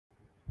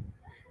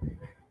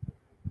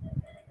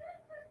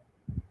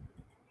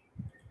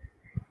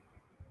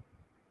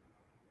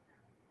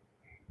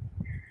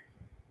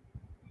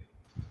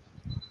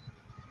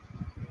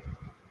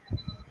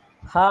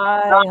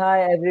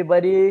Hi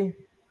everybody.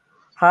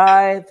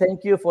 Hi,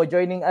 thank you for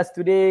joining us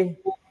today.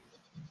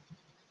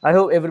 I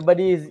hope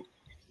everybody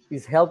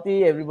is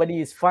healthy, everybody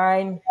is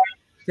fine.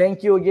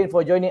 Thank you again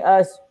for joining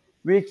us.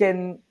 We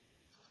can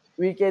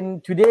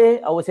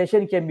today our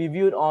session can be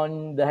viewed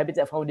on the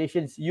Habitat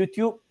Foundation's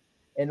YouTube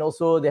and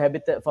also the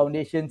Habitat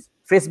Foundation's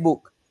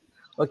Facebook.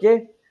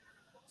 Okay,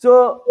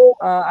 so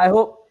I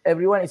hope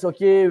everyone is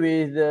okay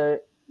with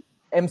the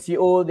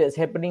MCO that's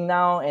happening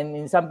now, and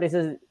in some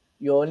places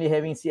you're only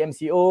having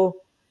CMCO.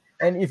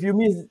 And if you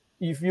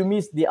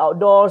miss the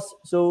outdoors,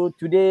 so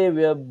today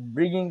we are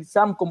bringing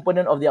some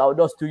component of the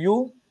outdoors to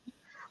you.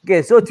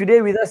 Okay, so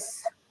today with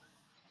us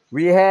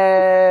we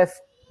have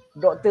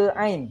Dr.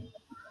 Ain.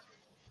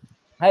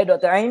 Hi,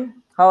 Dr.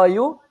 Ain. How are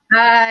you?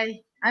 Hi,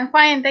 I'm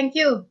fine, thank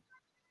you.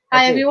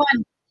 Hi, Okay,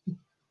 everyone.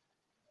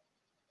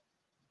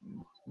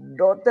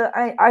 Dr.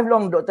 Ain. I've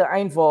known Dr.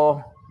 Ain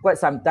for quite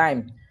some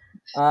time.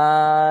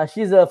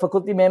 She's a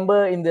faculty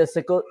member in the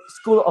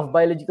School of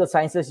Biological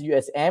Sciences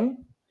USM,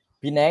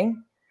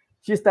 Penang.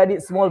 She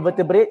studied small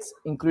vertebrates,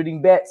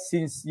 including bats,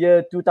 since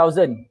year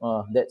 2000.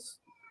 That's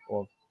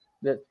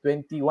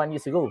 21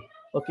 years ago.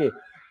 Okay.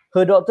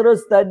 Her doctoral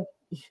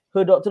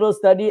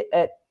study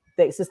at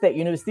Texas Tech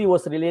University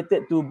was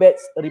related to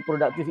bats'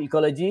 reproductive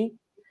ecology,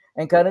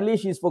 and currently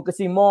she's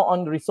focusing more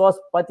on resource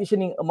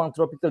partitioning among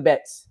tropical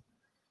bats.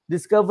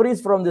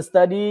 Discoveries from the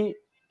study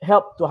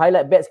help to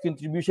highlight bats'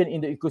 contribution in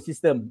the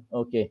ecosystem.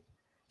 Okay.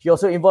 She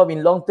also involved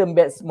in long-term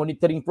bats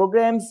monitoring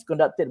programs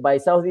conducted by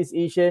Southeast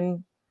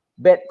Asian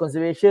Bat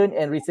Conservation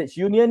and Research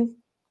Union,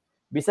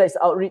 besides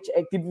outreach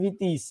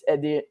activities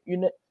at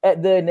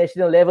the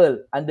national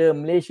level under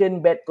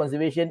Malaysian Bat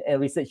Conservation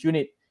and Research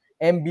Unit,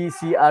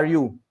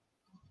 MBCRU.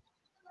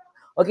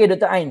 Okay,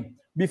 Dr. Ain,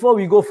 before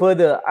we go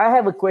further, I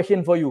have a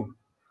question for you.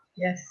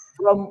 Yes.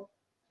 From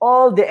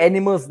all the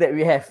animals that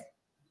we have,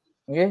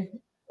 okay,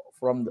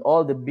 from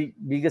all the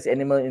biggest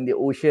animal in the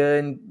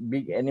ocean,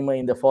 big animal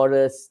in the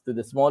forest, to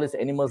the smallest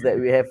animals that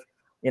we have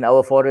in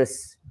our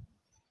forests,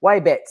 why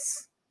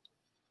bats?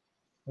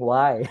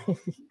 Why?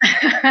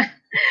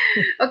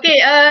 Okay,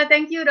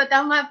 thank you, Dr.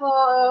 Ahmad, for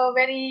a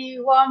very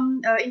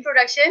warm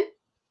introduction.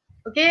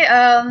 Okay,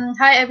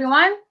 hi,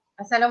 everyone.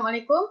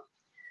 Assalamualaikum.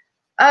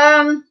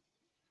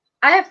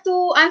 I have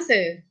to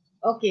answer.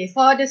 Okay,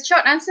 for the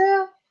short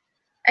answer,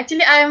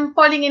 actually, I'm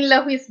falling in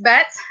love with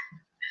bats.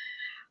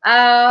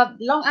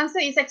 Long answer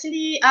is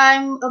actually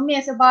I'm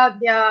amazed about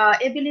their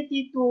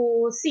ability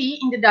to see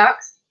in the dark.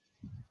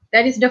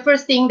 That is the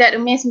first thing that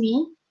amazed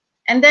me.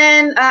 And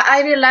then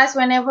I realized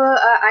whenever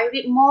I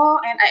read more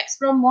and I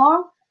explore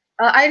more,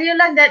 I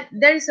realized that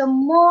there is a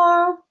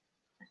more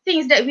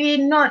things that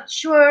we're not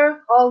sure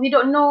or we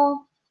don't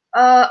know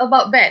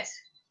about bats.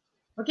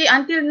 Okay,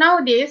 until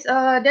nowadays,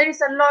 there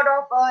is a lot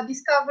of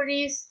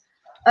discoveries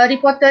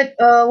reported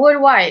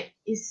worldwide.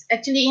 It's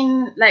actually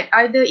in like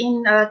either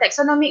in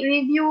taxonomic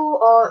review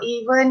or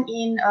even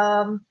in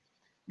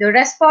the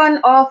response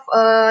of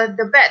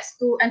the bats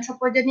to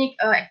anthropogenic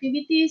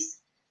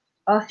activities,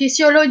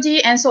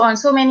 physiology, and so on,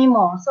 so many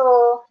more.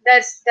 So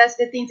that's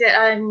the things that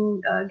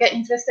I'm get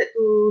interested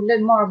to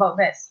learn more about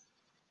bats.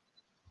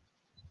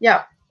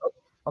 Yeah.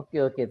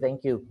 Okay,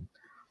 thank you.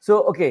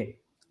 So, okay,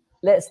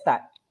 let's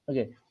start.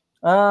 Okay.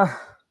 Uh,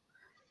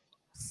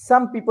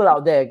 some people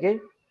out there, okay,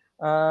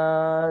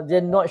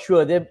 they're not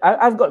sure.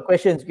 I've got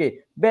questions. Okay,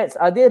 bats,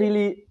 are they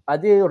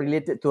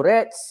related to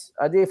rats?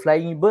 Are they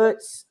flying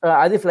birds?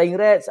 Are they flying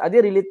rats? Are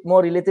they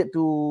more related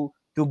to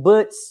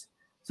birds?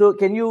 So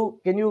can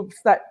you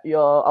start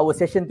our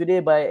session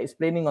today by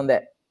explaining on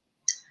that?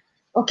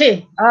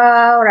 Okay.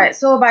 All right.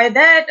 So by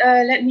that,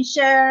 let me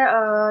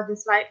share the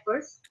slide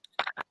first.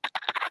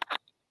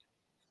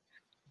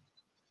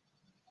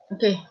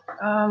 Okay.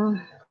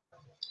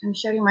 I'm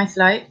sharing my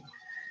slide.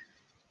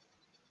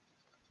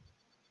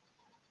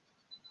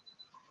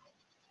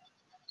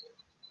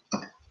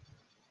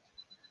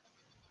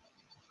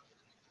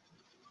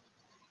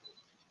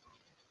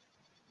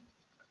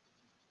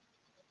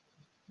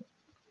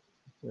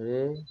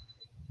 Okay.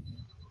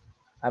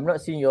 I'm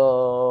not seeing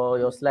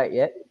your slide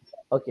yet.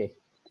 Okay.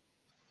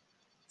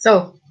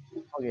 So,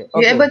 Okay. you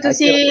Okay. able to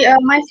see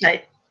my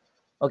slide?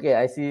 Okay.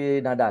 I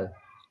see Nadal.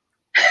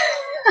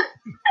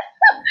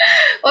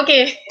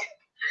 Okay.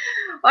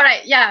 All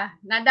right. Yeah.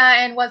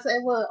 Nada and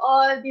whatsoever.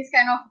 All these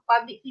kind of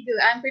public figure.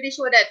 I'm pretty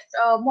sure that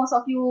most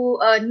of you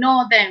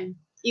know them.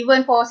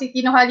 Even for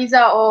Siti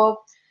Nurhaliza or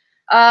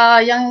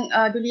yang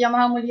Duli Yang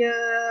Maha Mulia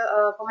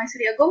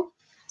Pemaisuri Agong.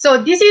 So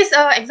this is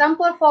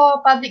example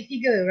for public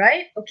figure,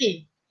 right?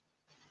 Okay.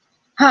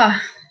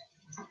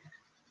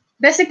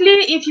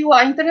 Basically, if you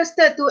are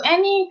interested to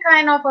any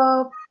kind of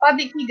a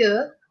public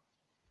figure,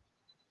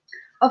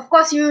 of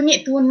course you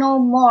need to know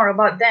more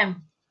about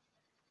them.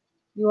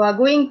 You are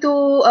going to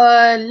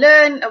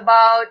learn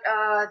about,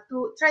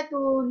 to try to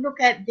look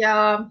at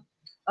their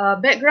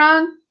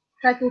background,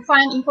 try to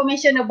find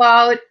information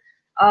about,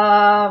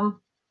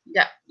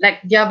 yeah,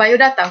 like their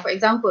biodata, for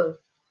example.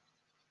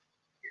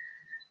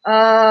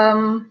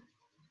 And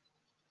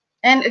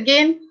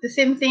again, the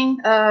same thing,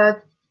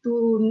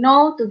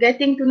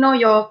 getting to know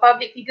your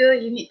public figure,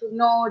 you need to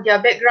know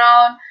their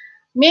background,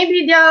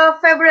 maybe their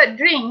favorite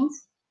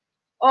drinks,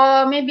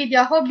 or maybe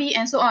their hobby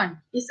and so on.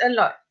 It's a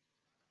lot.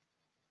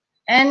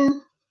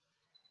 And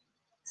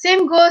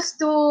same goes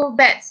to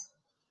bats.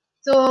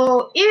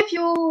 So if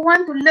you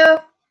want to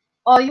love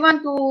or you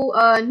want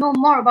to know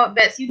more about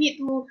bats, you need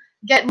to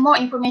get more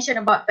information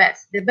about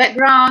bats, the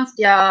backgrounds,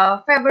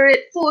 their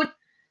favorite food,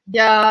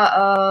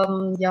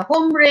 their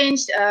home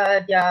range,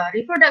 their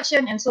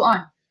reproduction, and so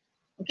on.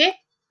 Okay,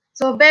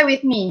 so bear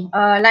with me.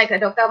 Like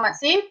Dr. Ahmad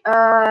said,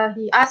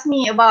 he asked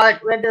me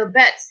about whether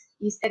bats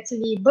is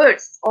actually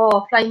birds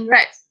or flying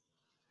rats.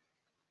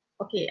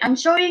 Okay, I'm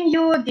showing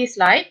you this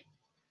slide.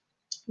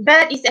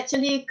 Bat is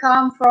actually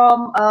come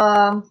from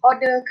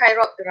order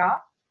Chiroptera,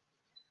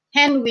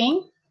 hand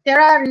wing.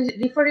 Ptera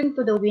referring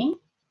to the wing.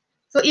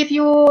 So if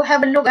you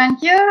have a look on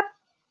here,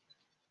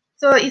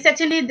 so it's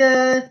actually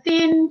the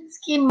thin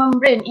skin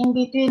membrane in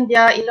between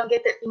their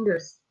elongated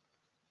fingers.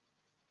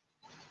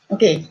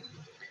 Okay,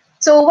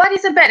 so what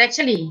is a bat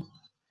actually?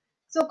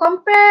 So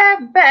compare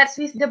bats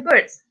with the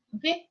birds.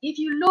 Okay, if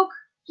you look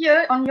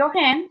here on your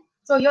hand,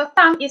 so your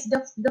thumb is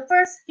the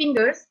first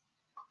fingers.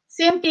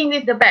 Same thing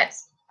with the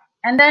bats.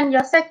 And then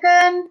your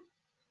second,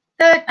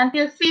 third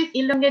until fifth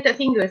elongated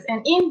fingers.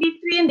 And in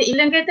between the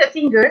elongated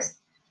fingers,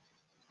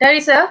 there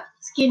is a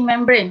skin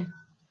membrane.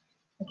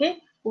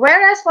 Okay.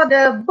 Whereas for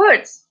the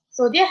birds,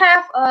 so they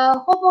have a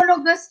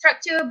homologous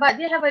structure, but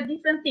they have a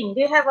different thing.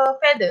 They have a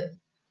feather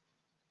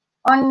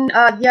on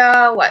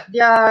their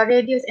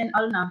radius and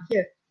ulna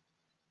here.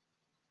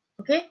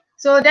 Okay.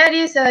 So that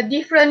is a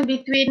difference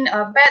between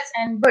bats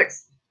and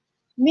birds.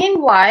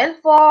 Meanwhile,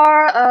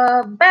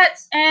 for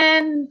bats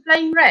and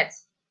flying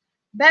rats,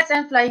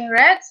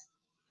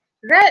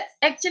 rats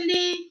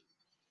actually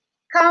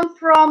come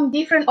from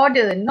different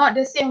order, not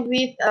the same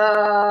with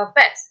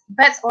bats.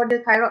 Bats order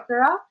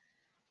Chiroptera,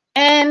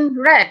 and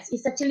rats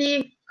is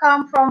actually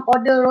come from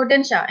order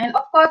Rodentia. And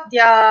of course,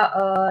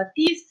 their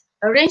teeth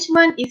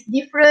arrangement is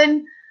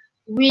different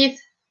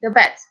with the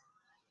bats.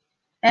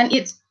 And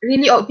it's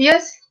really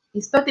obvious,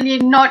 it's totally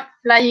not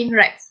flying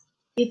rats.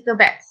 It's the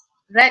bats.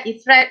 Rat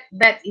is rat,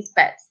 bat is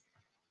bats.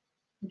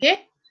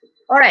 Okay,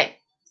 all right.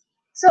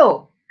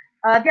 So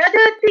the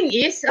other thing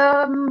is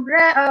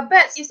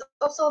bats is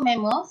also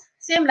mammals,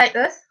 same like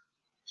us,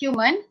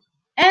 human,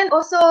 and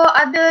also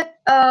other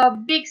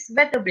big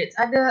vertebrates,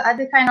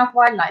 other kind of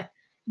wildlife,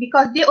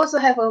 because they also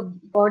have a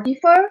body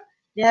fur,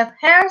 they have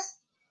hairs,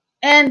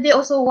 and they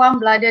also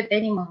warm-blooded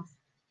animals.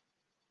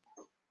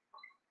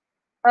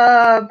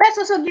 Bats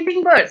also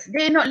giving birth,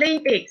 they not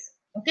laying eggs.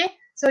 Okay,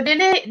 so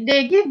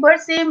they give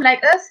birth same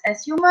like us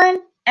as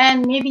human,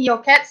 and maybe your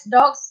cats,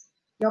 dogs,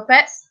 your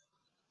pets.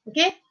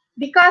 Okay,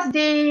 because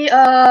they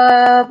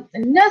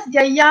nurse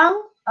their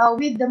young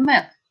with the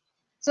milk.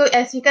 So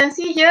as you can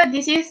see here,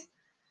 this is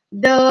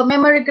the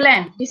mammary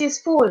gland. This is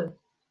full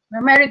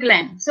mammary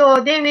gland.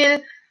 So they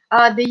will,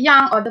 the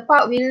young or the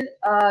pup will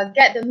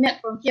get the milk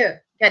from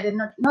here, get the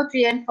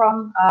nutrient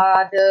from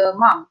the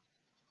mom.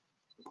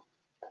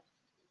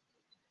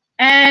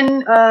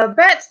 And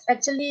bats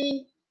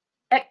actually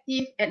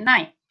active at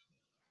night.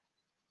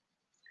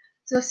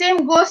 So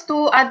same goes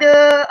to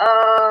other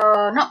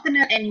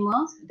nocturnal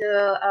animals,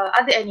 the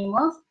other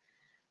animals.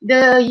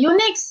 The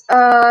unique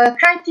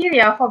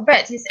criteria for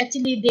bats is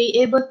actually they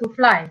able to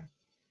fly.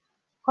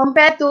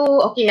 Compared to,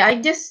 okay,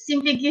 I just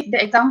simply give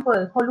the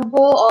example, holubo,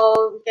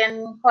 or we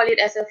can call it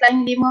as a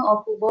flying lemur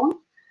or kubong.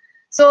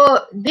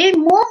 So they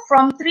move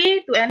from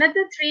tree to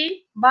another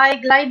tree by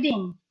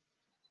gliding.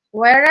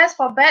 Whereas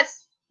for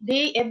bats,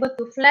 they able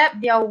to flap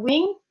their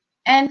wing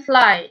and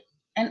fly.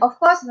 And of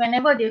course,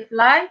 whenever they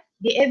fly,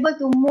 they able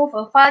to move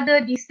a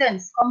farther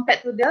distance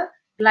compared to the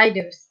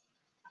gliders.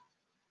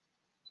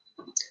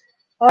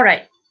 All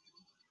right.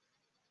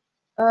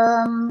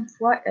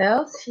 What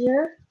else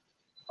here?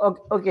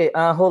 Okay,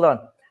 hold on.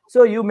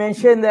 So you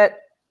mentioned that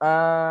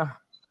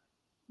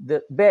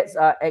the bats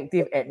are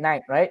active at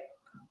night, right?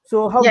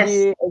 So how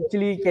they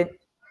actually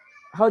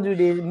how do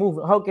they move?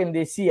 How can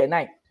they see at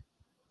night?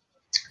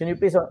 Can you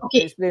please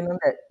explain on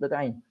that,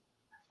 Dr. Ain?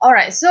 All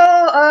right. So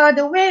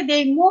the way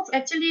they move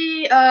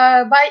actually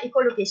by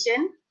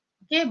echolocation.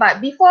 Okay,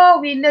 but before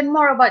we learn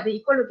more about the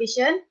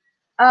echolocation,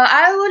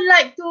 I would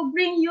like to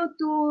bring you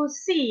to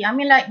see, I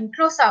mean like in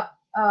close-up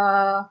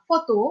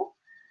photo,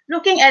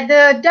 looking at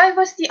the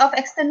diversity of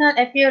external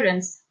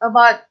appearance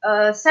about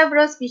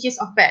several species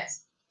of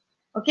bats.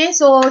 Okay,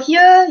 so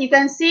here you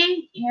can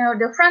see,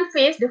 the front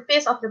face, the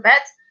face of the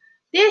bats,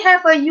 they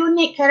have a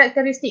unique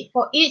characteristic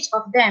for each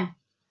of them.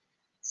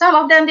 Some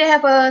of them, they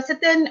have a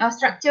certain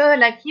structure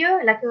like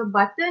here, like a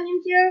button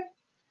in here.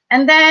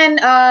 And then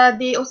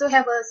they also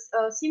have a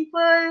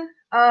simple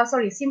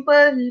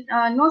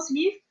nose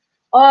leaf,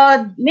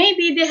 or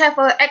maybe they have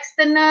a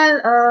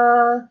external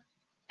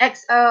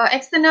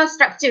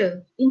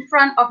structure in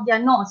front of their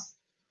nose.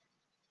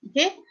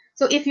 Okay,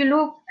 so if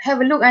you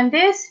have a look at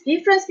this,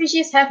 different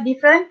species have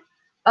different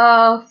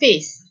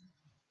face.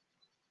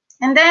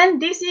 And then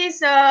this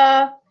is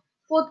a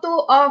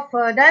photo of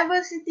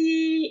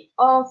diversity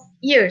of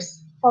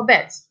ears. for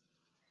bats.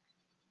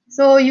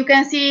 So you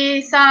can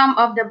see some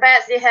of the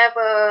bats, they have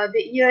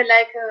the ear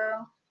like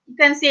you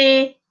can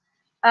say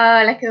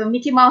like a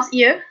Mickey Mouse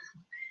ear,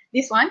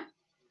 this one,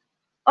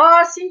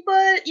 or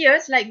simple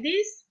ears like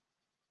this.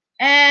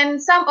 And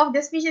some of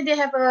the species, they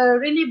have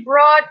really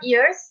broad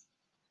ears,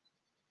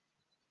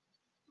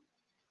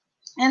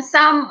 and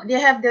some they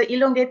have the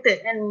elongated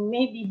and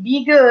maybe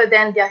bigger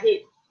than their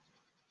head.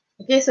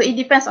 Okay, so it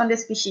depends on the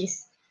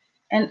species.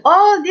 And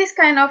all this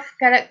kind of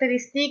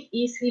characteristic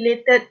is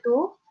related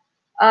to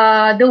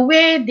the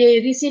way they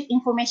receive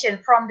information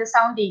from the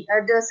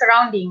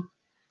surrounding,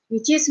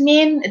 which is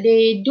mean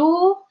they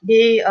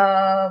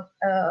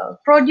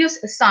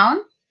produce a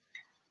sound.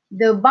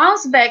 The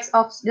bounce backs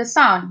of the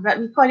sound, but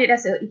we call it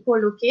as a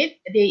echolocate.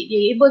 They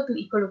able to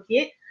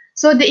echolocate.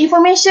 So the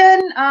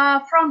information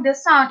from the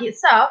sound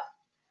itself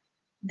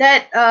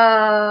that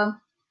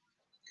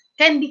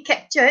can be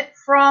captured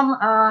from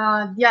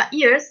their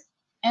ears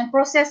and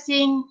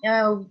processing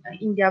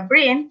in their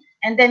brain,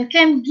 and then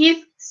can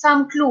give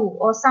some clue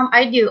or some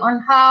idea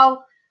on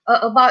how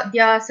about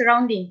their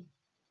surrounding.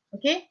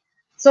 Okay,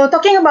 so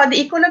talking about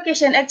the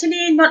echolocation,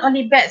 actually not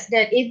only bats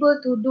that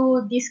able to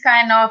do this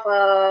kind of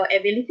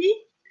ability.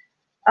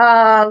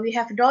 We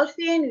have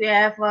dolphin, we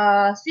have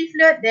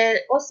swiftlet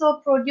that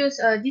also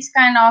produce this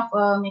kind of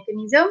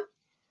mechanism.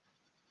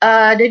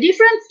 The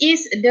difference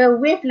is the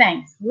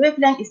wavelength.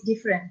 Wavelength is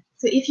different.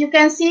 So if you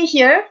can see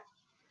here,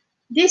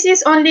 this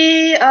is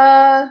only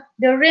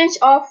the range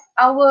of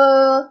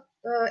our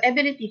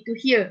ability to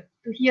hear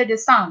the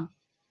sound.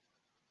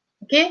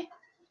 Okay,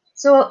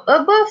 so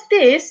above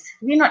this,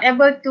 we're not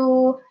able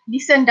to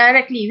listen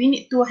directly. We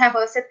need to have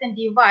a certain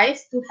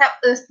device to help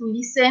us to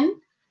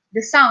listen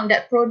the sound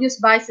that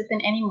produced by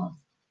certain animals.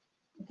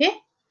 Okay,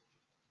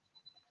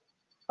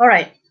 all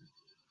right.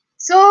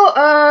 So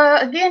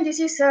again, this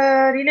is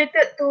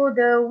related to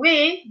the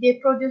way they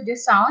produce the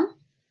sound.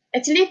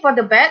 Actually, for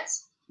the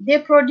bats, they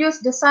produce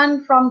the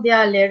sound from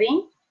their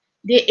larynx.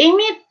 They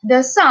emit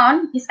the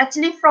sound is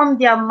actually from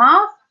their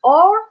mouth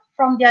or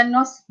from their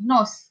nose.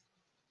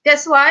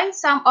 That's why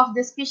some of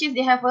the species,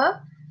 they have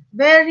a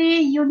very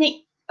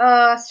unique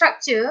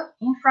structure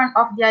in front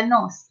of their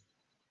nose.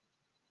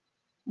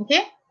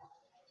 Okay,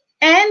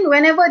 and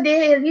whenever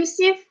they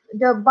receive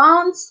the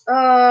bounce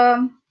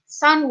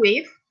sound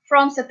wave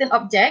from certain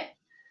object,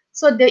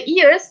 so the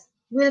ears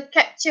will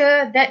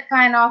capture that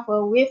kind of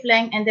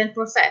wavelength and then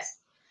process.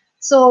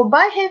 So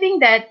by having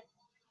that,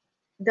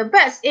 the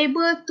bats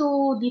able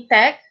to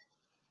detect,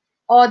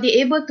 or they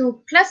able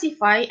to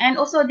classify, and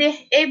also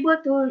they able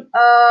to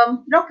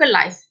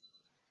localize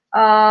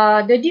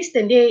the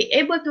distance. They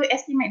able to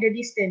estimate the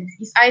distance.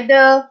 It's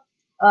either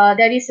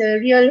there is a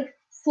real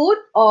food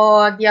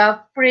or their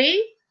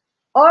prey,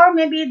 or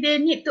maybe they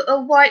need to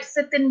avoid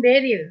certain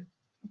barrier.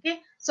 Okay,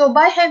 so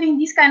by having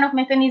this kind of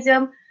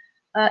mechanism,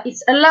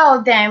 it's allow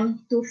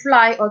them to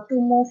fly or to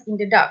move in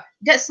the dark.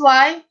 That's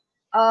why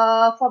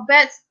for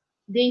bats,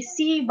 they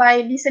see by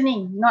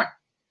listening, not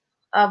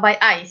by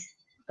eyes.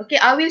 Okay,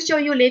 I will show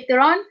you later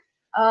on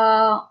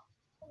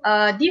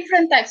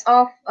different types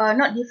of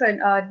not different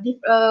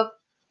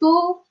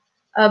two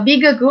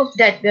bigger groups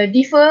that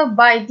differ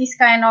by this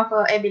kind of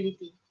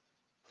ability.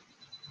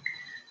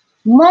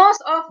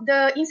 Most of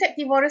the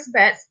insectivorous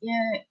bats,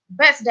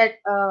 bats that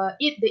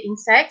eat the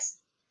insects,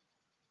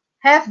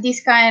 have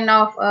this kind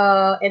of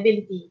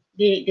ability.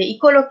 They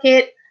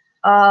echolocate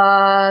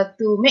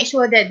to make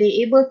sure that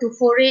they're able to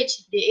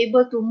forage, they're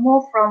able to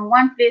move from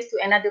one place to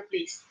another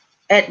place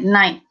at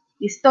night.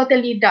 It's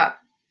totally dark,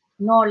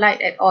 no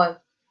light at all.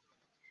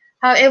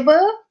 However,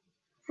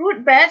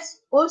 fruit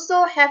bats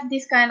also have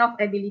this kind of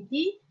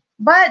ability,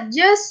 but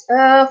just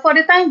for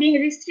the time being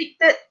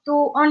restricted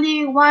to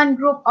only one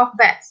group of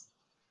bats.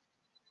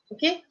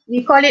 Okay,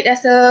 we call it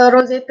as a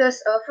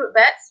rosetta's fruit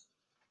bats.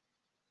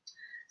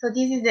 So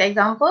this is the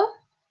example.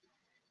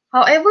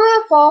 However,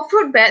 for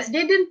fruit bats,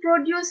 they didn't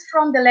produce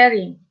from the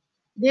larynx.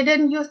 They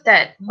didn't use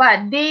that,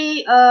 but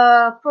they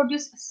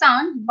produce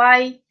sound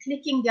by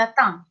clicking their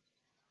tongue.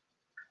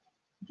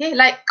 Okay,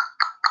 like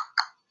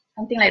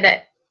something like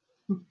that.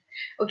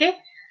 Okay,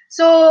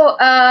 so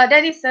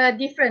that is a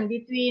difference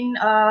between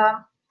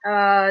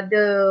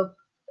the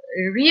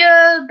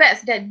real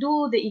bats that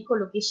do the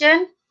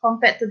echolocation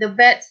compared to the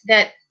bats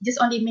that just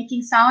only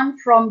making sound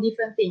from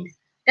different things.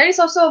 There is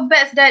also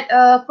bats that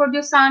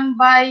produce sound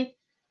by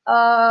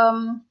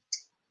from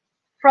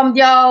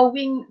their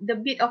wing, the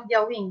beat of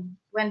their wing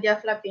when they are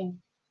flapping.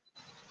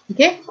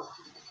 Okay.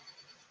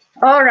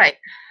 All right.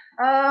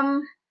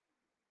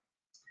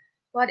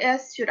 What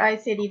else should I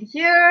say in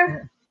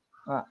here?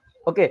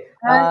 Okay.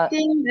 I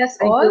think that's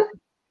all. You.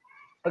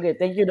 Okay,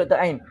 thank you, Dr.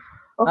 Ain.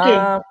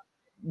 Okay.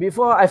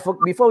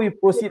 Before we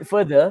proceed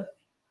further,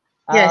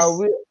 yes.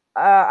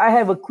 I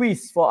have a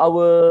quiz for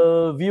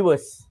our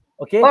viewers.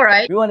 Okay. All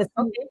right. We want to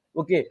see,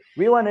 okay.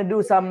 We want to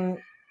do some.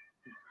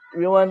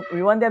 We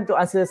want them to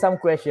answer some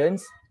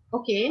questions.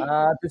 Okay.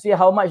 To see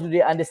how much do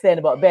they understand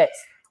about bats.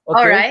 Okay.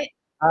 All right.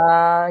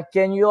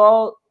 Can you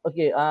all?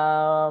 Okay.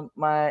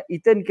 My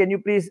Ethan, can you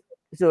please?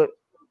 So,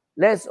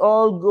 let's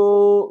all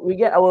go. We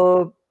get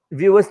our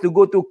viewers to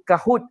go to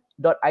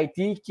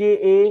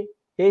kahoot.it,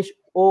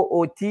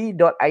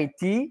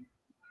 kahoot.it,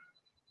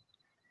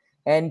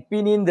 and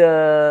pin in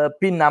the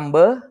pin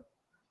number.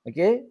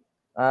 Okay,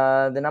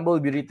 the number will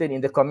be written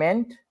in the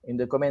comment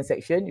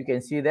section. You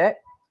can see that.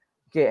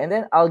 Okay, and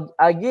then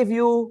I'll give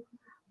you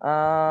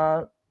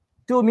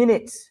 2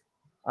 minutes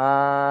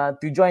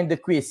to join the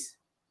quiz.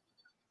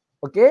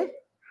 Okay.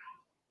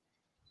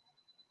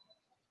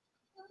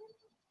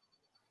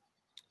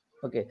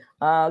 Okay.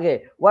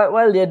 Okay.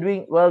 While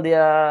they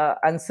are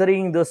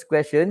answering those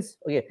questions.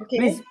 Okay.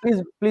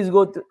 Please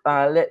go to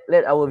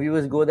let our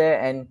viewers go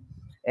there and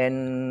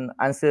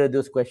answer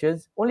those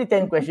questions. Only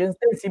 10 questions,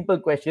 10 simple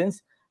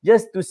questions,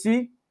 just to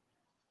see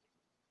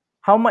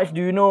how much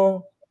do you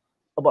know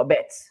about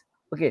bats.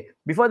 Okay.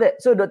 Before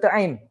that, so Dr.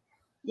 Ain.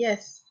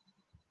 Yes.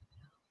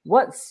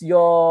 What's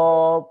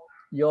your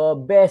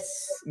best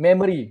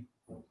memory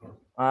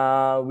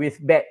with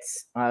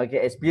bats?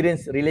 Okay,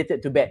 experience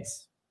related to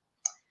bats.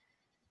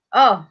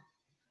 Oh,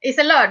 it's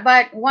a lot,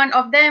 but one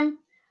of them,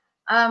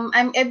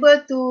 I'm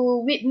able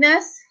to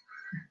witness.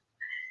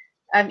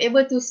 I'm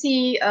able to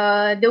see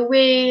the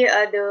way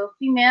the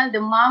female, the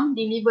mom,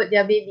 delivered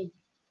their baby.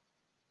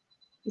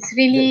 It's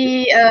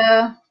really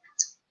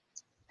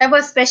have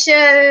a special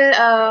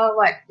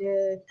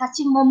the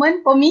touching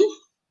moment for me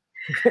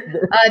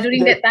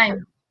during that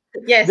time.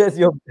 Yes. That's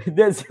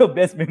your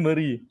best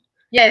memory.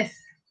 Yes.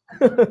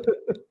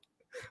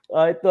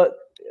 I thought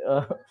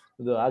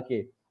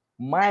okay.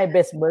 My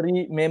best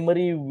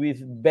memory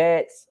with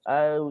bats,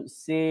 I would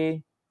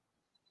say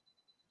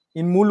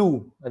in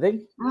Mulu, I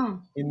think.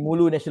 In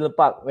Mulu National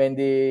Park, when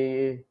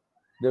the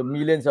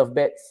millions of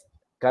bats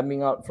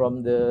coming out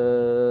from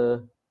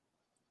the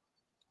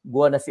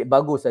Gua Nasib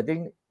Bagus, I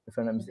think, if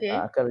I'm not mistaken.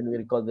 I can't really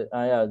recall that.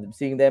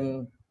 Seeing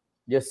them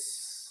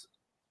just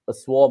a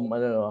swarm. I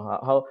don't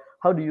know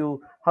how do you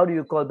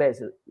call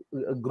bats? A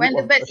group when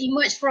the bats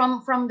emerged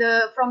from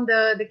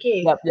the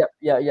cave.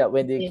 Yeah.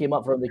 When they came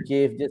up from the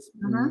cave, just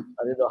I don't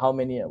know how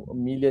many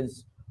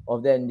millions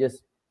of them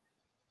just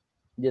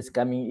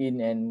coming in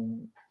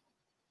and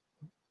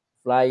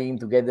flying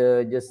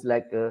together, just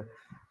like I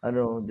don't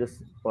know,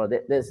 just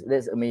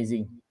that's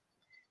amazing.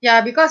 Yeah,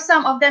 because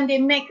some of them, they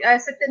make a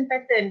certain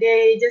pattern.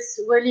 They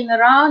just whirling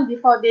around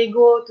before they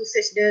go to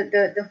search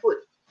the food.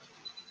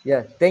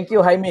 Yeah, thank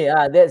you, Jaime.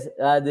 That's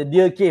the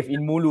deer cave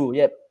in Mulu.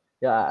 Yep.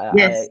 Yeah,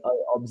 yes. I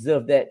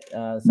observed that.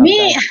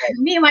 Sometimes.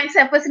 Me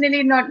myself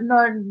personally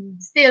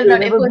still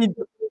not able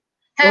to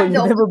have the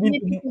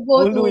opportunity to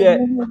go Mulu to yet?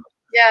 Mulu.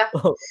 Yeah.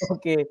 Oh,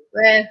 okay.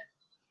 Well,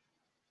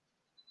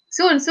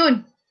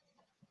 soon.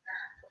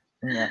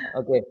 Yeah,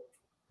 okay.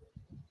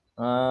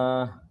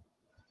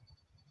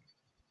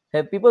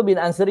 Have people been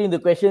answering the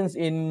questions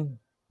in?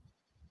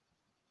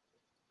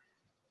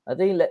 I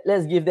think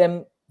let's give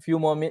them few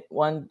more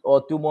 1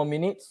 or 2 more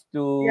minutes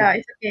to. Yeah,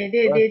 it's okay.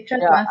 They try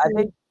to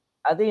answer.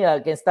 I think I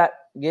can start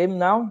game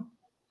now.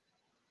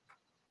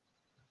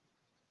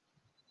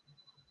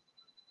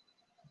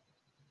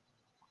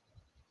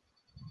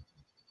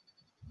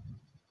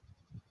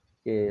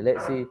 Okay,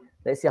 let's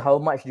see how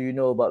much do you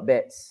know about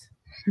bats.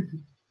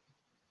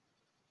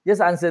 Just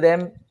answer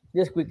them.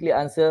 Just quickly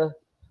answer.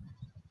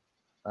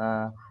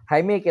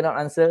 Jaime cannot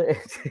answer.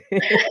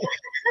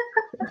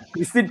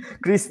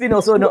 Christine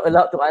also not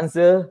allowed to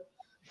answer.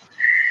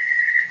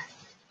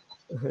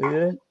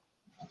 Okay,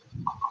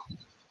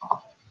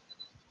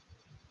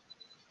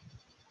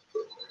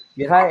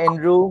 hi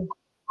Andrew.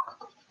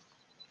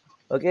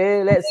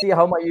 Okay, let's see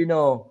how much you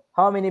know.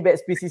 How many bat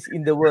species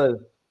in the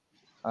world?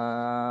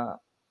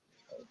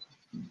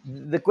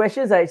 The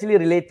questions are actually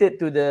related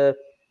to the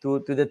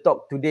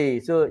talk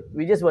today. So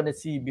we just want to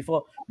see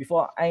before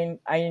I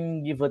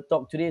give a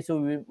talk today.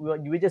 So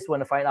we just want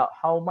to find out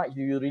how much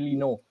do you really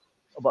know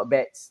about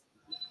bats.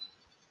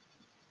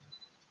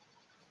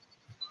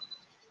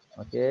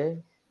 Okay.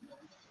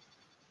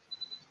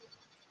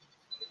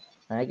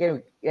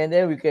 And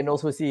then we can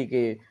also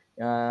see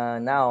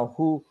now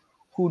who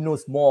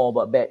knows more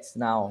about bats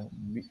now,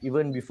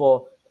 even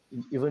before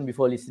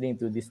listening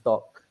to this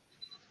talk.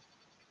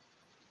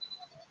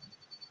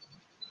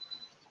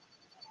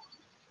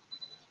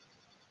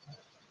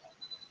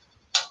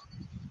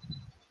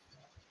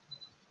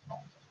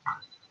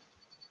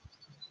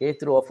 Okay,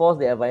 true or false,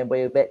 there are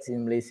vampire bats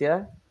in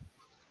Malaysia.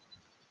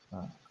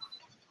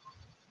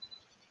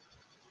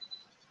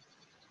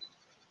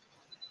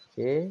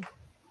 Okay.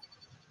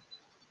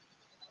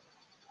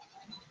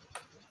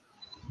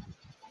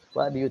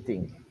 What do you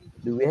think?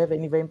 Do we have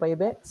any vampire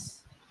bats?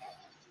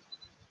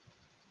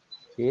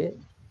 Okay.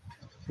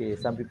 Okay,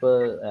 some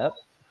people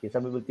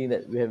think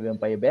that we have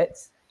vampire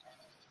bats.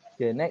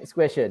 Okay, next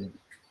question.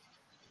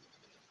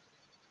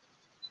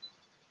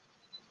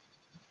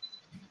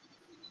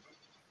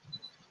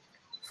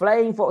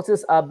 Flying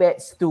foxes are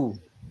bats too.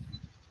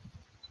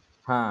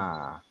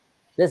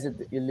 That's a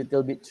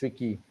little bit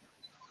tricky.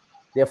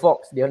 They're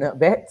fox, they're not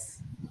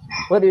bats.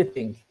 What do you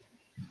think?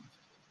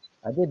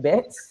 Are they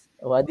bats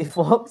or are they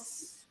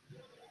fox?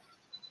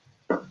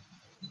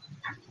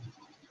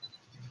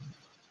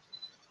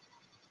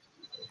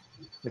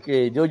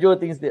 Okay, Jojo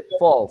thinks that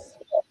false.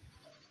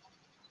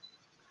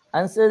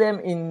 Answer them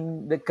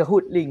in the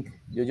Kahoot link,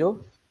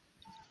 Jojo.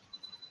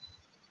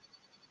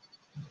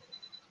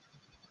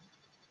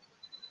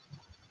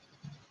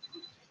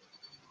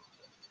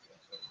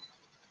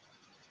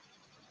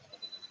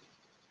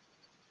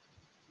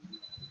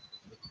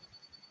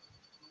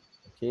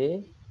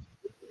 Okay.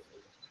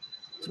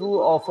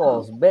 True or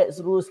false? Bats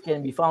roosts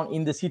can be found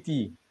in the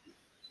city.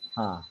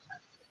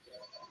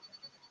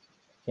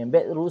 Can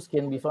bat roosts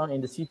can be found in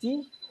the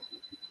city?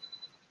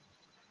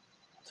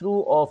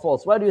 True or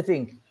false? What do you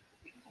think?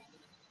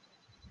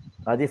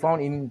 Are they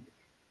found in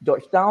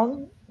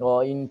Georgetown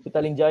or in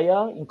Petaling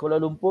Jaya, in Kuala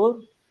Lumpur?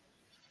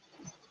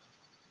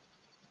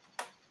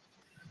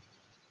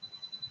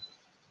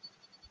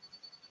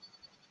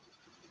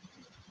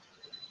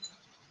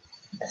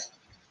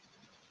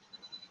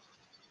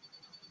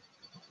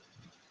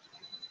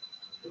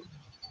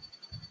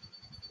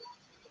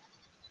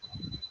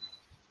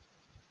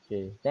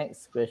 Okay,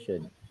 next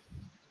question.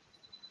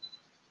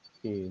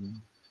 Okay,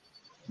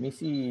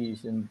 Missy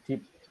is in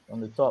tip on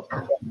the top.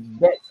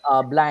 Bats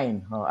are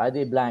blind. Are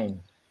they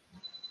blind?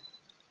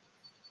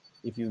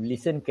 If you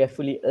listen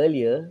carefully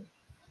earlier,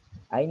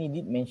 I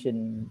did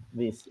mention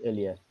this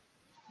earlier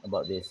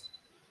about this.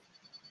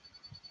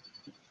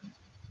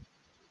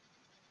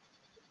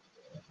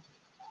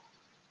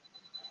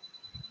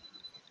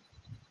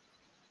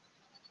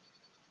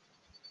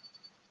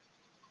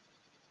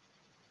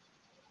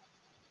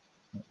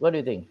 What do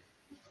you think?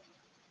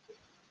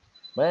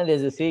 But then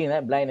there's a saying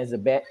that blind as a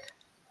bat.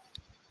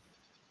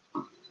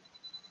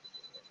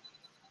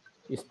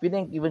 Is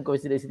Penang even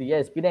considered a city?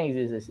 Yes, Penang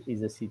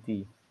is a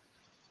city.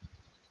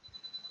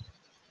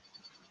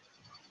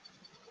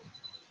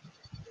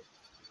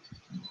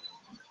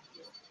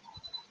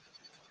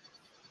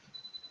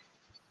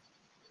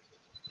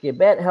 Okay,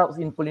 bat helps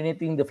in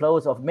pollinating the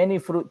flowers of many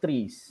fruit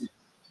trees.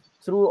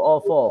 True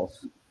or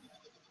false?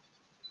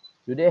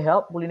 Do they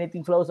help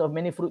pollinating flowers of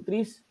many fruit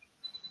trees?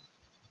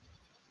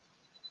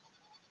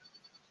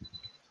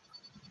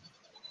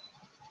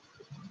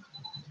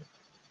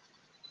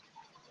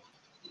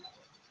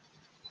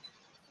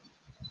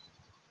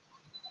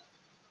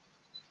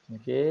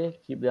 Okay,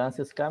 keep the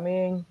answers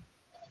coming.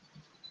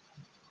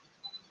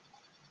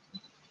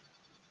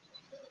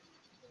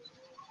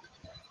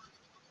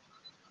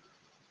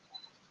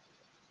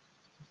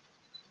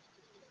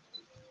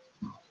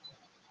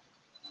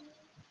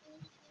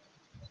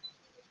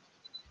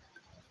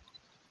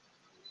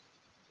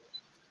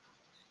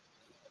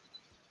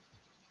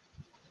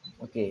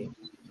 Okay,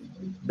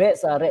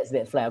 bats are rats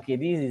that fly. Okay,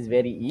 this is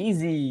very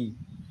easy.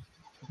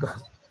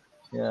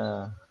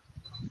 Yeah.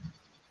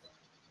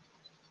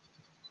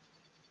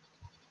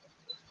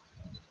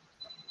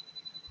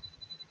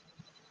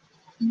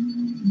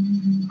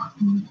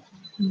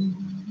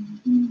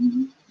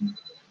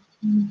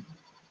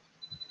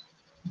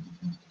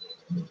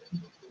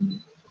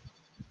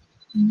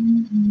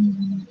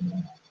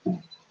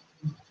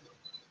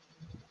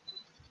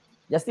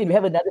 Justin, we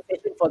have another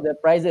session for the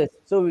prizes.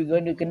 So we're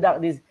going to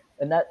conduct this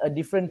a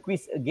different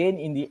quiz again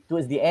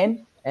towards the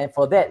end, and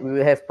for that we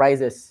will have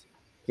prizes.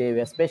 Okay, we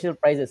have special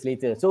prizes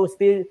later. So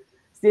stay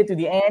to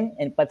the end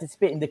and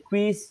participate in the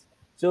quiz.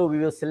 So we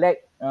will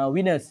select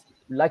winners.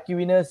 Lucky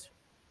winners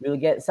will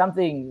get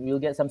something. We'll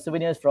get some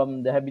souvenirs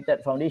from the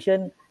Habitat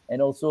Foundation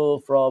and also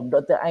from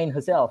Dr. Ain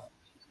herself.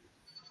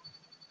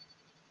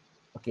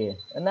 Okay,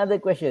 another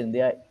question.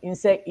 There are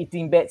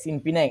insect-eating bats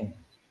in Penang.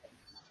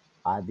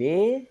 Are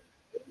they?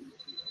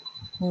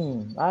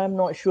 I'm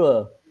not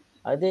sure.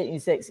 Are there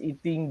insects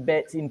eating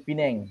bats in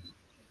Penang?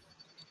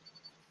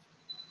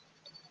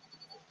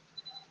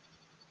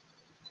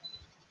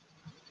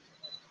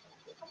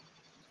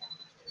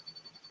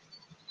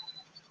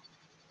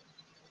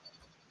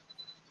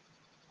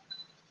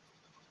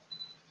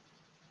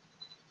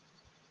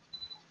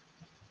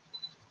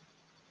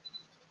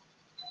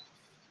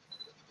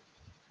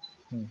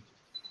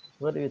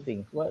 What do you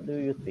think? What do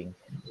you think?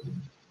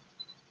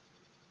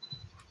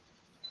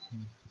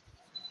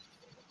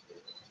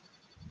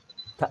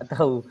 Tak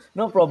tahu.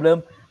 No problem.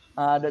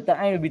 Dr.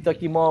 Ain will be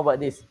talking more about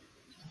this.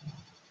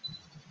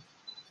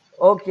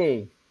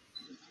 Okay.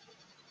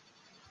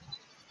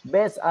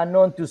 Bats are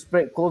known to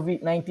spread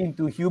COVID-19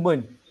 to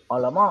human.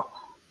 Alamak.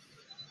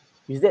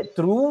 Is that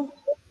true?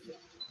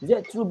 Is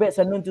that true bats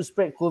are known to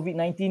spread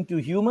COVID-19 to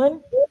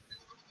human?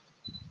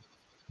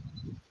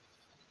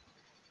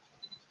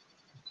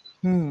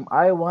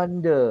 I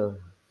wonder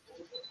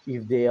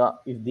if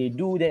they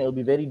do, then it'll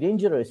be very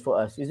dangerous for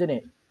us, isn't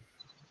it?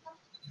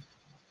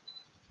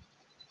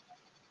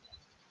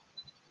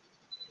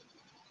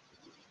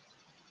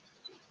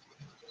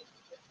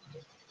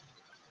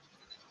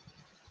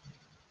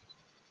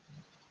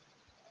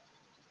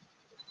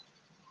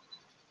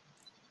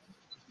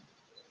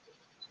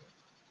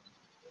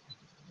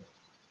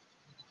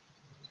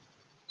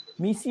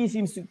 Missy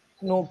seems to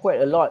know quite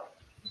a lot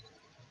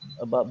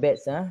about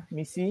bats,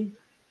 Missy?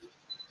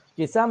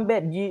 Okay, some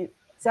bat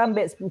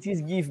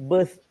species give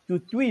birth to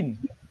twin.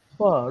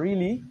 Wow,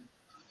 really?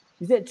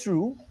 Is that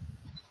true?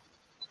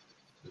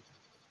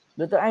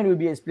 Dr. Ain will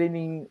be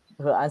explaining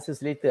her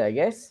answers later, I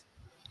guess.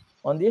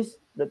 On this,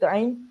 Dr.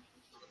 Ain?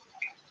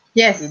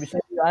 Yes. Will be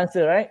sharing your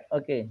answer, right?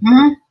 Okay.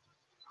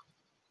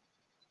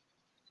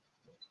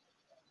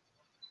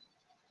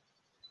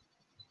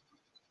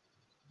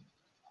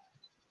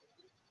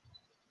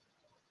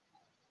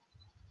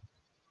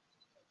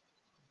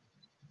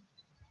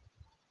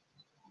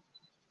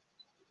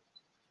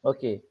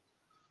 Okay.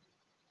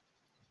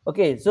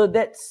 Okay, so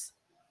that's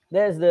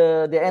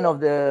the end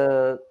of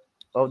the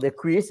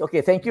quiz.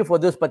 Okay, thank you for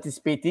those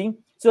participating.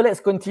 So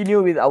let's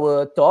continue with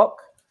our talk.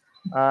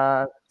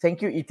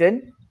 Thank you,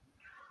 Ethan.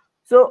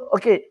 So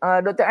okay,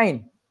 Dr.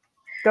 Ain,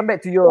 come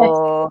back to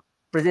your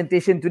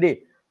presentation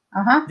today.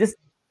 Just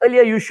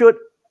earlier you showed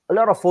a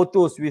lot of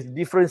photos with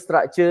different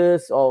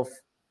structures of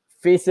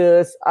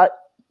faces,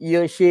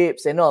 ear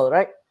shapes and all,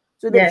 right?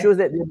 So that shows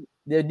that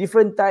there are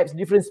different types,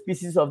 different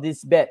species of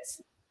these bats.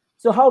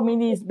 So how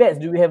many bats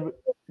do we have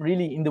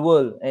really in the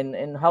world,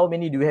 and how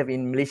many do we have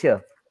in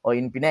Malaysia or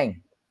in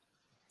Penang?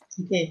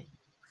 Okay.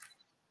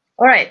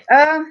 All right.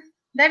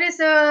 That is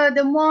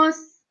the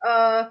most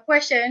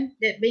question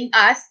that being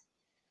asked,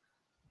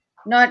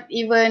 not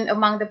even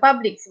among the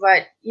publics,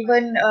 but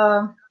even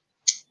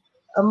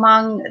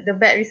among the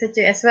bat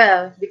researcher as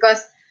well,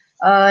 because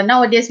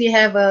nowadays we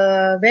have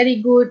a very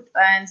good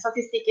and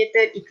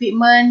sophisticated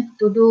equipment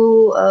to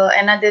do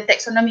another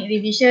taxonomic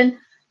revision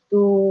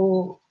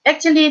to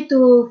actually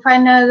to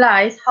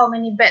finalize how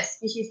many bat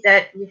species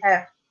that we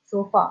have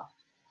so far.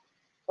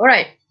 All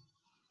right.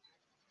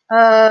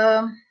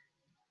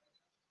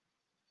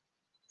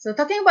 So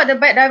talking about the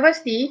bat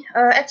diversity,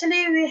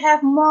 actually we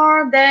have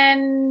more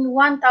than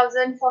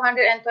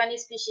 1,420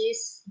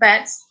 species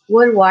bats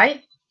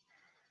worldwide,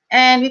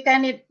 and we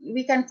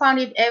can find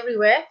it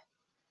everywhere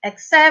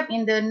except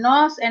in the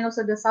north and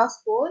also the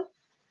south pole,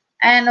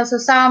 and also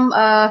some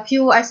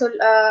few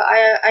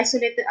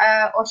isolated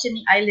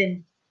oceanic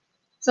island.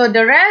 So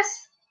the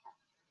rest,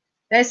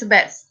 there's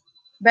bats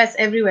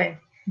everywhere.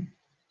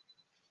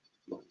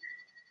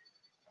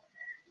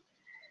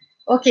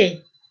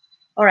 Okay.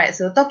 All right,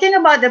 so talking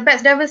about the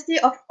bats diversity,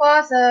 of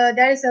course,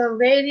 there is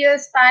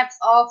various types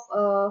of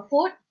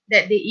food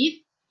that they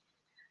eat.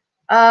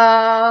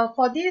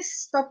 For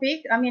this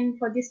topic,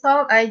 for this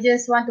talk, I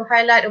just want to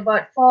highlight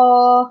about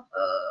 4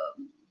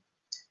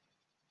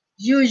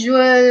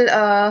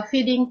 usual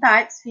feeding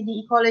types,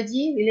 feeding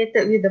ecology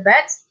related with the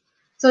bats.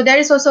 So there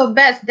is also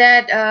bats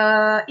that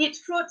eat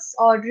fruits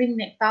or drink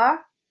nectar,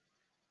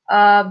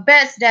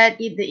 bats that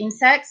eat the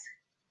insects.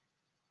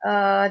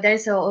 There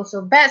is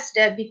also bats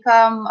that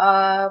become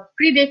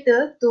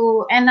predator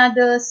to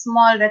another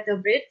small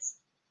vertebrates.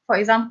 For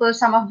example,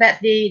 some of bats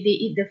they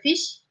eat the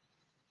fish,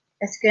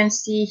 as you can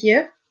see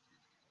here.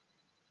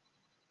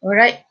 All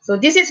right, so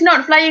this is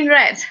not flying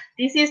rats.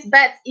 This is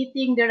bats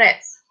eating the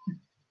rats.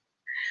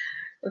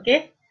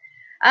 Okay,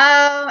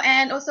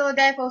 and also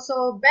there are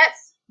also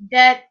bats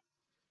that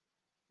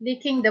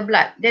licking the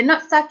blood. They're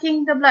not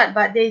sucking the blood,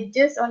 but they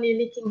just only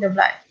licking the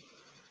blood.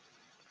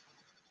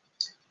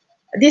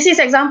 This is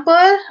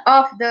example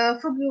of the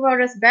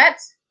frugivorous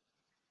bats.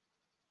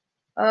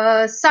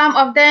 Some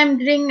of them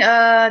drink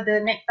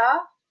the nectar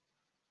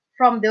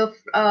from the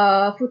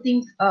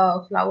fruiting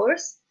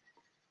flowers,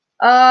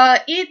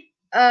 eat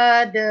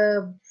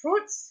the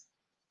fruits,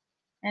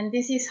 and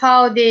this is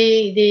how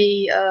they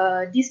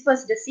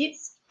disperse the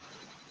seeds.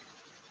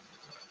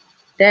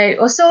 There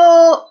are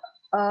also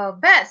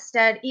bats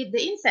that eat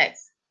the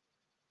insects.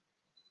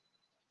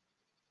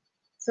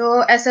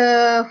 So as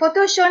a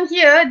photo shown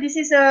here, this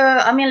is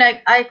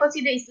I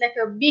consider it's like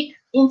a big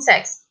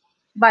insects,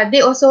 but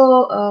they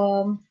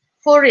also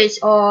forage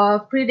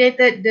or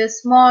predated the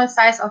small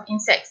size of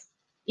insects,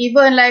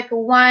 even like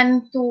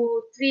 1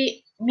 to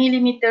 3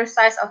 millimeter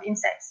size of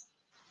insects.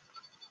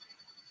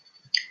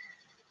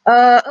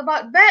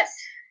 About bats,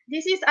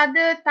 this is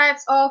other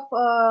types of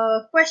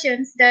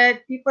questions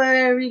that people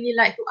really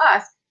like to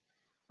ask.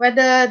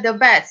 Whether the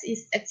bats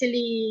is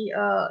actually,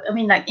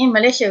 like in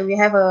Malaysia, we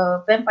have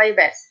a vampire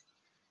bats.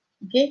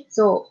 Okay,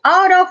 so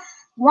out of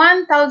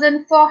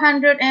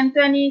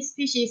 1,420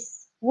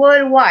 species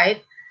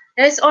worldwide,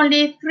 there's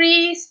only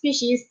 3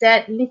 species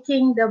that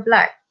licking the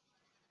blood.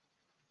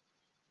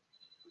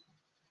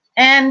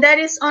 And that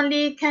is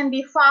only can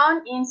be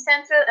found in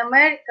Central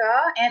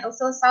America and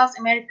also South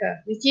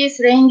America, which is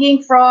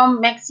ranging from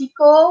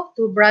Mexico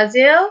to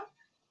Brazil,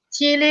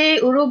 Chile,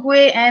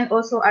 Uruguay, and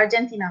also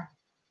Argentina.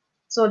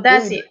 So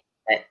that's it.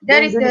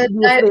 That is the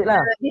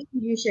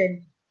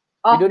distribution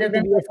of the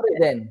vampire. We don't need to be afraid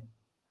then.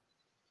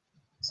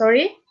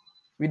 Sorry?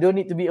 We don't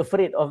need to be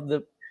afraid of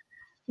the.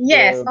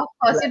 Yes, of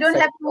course. You don't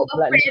have to be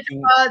afraid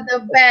about the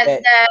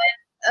bats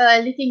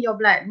that licking your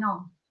blood.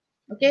 No.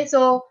 Okay,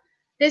 so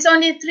there's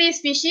only 3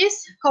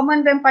 species: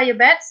 common vampire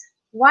bats,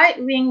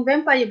 white-winged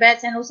vampire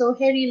bats, and also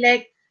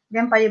hairy-legged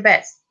vampire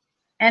bats.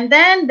 And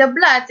then the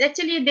blood,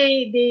 actually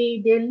they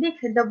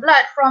lick the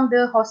blood from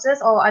the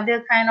horses or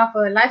other kind of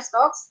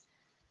livestock,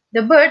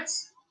 the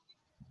birds,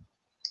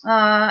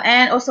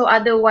 and also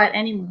other wild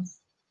animals.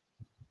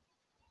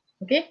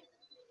 Okay,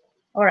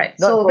 all right.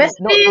 Not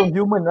from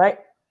human, right?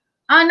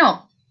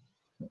 No.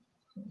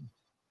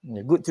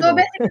 Yeah, good to So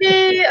know.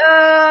 basically,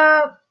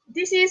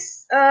 this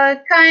is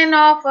kind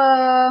of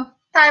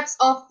types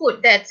of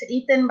food that's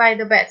eaten by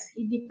the bats.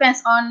 It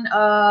depends on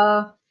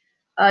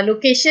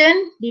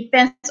location,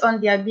 depends on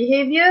their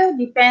behavior,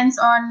 depends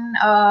on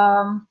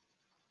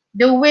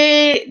the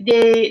way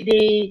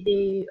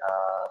they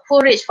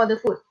forage for the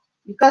food.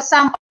 Because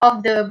some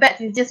of the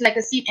bats is just like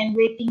a sit and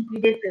waiting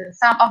predator.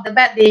 Some of the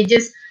bats they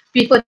just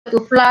prefer to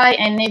fly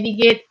and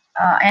navigate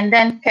and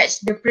then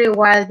catch the prey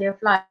while they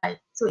fly.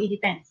 So it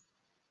depends.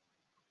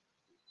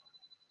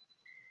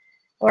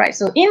 Alright,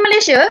 so in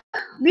Malaysia,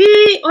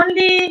 we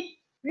only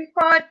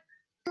record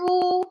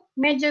two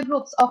major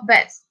groups of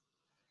bats.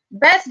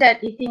 Bats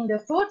that eating the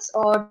fruits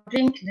or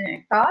drink the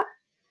nectar,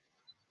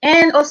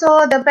 and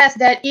also the bats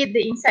that eat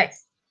the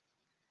insects.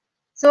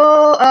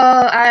 So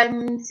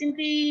I'm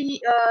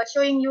simply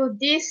showing you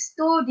these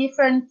two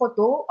different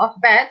photo of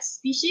bat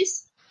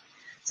species.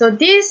 So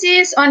this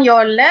is on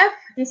your left,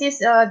 this is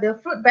the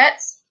fruit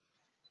bats.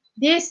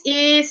 This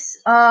is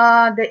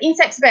the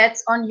insect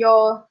bats on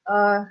your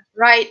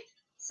right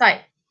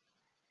side.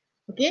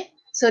 Okay,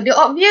 so the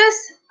obvious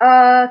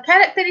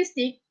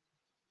characteristic,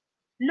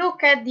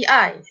 look at the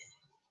eyes.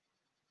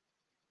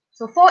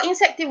 So for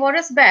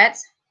insectivorous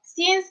bats,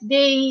 since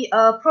they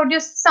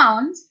produce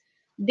sounds,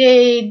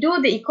 they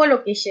do the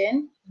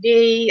echolocation,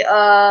 they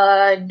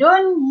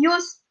don't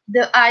use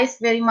the eyes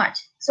very much.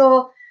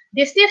 So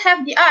they still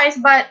have the eyes,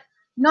 but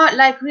not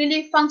like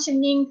really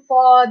functioning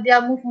for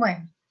their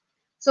movement.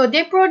 So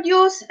they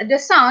produce the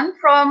sound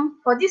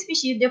for this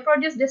species, they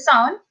produce the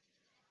sound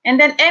and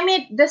then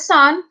emit the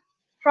sound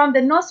from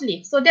the nose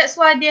leaf. So that's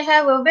why they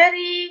have a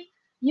very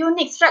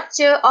unique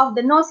structure of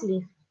the nose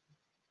leaf.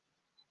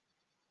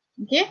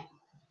 Okay.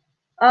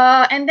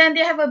 And then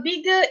they have a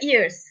bigger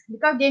ears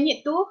because they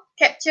need to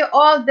capture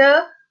all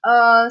the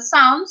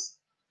sounds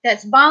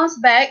that's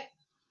bounced back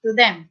to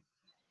them.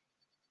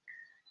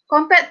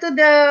 Compared to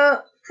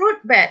the fruit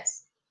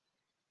bats,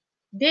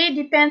 they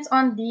depends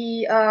on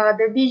the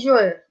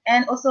visual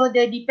and also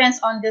they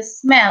depends on the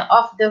smell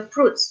of the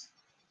fruits.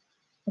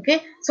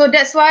 Okay, so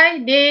that's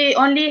why they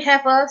only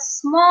have a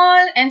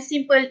small and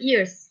simple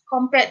ears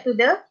compared to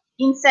the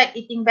insect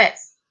eating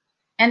bats,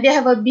 and they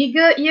have a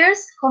bigger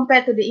ears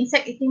compared to the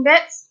insect eating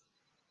bats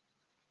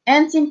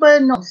and simple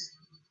nose.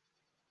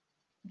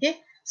 Okay,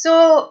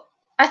 so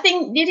I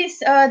think this is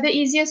the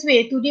easiest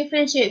way to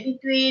differentiate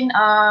between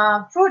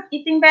fruit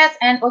eating bats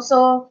and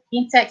also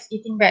insects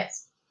eating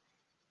bats.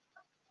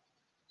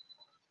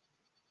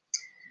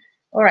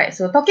 Alright,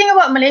 so talking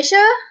about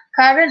Malaysia,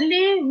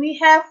 currently we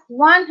have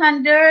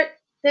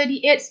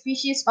 138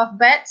 species of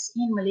bats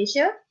in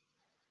Malaysia.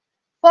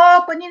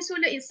 For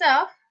Peninsula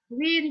itself,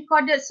 we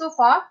recorded so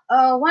far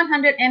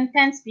 110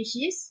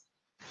 species.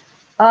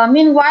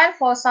 Meanwhile,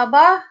 for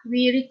Sabah,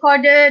 we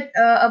recorded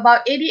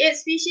about 88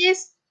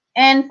 species.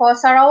 And for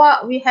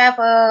Sarawak, we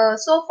have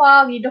so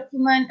far we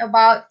document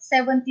about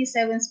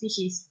 77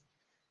 species.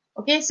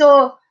 Okay,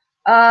 so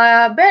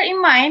bear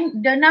in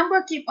mind the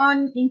number keep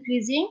on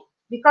increasing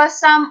because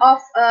some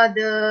of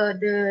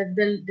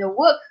the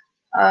work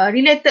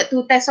related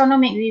to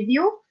taxonomic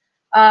review,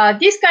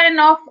 this kind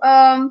of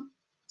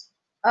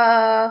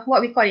what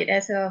we call it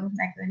as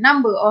like a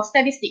number or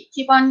statistic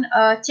keep on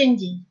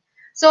changing.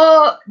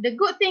 So the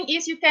good thing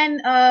is you can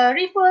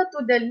refer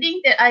to the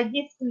link that I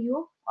give to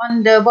you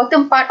on the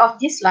bottom part of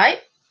this slide.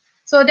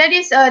 So that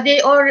is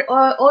they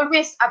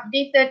always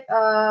updated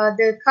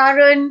the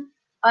current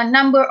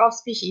number of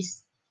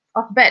species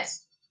of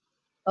bats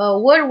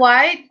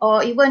worldwide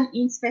or even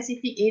in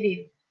specific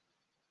area.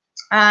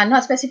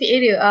 Not specific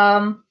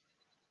area,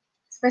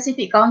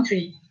 specific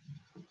country.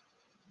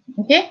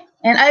 Okay,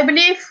 and I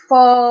believe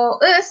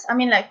for us, I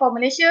mean like for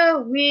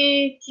Malaysia,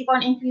 we keep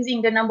on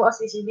increasing the number of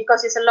species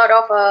because it's a lot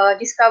of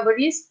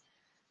discoveries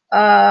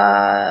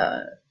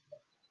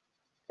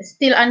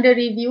still under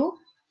review,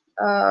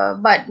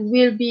 but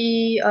will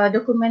be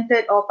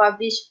documented or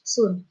published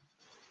soon.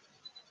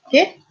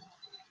 Okay,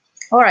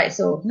 all right,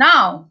 so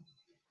now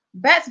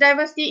bats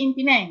diversity in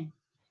Penang.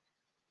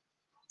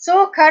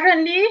 So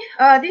currently,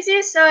 this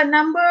is a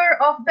number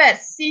of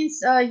bats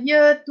since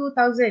year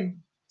 2000.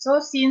 So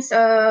since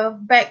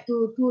back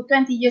to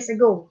 20 years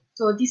ago.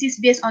 So this is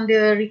based on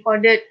the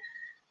recorded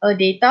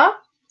data.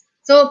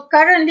 So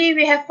currently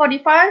we have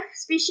 45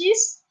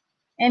 species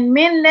and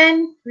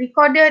mainland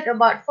recorded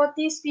about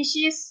 40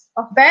 species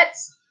of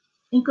bats,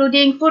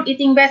 including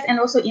fruit-eating bats and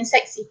also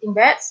insect-eating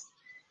bats.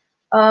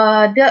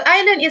 The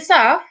island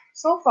itself,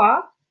 so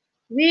far,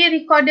 we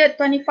recorded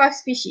 25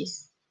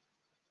 species.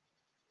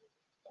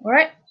 All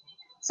right.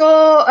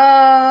 So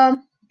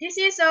this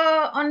is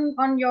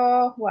on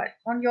your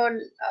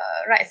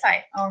right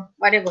side or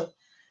whatever.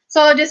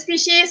 So the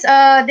species,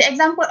 the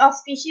example of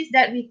species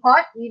that we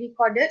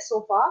recorded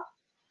so far.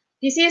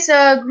 This is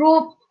a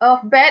group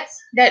of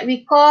bats that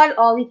we call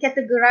or we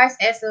categorize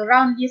as a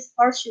round-leaf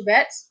horseshoe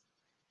bats.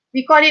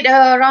 We call it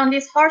a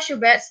round-leaf horseshoe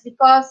bats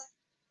because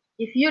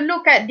if you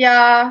look at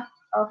their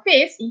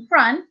face in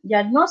front,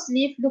 their nose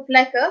leaf look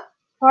like a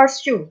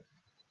horseshoe.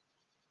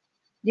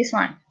 This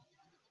one.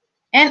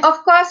 And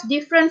of course,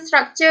 different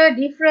structure,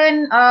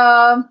 different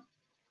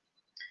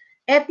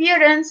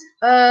appearance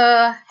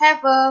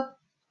have a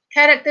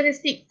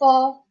characteristic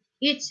for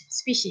each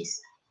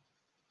species.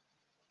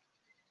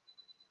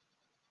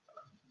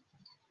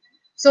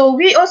 So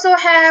we also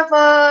have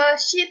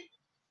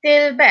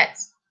sheath-tailed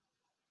bats.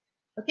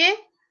 Okay,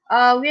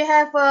 we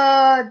have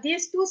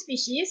these two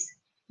species.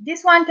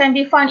 This one can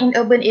be found in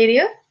urban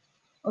area.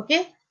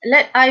 Okay,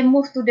 I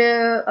move to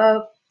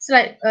the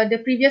slide, the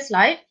previous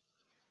slide.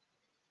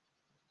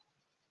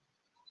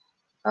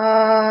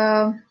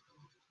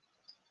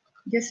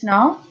 Just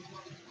now,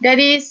 that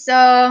is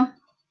the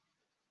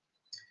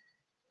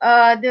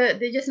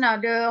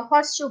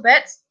horseshoe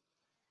bats.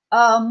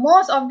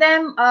 Most of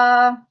them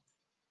are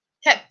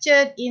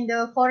captured in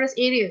the forest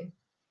area.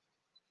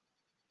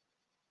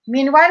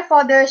 Meanwhile,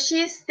 for the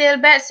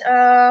sheath-tailed bats,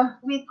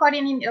 we caught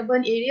it in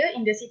urban area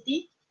in the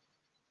city.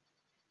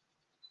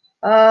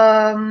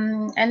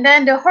 And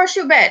then the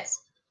horseshoe bats.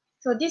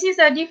 So this is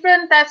a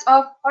different types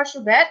of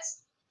horseshoe bats.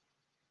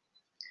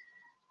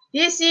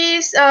 This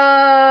is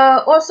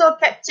also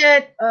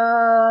captured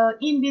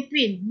in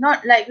between,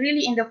 not like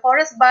really in the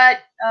forest, but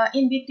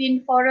in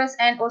between forest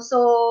and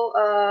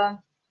also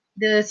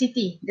the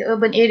city, the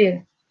urban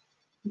area.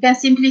 You can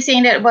simply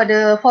say that about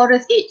the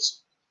forest edge.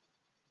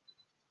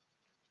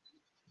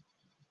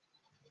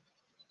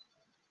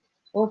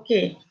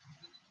 Okay,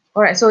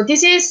 all right. So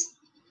this is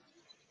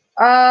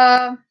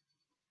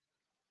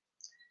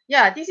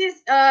this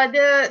is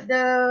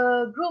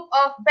the group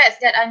of bats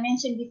that I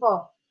mentioned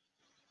before.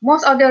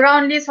 Most of the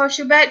round-leaved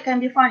horseshoe bat can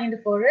be found in the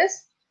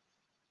forest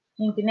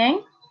in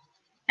Penang.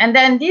 And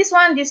then these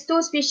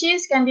two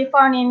species can be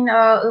found in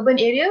urban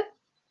area.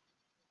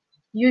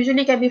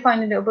 Usually can be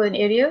found in the urban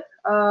area.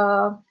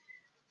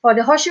 For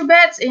the horseshoe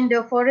bats in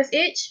the forest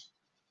edge.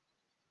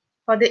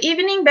 For the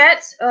evening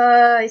bats,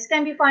 it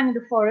can be found in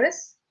the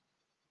forest.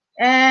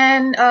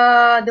 And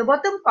the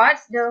bottom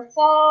parts, the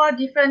 4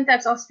 different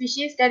types of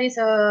species, that is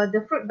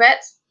the fruit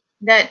bats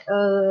that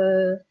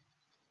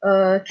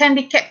can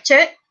be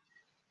captured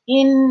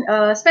in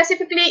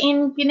specifically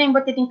in Penang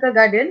Botanical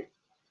Garden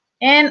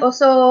and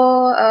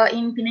also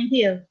in Penang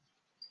Hill.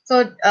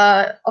 So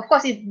of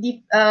course it's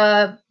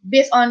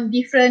based on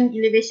different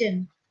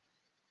elevation.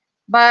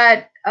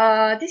 But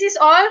this is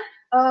all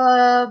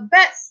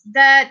bats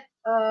that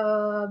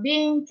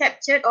being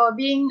captured or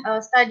being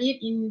studied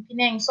in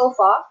Penang so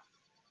far.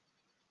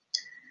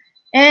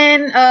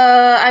 And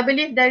I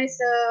believe there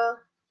is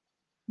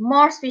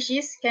more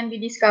species can be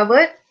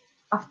discovered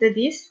after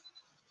this.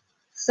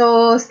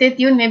 So stay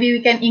tuned, maybe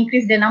we can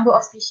increase the number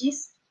of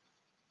species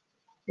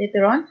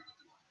later on.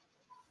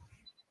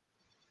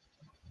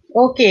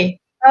 Okay.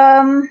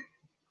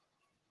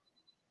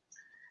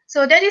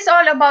 So that is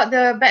all about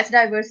the bats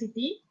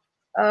diversity.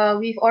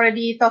 We've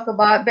already talked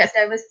about bats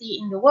diversity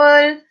in the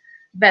world,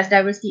 bats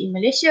diversity in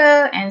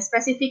Malaysia, and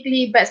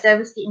specifically bats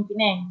diversity in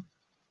Penang.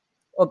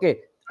 Okay.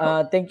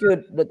 Thank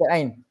you, Dr.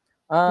 Ain.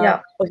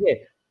 Yeah.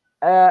 Okay.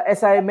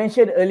 As I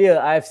mentioned earlier,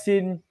 I've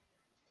seen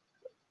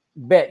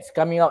bats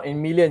coming out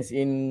in millions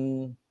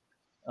in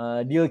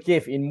Deal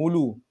Cave in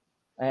Mulu.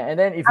 And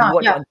then if you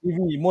watch on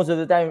TV, most of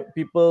the time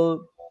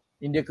people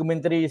in their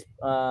commentaries,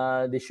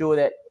 they show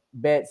that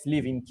bats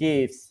live in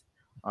caves,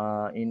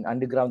 in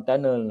underground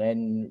tunnel,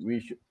 and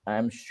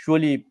I'm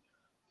surely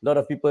a lot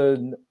of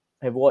people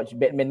have watched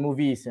Batman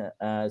movies.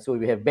 So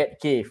we have Bat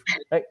Cave,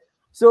 right?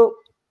 So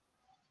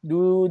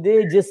do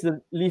they just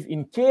live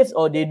in caves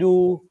or they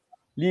do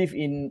live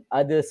in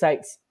other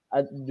sites?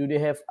 Do they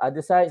have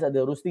other sites,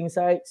 other roosting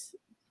sites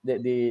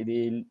that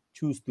they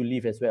choose to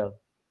live as well?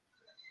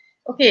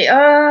 Okay,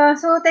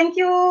 so thank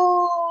you,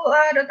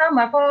 Dr.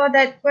 Amar, for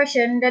that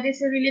question. That is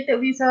related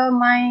with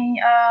my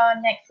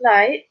next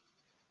slide.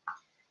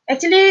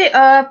 Actually,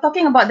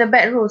 talking about the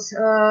bat roost.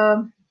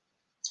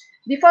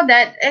 Before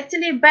that,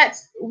 actually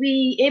bats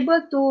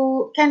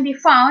can be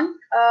found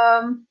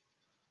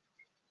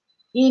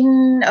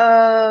in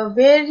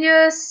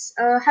various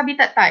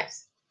habitat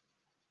types,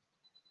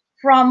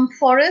 from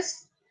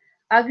forest,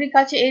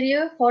 agriculture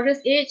area,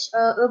 forest edge,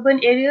 urban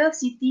area,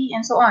 city,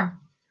 and so on.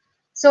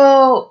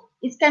 So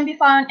it can be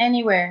found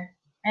anywhere,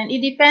 and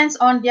it depends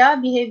on their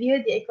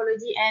behavior, the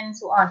ecology, and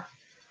so on.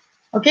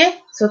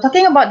 Okay, so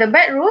talking about the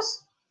bat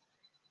roost,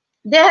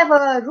 they have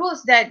a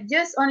roost that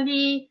just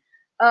only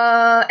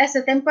as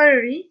a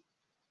temporary,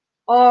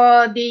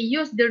 or they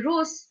use the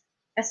roost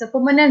as a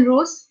permanent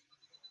roost.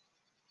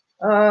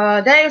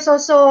 There is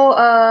also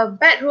a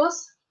bat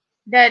roost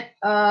that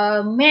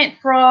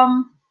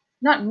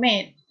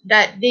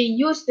that they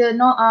use the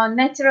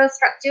natural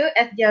structure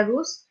as their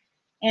roost,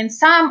 and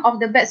some of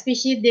the bat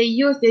species they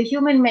use the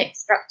human-made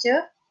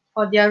structure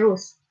for their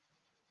roost.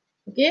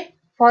 Okay,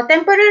 for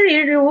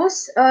temporary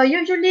roost,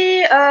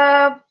 usually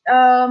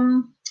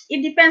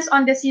it depends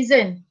on the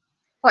season.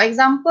 For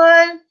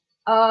example,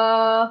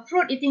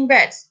 fruit-eating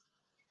bats.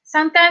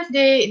 Sometimes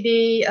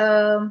they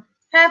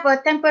have a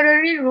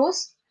temporary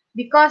roost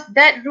because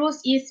that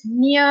roost is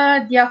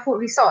near their food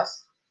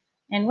resource.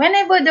 And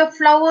whenever the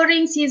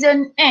flowering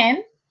season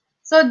ends,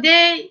 so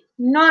they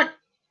not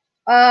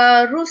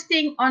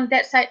roosting on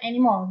that side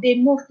anymore. They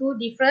move to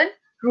different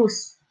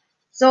roosts.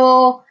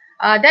 So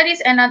that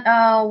is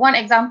another one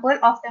example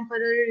of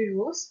temporary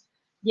roost.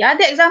 The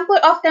other example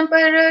of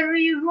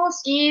temporary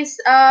roost is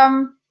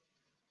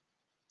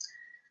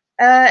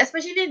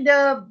especially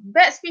the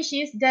bat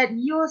species that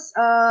use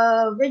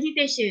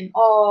vegetation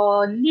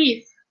or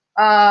leaf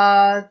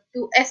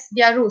to as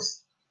their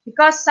roost,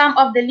 because some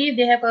of the leaf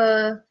they have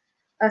a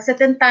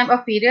certain time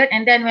of period,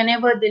 and then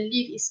whenever the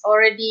leaf is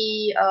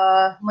already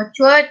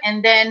matured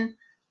and then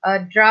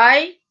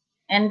dry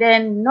and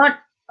then not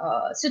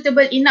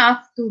suitable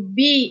enough to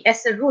be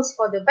as a roost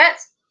for the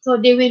bats, so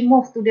they will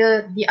move to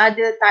the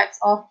other types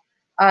of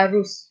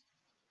roost.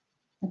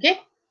 Okay.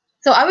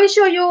 So I will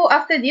show you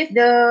after this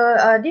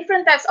the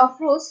different types of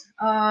roosts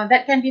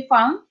that can be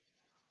found.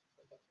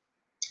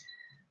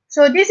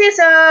 So this is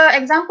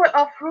an example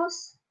of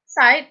roost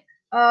site.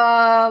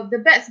 The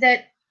bats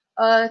that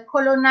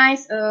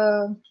colonize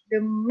the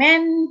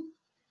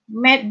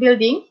man-made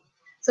building.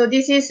 So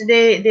this is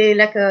they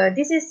like a,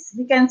 this is,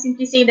 we can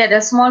simply say that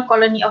a small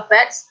colony of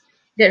bats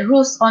that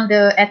roost on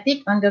the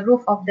attic, on the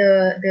roof of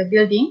the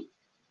building.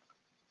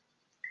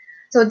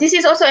 So this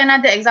is also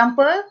another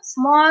example,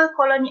 small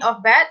colony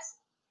of bats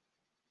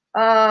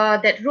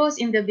that roost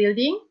in the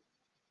building.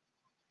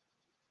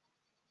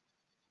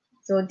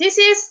 So this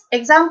is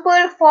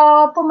example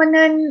for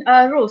permanent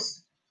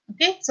roost.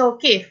 Okay, so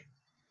cave.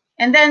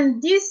 And then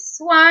this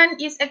one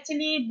is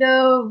actually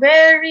the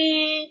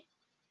very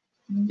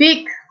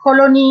big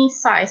colony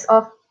size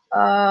of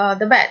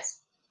the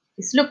bats.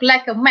 It looks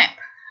like a map,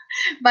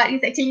 but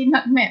it's actually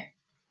not map.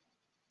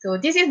 So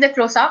this is the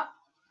close-up.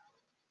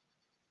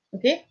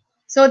 Okay,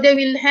 so they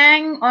will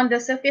hang on the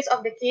surface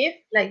of the cave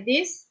like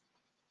this.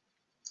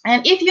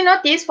 And if you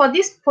notice for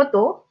this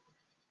photo,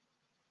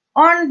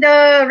 on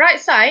the right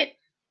side,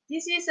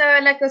 this is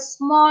like a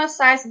small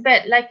size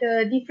bat, like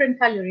a different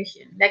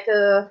coloration, like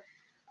a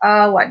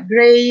what,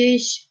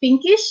 grayish,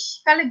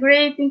 pinkish color,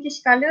 gray,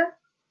 pinkish color.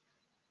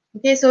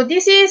 Okay, so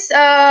this is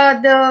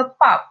the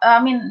pup.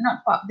 I mean,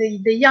 not pup,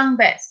 the young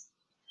bats.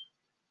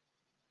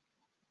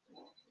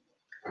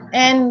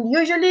 And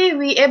usually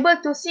we able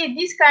to see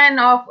this kind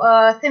of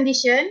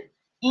condition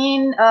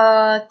in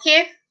a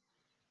cave.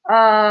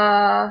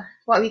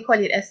 What we call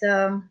it as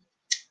a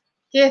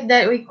cave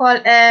that we call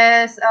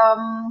as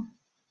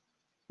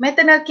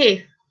maternal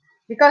cave,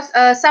 because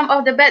some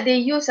of the bat they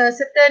use a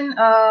certain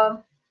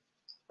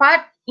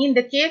part in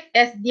the cave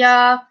as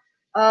their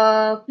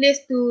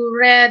place to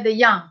rear the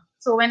young.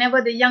 So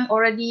whenever the young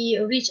already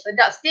reach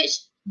adult stage,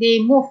 they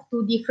move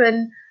to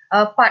different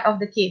part of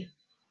the cave.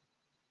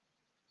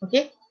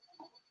 Okay,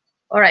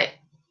 all right.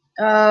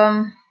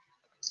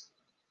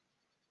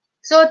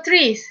 So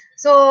trees.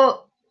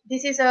 So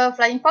this is a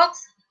flying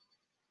fox.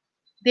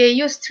 They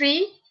use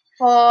tree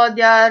for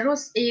their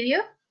roost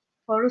area,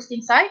 for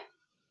roosting site.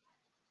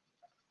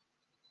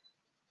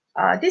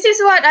 This is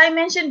what I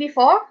mentioned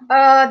before.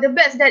 The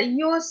bats that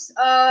use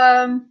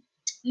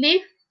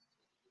leaf.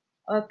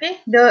 Okay,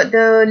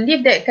 the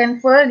leaf that can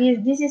fall.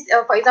 This is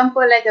for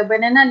example like a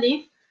banana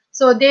leaf.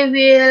 So they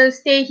will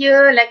stay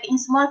here like in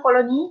small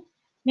colony,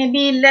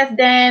 maybe less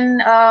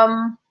than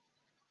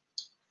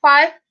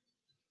 5,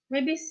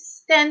 maybe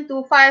 10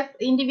 to 5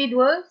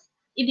 individuals.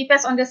 It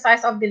depends on the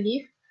size of the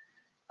leaf.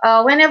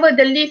 Whenever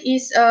the leaf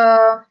is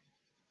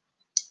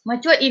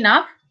mature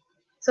enough,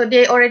 so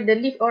the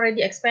leaf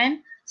already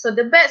expand. So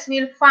the bats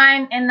will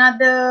find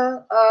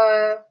another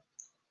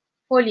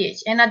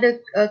foliage,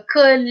 another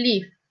curl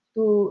leaf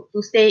to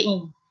stay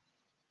in.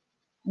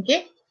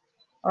 Okay,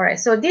 all right.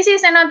 So this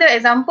is another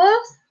example.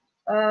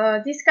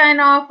 This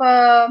kind of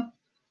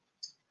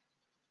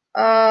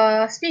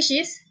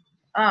species.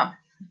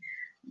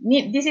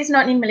 This is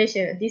not in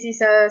Malaysia. This is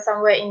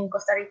somewhere in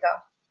Costa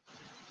Rica.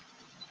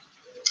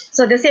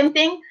 So the same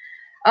thing.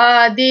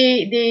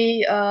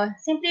 They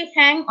simply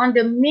hang on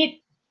the mid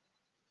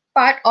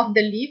part of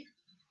the leaf.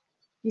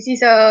 This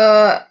is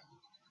a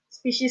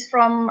species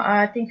from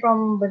I think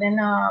from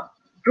banana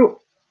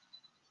group,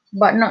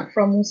 but not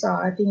from Musa.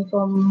 I think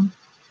from,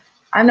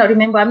 I'm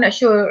not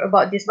sure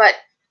about this, but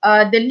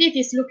the leaf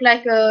is look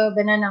like a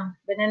banana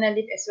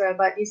leaf as well,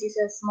 but this is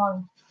a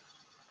small.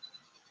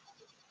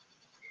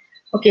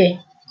 Okay,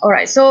 all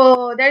right.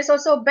 So there is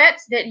also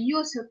bats that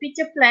use a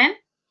pitcher plant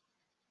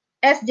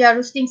as their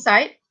roosting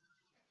site,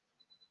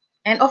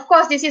 and of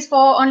course this is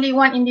for only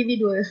one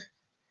individual,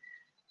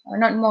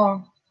 not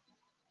more.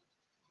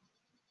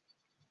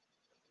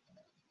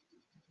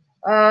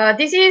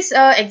 This is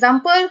an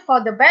example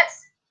for the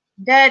bats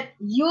that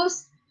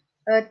use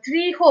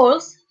 3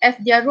 holes as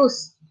their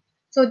roost.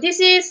 So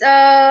this is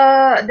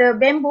the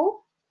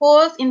bamboo,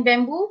 holes in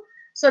bamboo.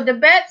 So the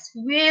bats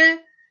will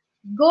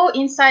go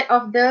inside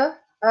of the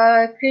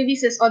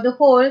crevices or the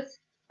holes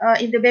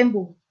in the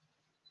bamboo.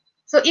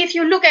 So if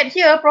you look at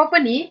here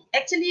properly,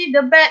 actually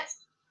the bats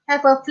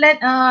have a flat,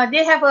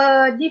 they have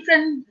a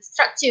different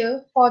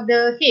structure for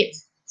the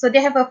heads. So they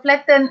have a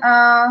flattened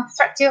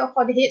structure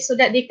for the head so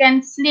that they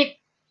can sleep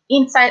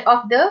inside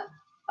of the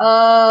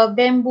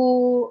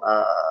bamboo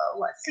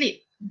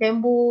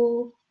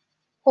bamboo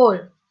hole.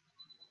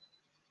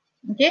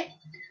 Okay,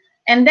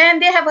 and then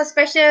they have a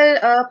special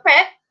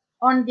pad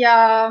on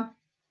their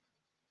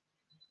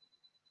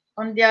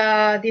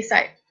this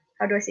side.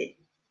 How do I say it?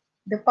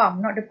 The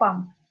palm, not the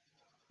palm.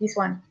 This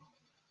one.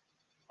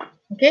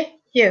 Okay,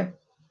 here,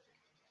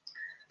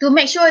 to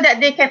make sure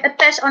that they can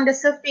attach on the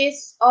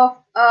surface of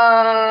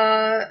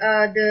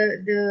the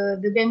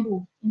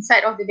bamboo,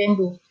 inside of the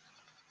bamboo.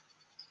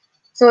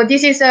 So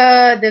this is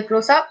the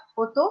close-up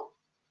photo.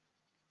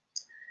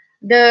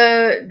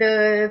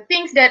 The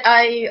things that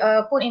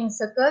I put in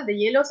circle, the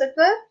yellow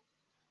circle,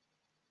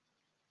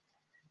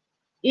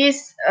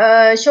 is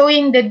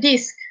showing the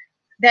disc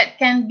that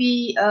can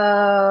be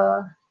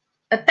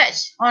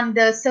attached on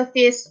the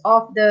surface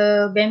of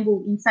the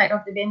bamboo, inside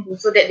of the bamboo,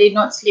 so that they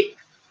not slip.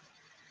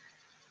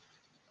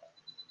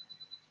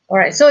 All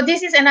right, so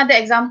this is another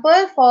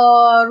example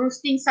for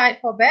roosting site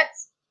for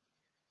bats.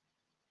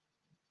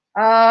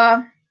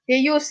 They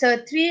use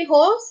 3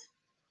 holes.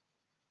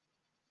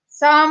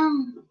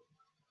 Some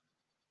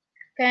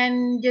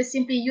can just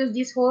simply use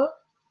this hole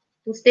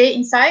to stay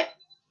inside.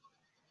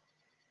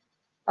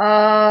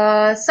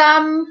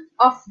 Some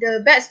of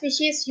the bat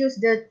species use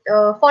the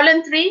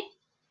fallen tree,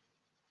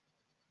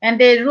 and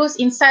they roost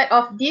inside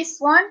of this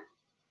one.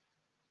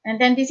 And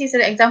then this is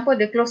an example,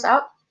 the close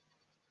up.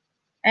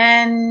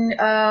 And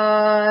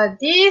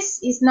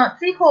this is not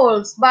 3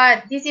 holes,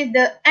 but this is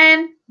the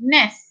ant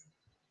nest.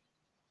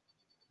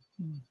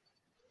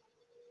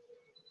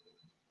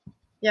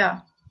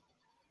 Yeah.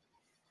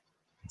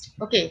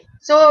 Okay.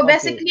 So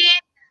basically,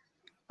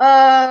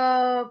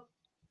 the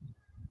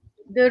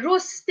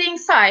roosting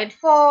site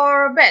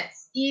for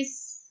bats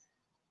is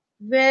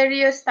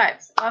various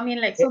types. I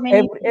mean, like so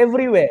many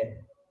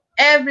everywhere.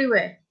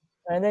 Everywhere.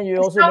 And then you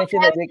also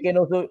mentioned that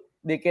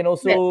they can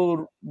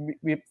also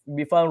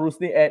be found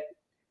roosting at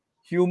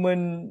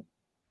human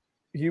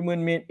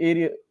made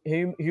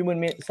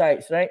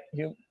sites, right?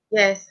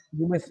 Yes.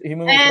 Human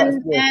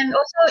And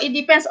also it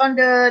depends on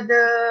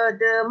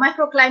the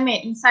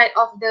microclimate inside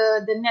of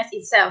the nest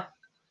itself.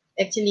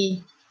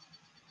 Actually,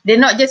 they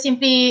not just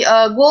simply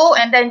go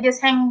and then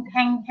just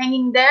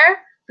hanging there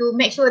to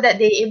make sure that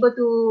they're able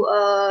to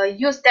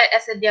use that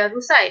as their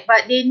roost site,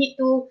 but they need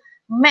to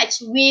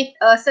match with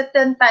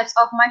certain types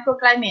of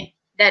microclimate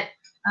that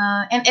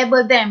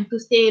enable them to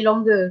stay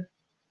longer.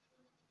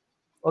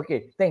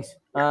 Okay, thanks.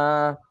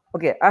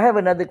 Okay, I have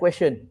another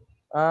question.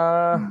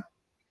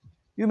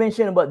 You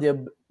mentioned about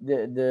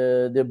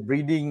the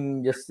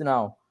breeding just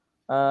now.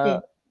 Okay.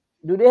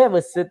 Do they have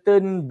a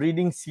certain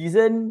breeding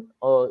season,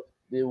 or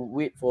they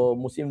wait for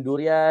musim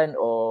durian,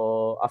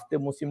 or after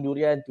musim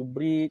durian to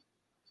breed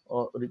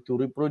or to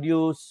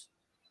reproduce?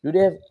 Do they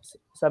have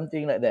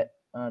something like that,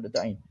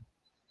 Dr. Ain?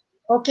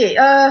 Okay.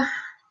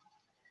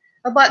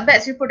 About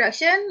bats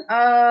reproduction,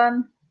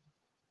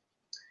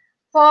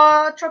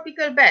 for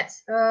tropical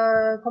bats,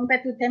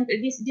 compared to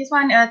this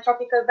one,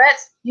 tropical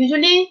bats,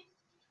 usually,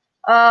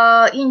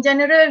 in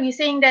general, we're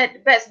saying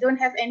that bats don't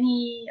have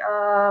any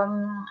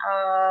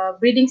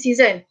breeding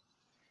season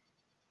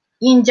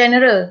in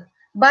general.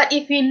 But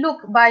if we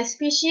look by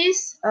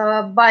species,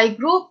 by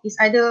group, it's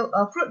either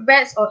fruit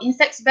bats or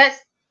insect bats.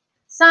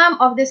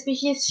 Some of the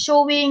species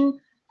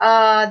showing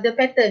the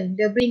pattern,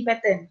 the breeding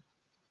pattern.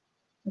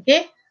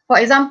 Okay, for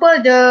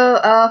example, the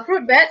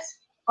fruit bats,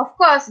 of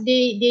course,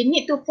 they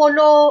need to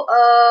follow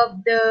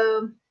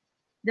the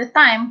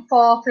time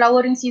for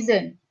flowering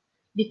season,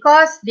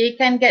 because they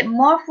can get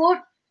more food,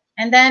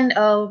 and then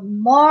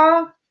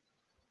more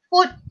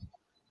food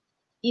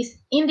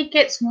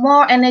indicates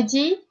more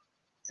energy,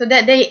 so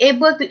that they're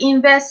able to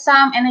invest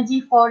some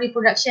energy for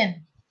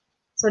reproduction.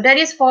 So that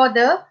is for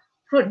the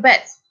fruit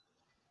bats.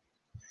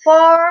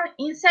 For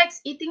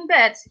insects eating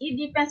bats, it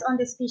depends on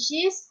the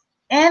species,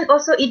 and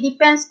also it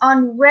depends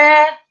on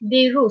where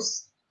they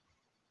roost.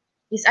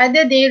 It's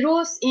either they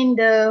roost in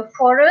the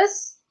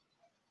forest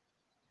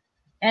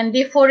and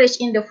they forage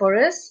in the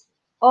forest,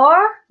 or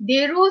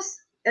they roost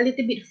a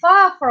little bit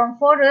far from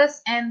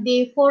forest and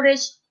they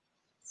forage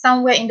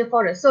somewhere in the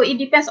forest. So it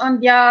depends on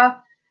their,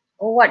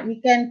 or what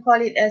we can call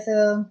it as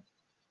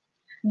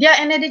their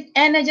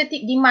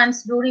energetic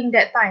demands during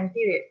that time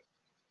period.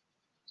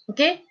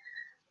 Okay.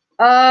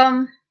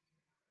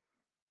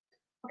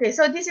 Okay,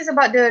 so this is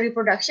about the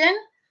reproduction.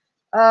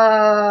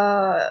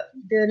 The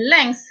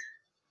length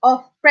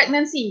of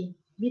pregnancy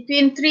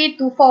between 3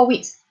 to 4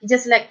 weeks,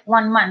 just like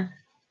 1 month.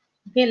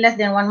 Okay, less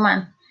than 1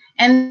 month.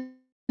 And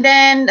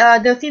then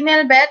the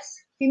female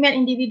bats, female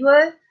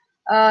individual,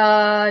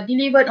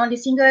 delivered only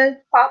single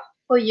pup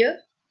per year.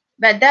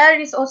 But there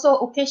is also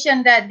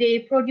occasion that they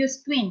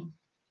produce twin,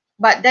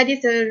 but that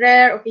is a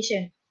rare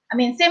occasion. I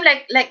mean, same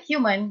like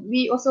human,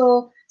 we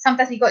also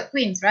sometimes we got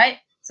twins, right?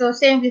 So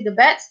same with the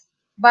bats,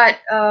 but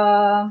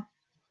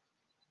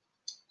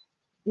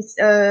it's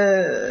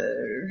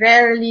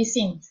rarely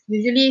seen.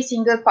 Usually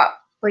single pup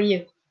per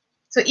year.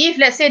 So if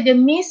let's say they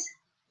miss,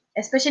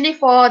 especially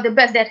for the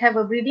bats that have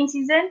a breeding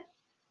season,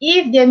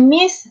 if they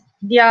miss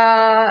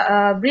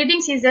their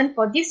breeding season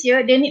for this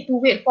year, they need to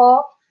wait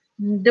for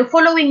the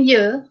following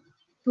year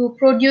to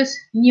produce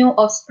new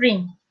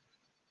offspring.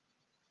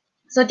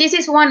 So this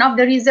is one of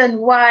the reasons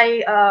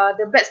why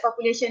the bats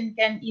population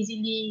can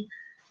easily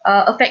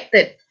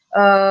affected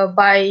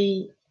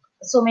by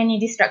so many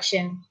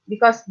destruction,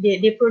 because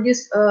they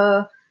produce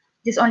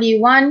just only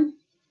one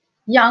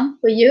young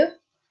per year.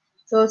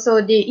 So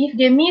if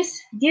they miss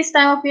this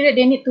time of period,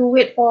 they need to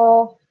wait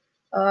for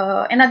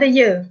another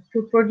year to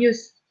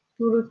reproduce.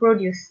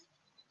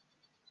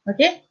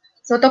 Okay,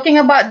 so talking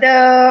about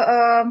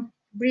the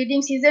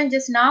breeding season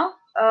just now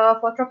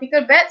for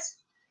tropical bats,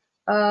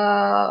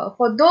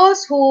 for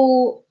those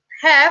who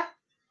have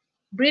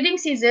breeding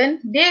season,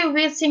 they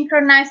will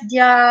synchronize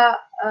their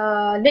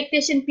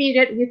lactation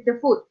period with the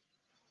food.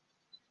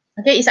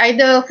 Okay, it's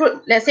either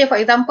fruit. Let's say, for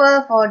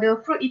example, for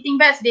the fruit eating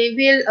bats, they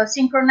will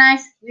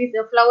synchronize with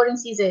the flowering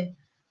season.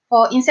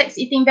 For insects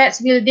eating bats,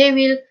 they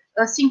will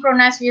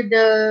synchronize with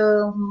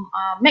the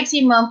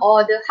maximum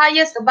or the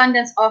highest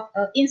abundance of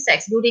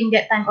insects during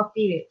that time of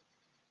period.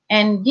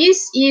 And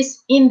this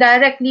is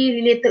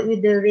indirectly related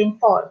with the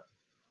rainfall.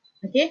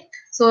 Okay,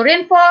 so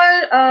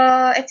rainfall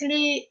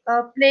actually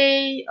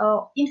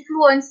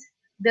influence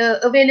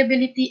the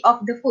availability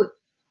of the food.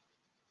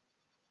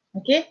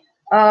 Okay,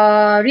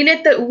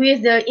 related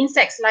with the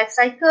insect's life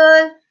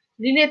cycle,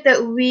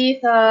 related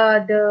with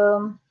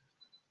the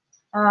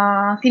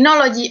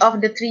phenology of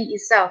the tree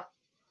itself.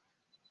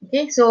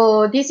 Okay,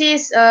 so this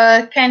is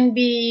can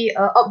be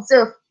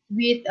observed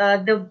with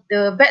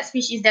the bat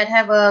species that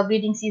have a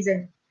breeding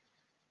season.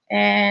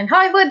 And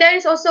however, there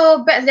is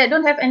also bats that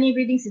don't have any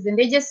breeding season.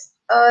 They just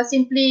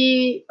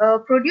simply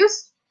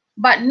produce,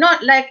 but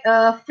not like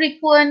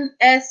frequent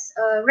as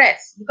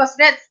rats, because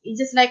rats is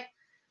just like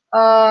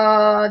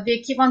they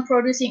keep on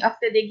producing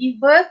after they give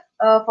birth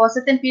for a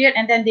certain period,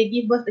 and then they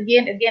give birth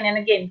again and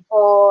again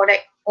for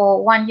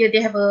 1 year.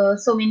 They have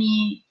so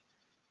many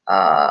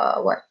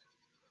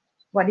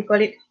what do you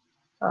call it?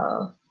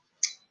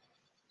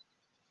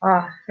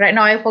 Right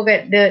now I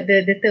forget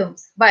the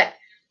terms. But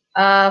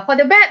for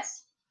the bats,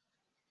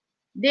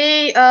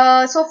 they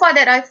so far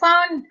that I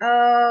found,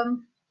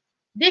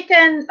 they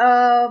can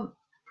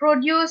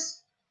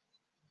produce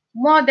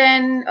more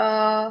than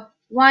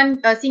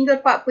one single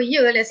part per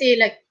year. Let's say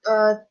like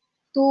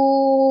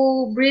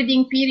 2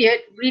 breeding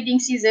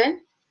season.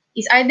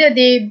 Is either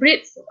they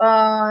breed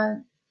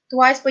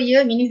twice per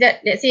year, meaning that,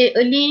 let's say,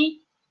 early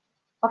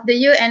of the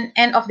year and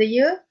end of the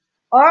year,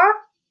 or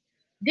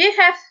they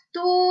have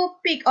 2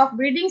 peak of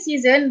breeding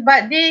season,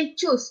 but they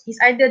choose is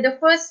either the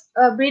first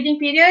breeding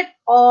period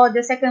or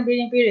the second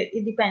breeding period.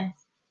 It depends.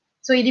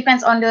 So it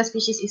depends on the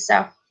species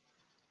itself.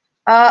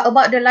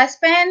 About the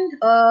lifespan,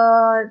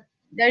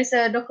 there is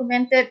a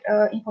documented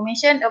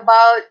information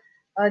about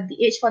the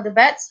age for the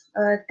bats,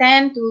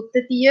 10 to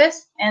 30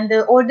 years, and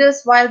the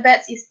oldest wild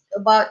bats is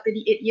about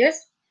 38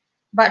 years.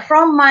 But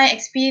from my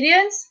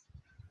experience,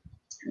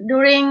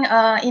 during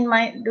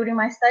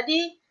my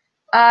study,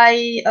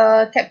 I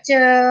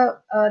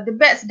capture the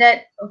bats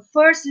that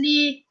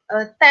firstly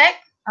tag.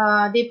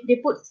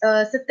 They put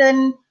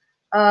certain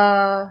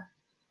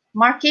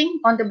marking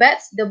on the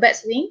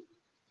bat's wing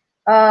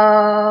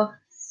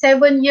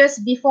 7 years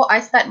before I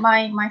start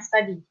my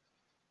study.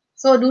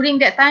 So during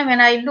that time, when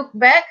I look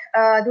back,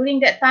 during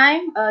that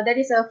time, there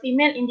is a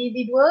female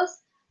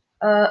individuals,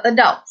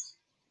 adults.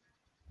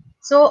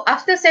 So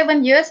after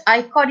 7 years,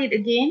 I caught it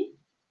again.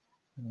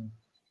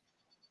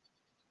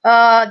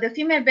 The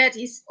female bat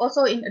is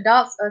also in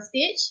adult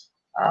stage,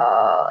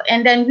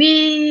 and then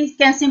we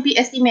can simply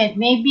estimate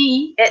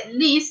maybe at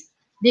least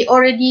they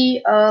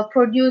already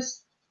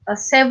produced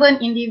 7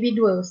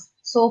 individuals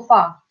so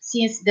far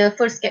since the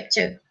first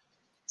capture.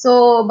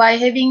 So by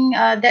having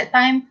that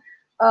time,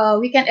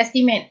 we can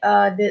estimate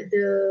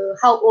the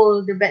how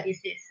old the bat is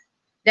this.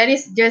 That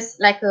is just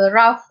like a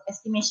rough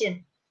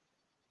estimation.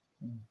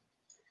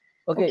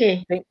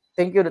 Okay.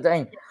 Thank you, Dr.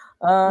 Ain.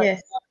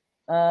 Yes.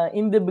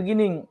 In the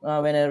beginning,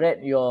 when I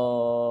read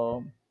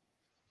your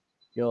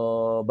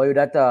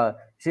biodata,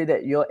 say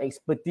that your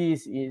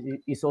expertise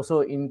is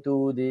also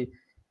into the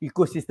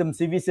ecosystem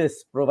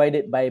services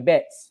provided by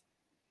bats.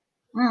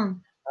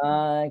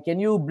 Can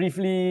you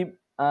briefly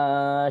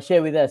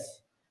share with us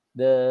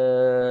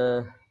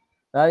the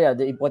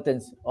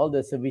importance, all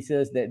the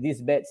services that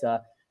these bats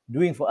are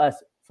doing for us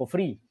for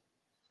free?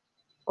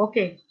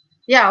 Okay.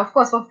 Yeah, of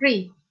course, for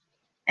free.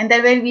 And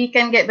then when we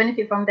can get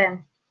benefit from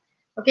them.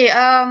 Okay,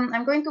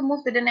 I'm going to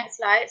move to the next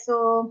slide.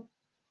 So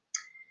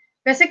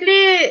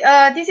basically,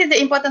 this is the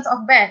importance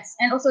of bats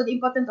and also the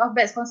importance of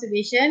bats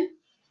conservation.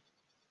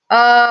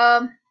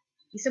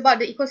 It's about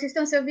the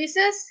ecosystem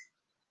services.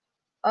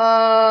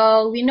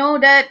 We know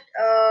that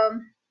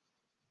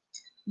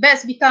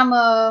bats become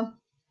a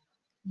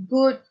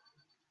good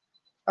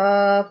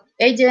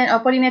agent or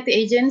pollinator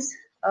agents,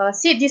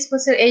 seed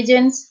dispersal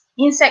agents,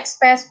 insect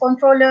pest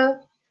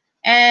controller,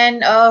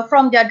 and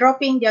from their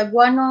dropping their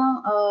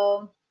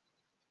guano,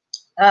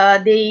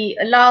 they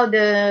allow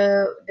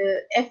the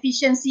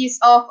efficiencies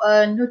of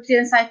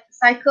nutrient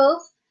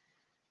cycles.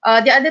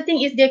 The other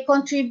thing is they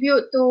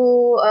contribute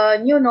to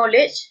new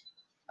knowledge.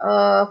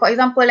 For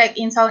example, like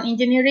in sound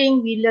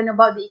engineering, we learn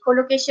about the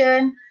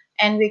echolocation,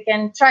 and we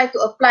can try to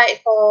apply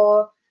it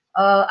for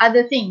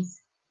other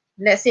things.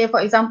 Let's say,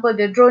 for example,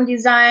 the drone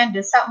design,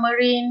 the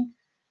submarine,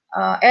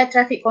 air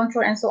traffic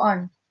control, and so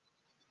on.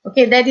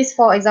 Okay, that is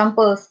for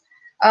examples.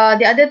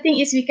 The other thing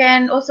is we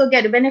can also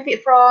get the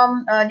benefit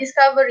from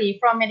discovery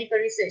from medical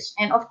research.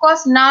 And of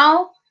course,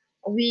 now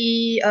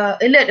we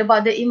alert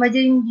about the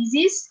emerging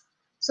disease.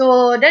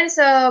 So there is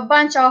a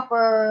bunch of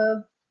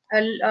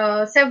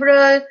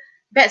several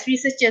bats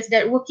researchers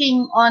that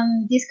working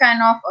on this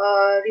kind of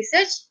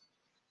research.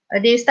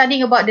 They're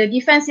studying about the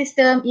defense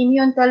system,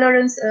 immune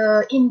tolerance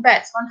in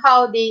bats, on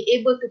how they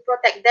able to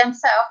protect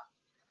themselves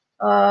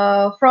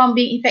from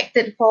being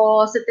infected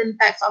for certain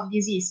types of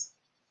disease.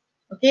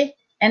 Okay,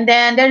 and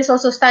then there is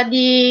also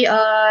study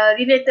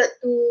related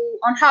to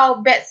on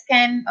how bats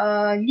can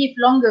live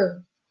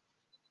longer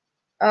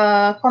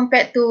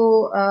compared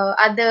to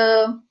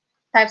other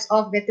types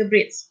of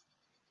vertebrates.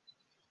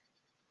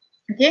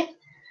 Okay,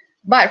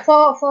 but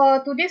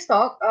for today's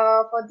talk,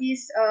 for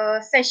this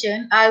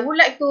session, I would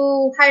like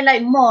to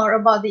highlight more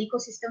about the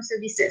ecosystem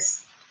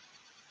services.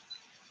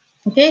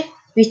 Okay,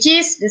 which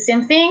is the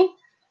same thing.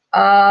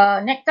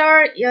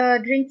 Nectar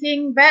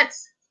drinking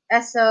bats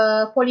as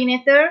a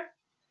pollinator,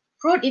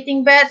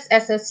 fruit-eating bats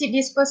as a seed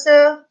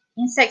disperser,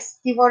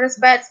 insectivorous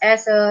bats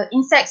as a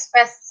insect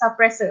pest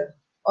suppressor,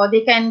 or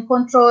they can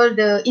control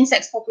the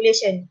insects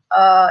population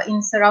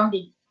in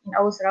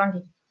our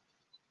surrounding.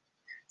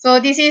 So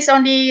this is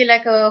only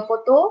like a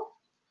photo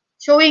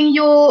showing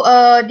you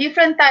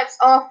different types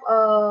of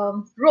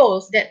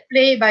roles that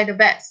play by the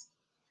bats.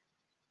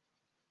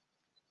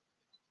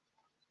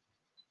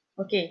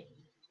 Okay,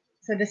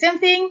 so the same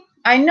thing.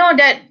 I know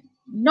that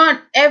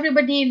not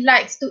everybody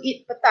likes to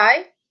eat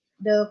petai,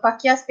 the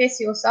Pachia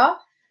speciosa,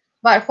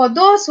 but for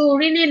those who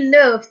really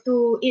love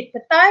to eat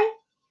petai,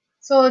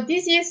 so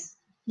this is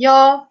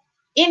your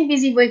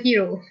invisible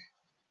hero.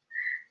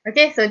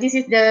 Okay, so this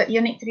is the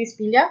unique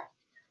Trispilia.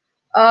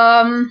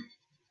 And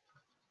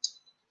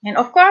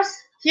of course,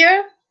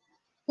 here,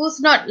 who's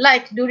not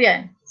like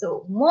durian?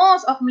 So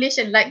most of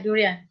Malaysians like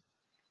durian.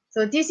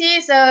 So this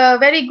is a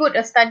very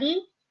good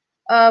study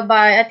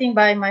I think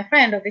by my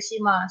friend Dr.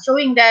 Shima,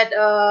 showing that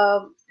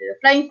the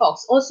flying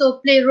fox also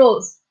play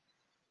roles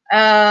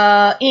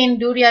in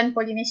durian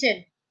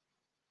pollination.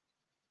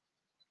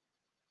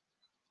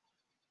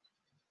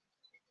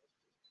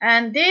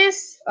 And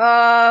this,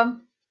 the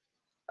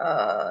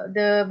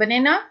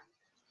banana.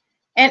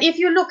 And if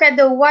you look at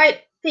the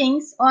white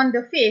things on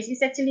the face,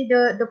 it's actually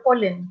the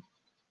pollen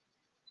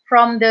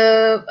from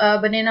the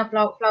banana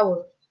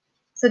flower.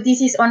 So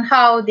this is on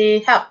how they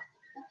help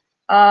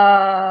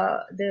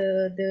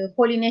the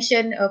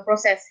pollination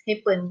process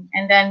happen,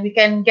 and then we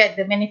can get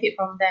the benefit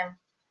from them.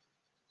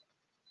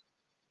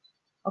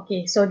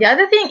 Okay, so the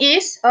other thing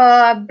is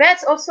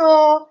bats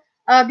also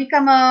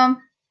become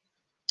a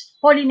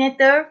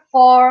pollinator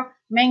for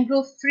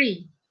mangrove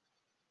tree.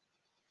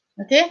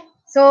 Okay,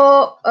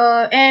 so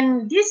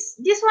and this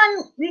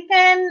one we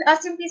can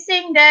simply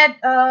saying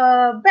that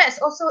bats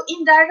also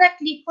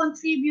indirectly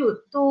contribute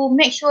to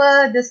make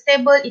sure the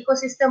stable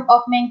ecosystem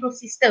of mangrove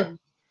system.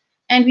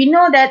 And we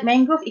know that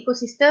mangrove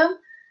ecosystem,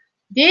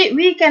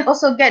 we can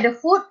also get the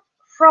food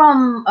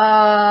from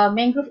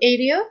mangrove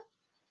area.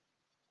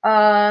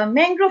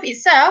 Mangrove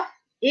itself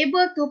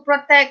able to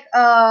protect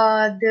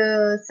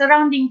the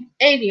surrounding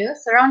area,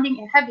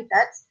 surrounding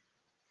habitats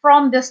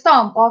from the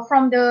storm or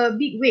from the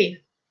big wave.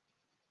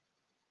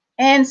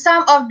 And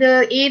some of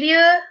the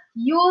area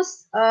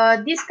use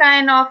this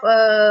kind of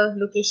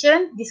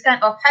location, this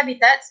kind of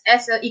habitats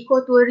as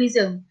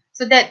ecotourism,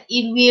 so that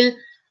it will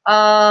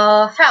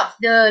help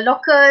the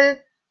local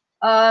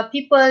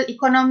people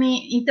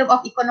economy in terms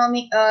of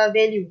economic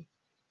value.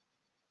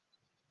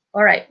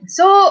 All right.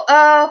 So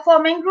for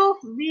mangrove,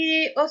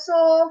 we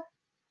also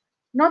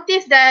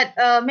notice that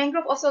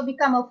mangrove also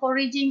become a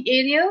foraging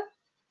area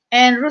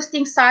and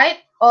roosting site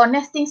or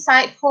nesting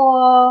site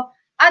for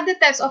other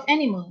types of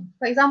animals.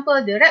 For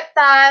example, the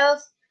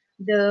reptiles,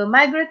 the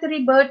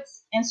migratory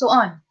birds, and so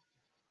on.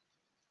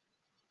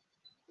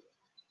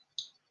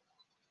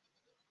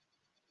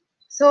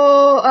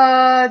 So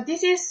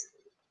this is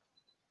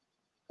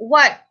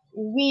what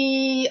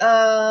we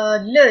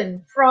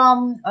learn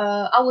from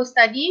our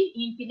study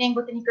in Penang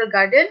Botanical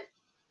Garden.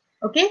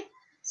 Okay,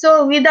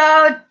 so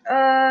without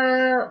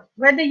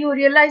whether you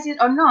realize it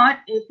or not,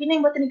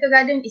 Penang Botanical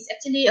Garden is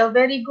actually a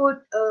very good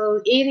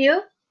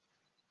area.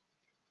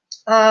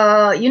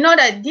 You know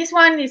that this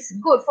one is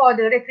good for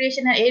the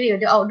recreational area,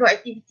 the outdoor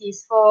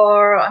activities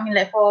for,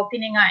 like for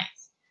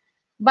Penangites.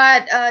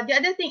 But the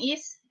other thing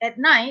is at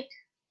night,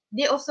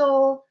 they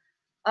also,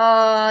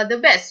 the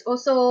bats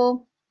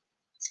also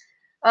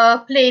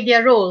play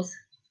their roles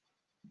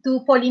to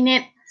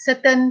pollinate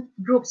certain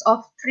groups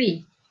of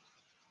trees.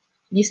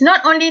 It's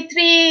not only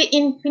tree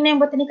in Penang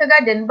Botanical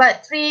Garden,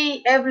 but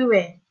tree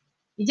everywhere.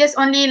 It's just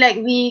only like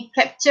we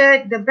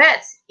captured the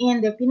bats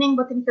in the Penang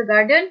Botanical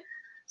Garden.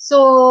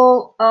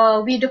 So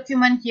we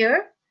document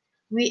here.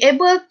 We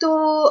able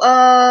to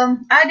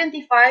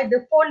identify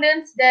the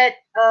pollens that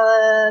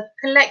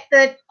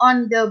collected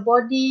on the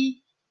body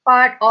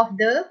part of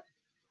the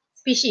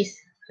species,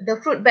 the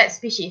fruit bat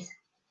species.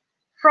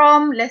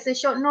 from lesser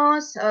short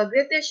nose,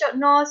 greater short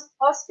nose,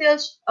 horsefail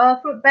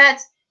fruit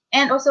bats,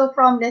 and also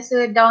from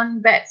lesser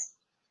down bats.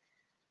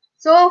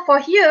 So for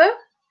here,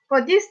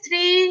 for these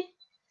three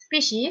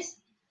species,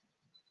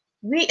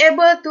 we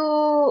able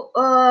to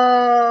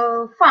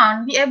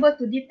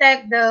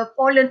detect the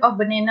pollen of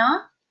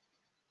banana,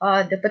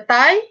 the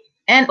petai,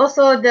 and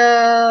also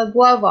the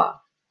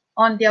guava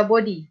on their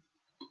body.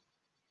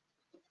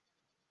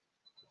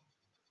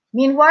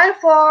 Meanwhile,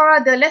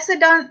 for the lesser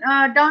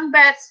down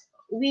bats,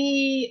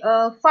 we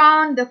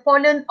found the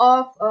pollen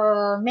of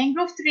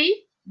mangrove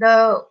tree,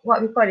 the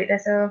what we call it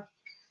as a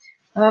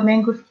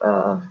mangrove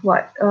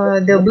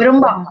the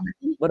berembang.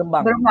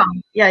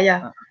 Berembang.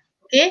 Yeah.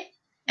 Okay.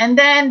 And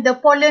then the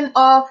pollen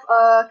of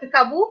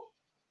kekabu,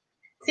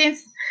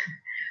 since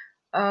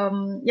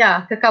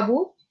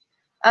kekabu.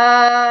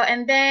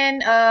 And then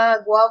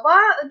guava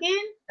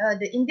again,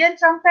 the Indian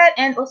trumpet,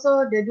 and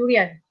also the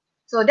durian.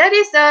 So that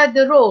is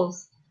the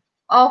roles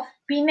of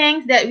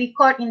Penangs that we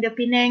caught in the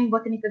Penang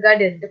Botanical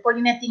Garden, the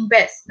pollinating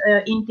bats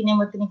in Penang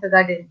Botanical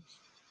Garden.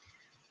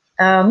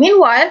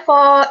 Meanwhile,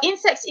 for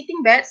insects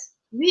eating bats,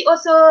 we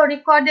also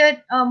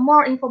recorded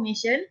more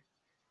information.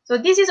 So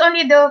this is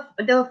only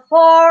the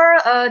four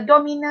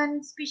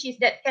dominant species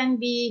that can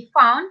be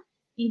found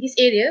in this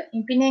area,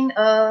 in Penang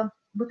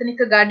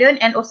Botanical Garden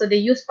and also the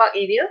Youth Park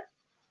area.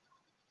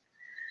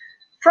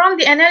 From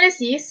the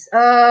analysis,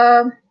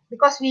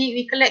 because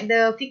we collect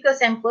the fecal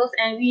samples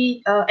and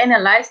we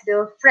analyze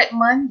the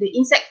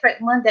insect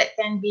fragment that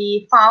can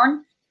be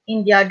found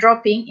in their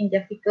dropping, in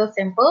their fecal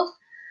samples.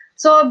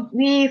 So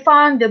we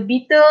found the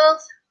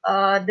beetles,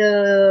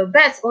 the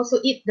bats also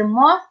eat the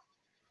moth,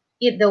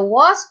 eat the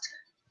wasp,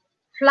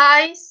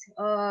 flies,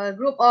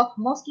 group of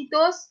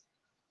mosquitoes,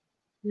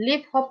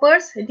 leaf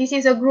hoppers. This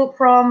is a group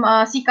from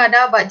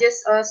cicada, but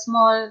just a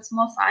small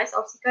size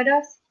of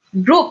cicadas.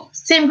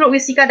 Same group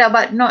with cicada,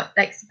 but not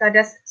like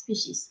cicada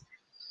species.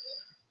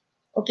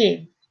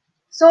 Okay,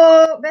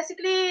 so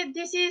basically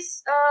this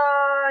is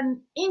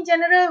in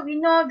general we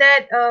know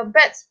that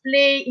bats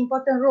play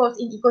important roles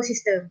in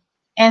ecosystem,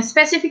 and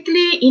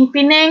specifically in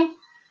Penang,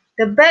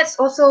 the bats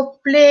also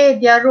play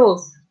their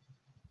roles.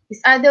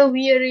 It's either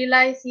we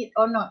realize it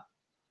or not.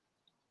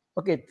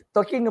 Okay,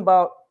 talking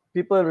about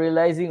people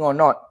realizing or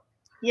not.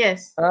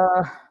 Yes.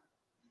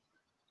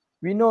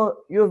 We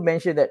know you've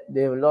mentioned that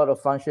there are a lot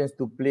of functions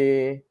to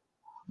play,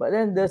 but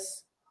then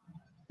there's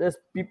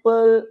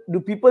people. Do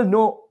people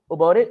know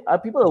about it? Are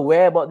people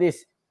aware about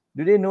this?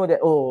 Do they know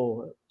that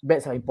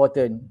bats are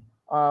important?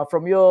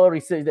 From your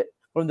research,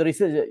 from the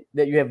research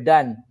that you have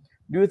done,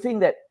 do you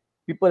think that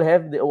people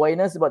have the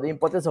awareness about the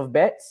importance of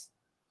bats?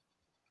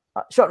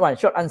 Short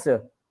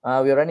answer.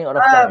 We're running out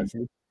of time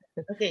actually.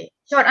 Okay,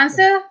 short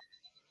answer.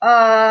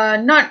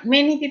 Not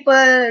many people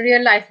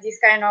realize this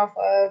kind of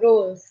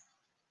roles.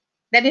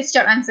 That is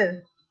short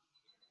answer.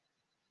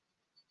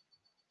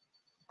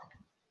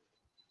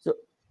 So,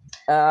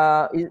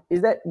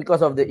 is that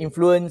because of the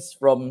influence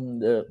from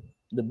the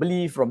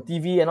belief from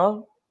TV and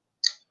all?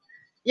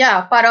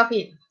 Yeah, part of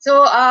it.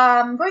 So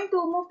I'm going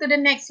to move to the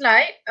next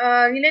slide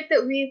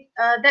related with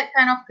that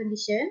kind of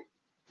condition.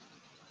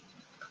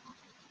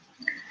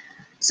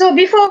 So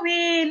before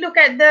we look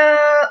at the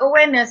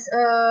awareness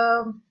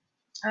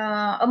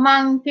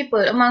among people,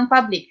 among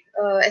public,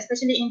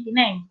 especially in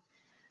Penang.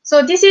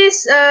 So this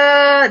is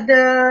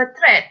the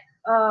threat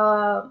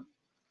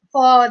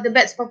for the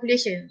bats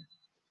population.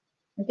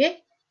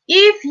 Okay,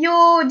 if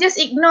you just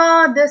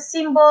ignore the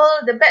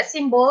bat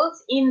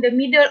symbols in the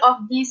middle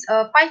of this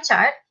pie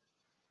chart,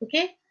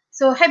 okay,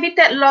 so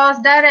habitat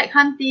loss, direct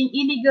hunting,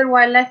 illegal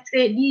wildlife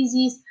trade,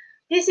 disease,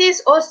 this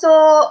is also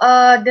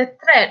the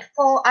threat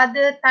for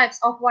other types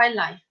of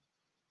wildlife.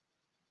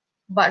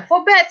 But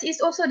for bats,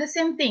 it's also the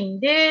same thing.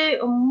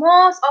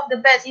 Most of the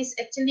bats is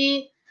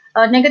actually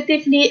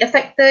negatively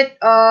affected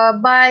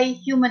by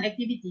human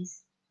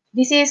activities.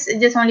 This is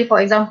just only for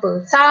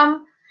example.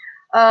 Some,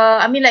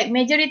 like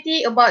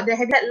majority about the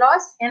habitat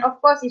loss, and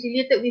of course it's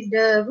related with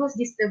the roost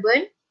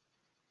disturbance.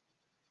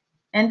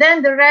 And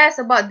then the rest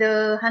about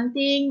the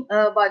hunting,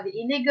 about the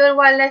illegal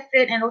wildlife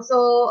trade, and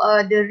also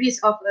the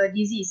risk of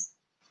disease.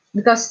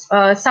 Because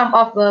some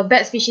of the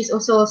bat species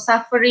also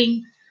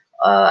suffering,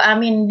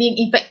 being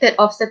infected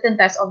of certain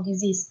types of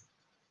disease.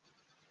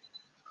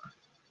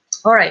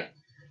 All right.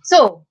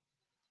 So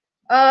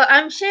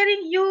I'm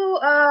sharing you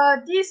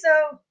this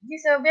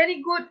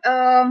very good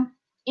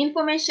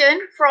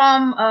information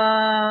from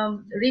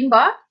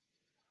Rimba,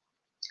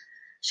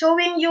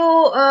 showing you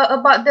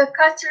about the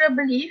cultural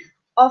belief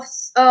of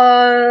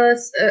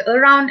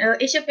around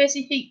Asia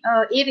Pacific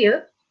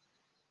area.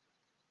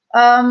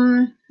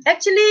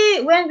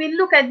 Actually, when we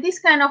look at this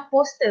kind of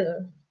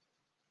poster,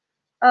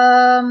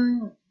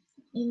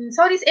 in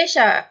Southeast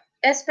Asia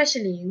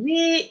especially,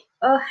 we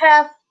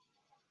have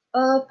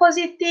a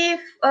positive,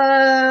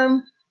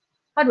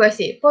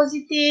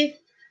 positive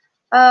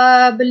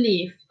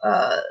belief,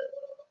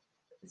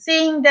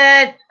 saying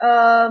that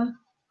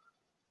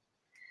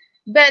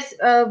bats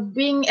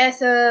being as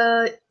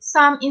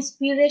some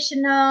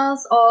inspirationals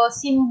or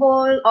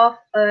symbol of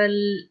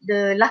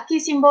the lucky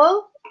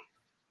symbol.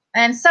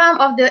 And some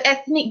of the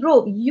ethnic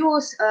group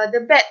use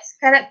the bats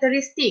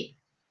characteristic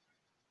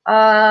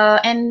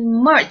and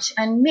merge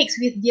and mix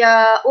with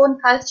their own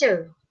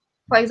culture.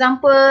 For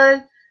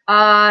example,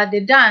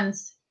 the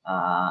dance,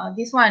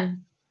 this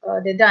one,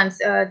 the dance,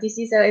 this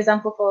is an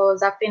example for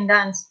Zapin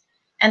dance.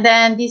 And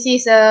then this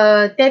is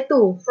a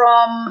tattoo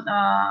from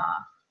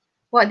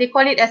what they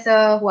call it as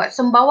a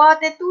Sumbawa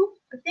tattoo,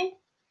 I think.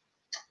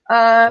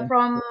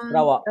 From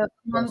Sarawak.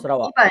 From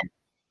Sarawak. Iban.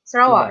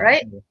 Sarawak, Iban.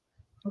 right?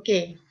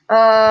 Okay.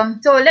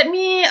 So let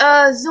me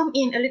zoom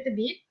in a little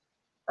bit.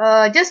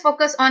 Just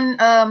focus on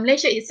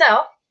Malaysia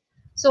itself.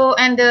 So,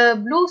 and the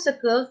blue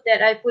circles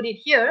that I put it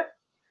here.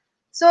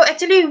 So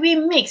actually we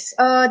mix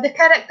the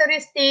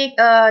characteristic,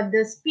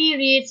 the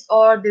spirits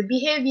or the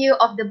behavior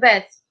of the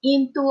bats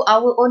into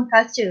our own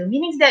culture.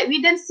 Meaning that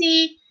we don't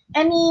see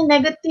any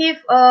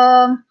negative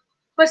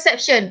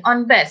perception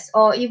on bats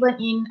or even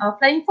in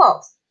flying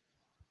fox.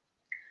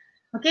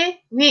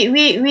 Okay, we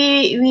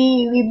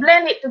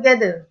blend it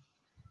together.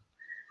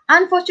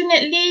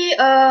 Unfortunately,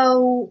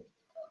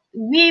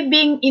 we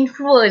being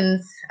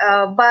influenced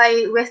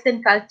by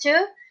Western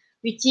culture,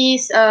 which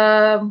is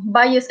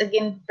biased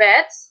against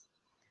bats.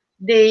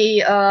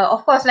 They,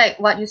 of course, like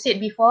what you said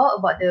before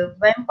about the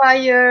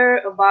vampire,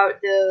 about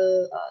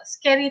the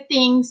scary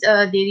things,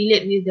 they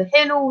relate with the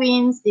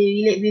Halloweens, they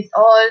relate with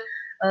all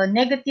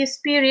negative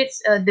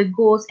spirits, the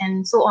ghosts,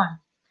 and so on.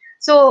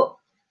 So,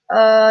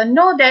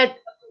 know that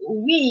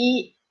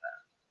we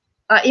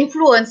are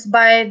influenced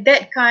by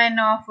that kind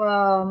of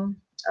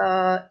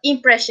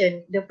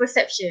impression, the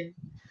perception.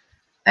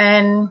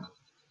 And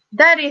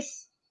that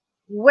is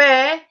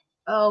where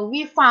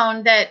we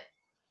found that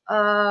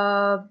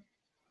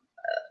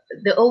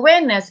the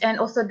awareness and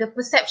also the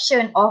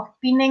perception of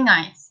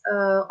Penangites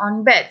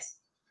on bats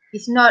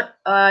is not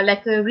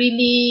like a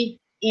really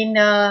in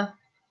a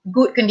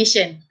good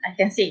condition, I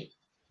can say.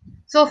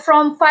 So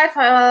from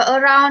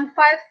around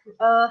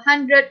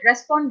 500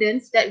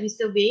 respondents that we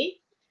surveyed,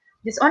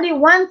 there's only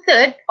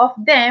 1/3 of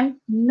them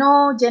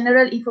know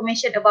general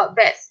information about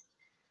bats.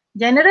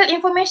 General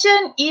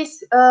information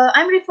is,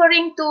 I'm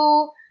referring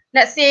to,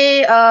 let's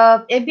say,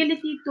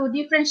 ability to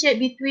differentiate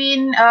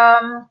between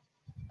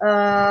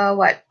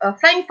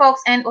flying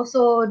fox and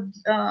also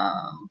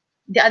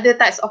the other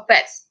types of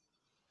pets.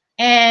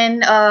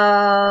 And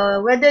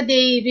whether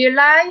they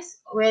realize,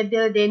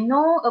 whether they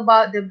know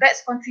about the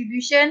bat's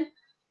contribution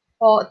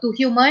to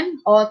human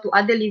or to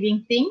other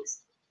living things.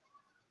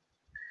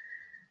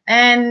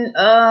 And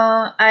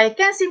I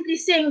can simply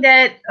say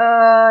that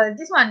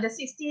this one, the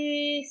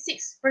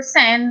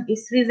 66%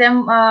 is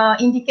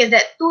indicates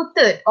that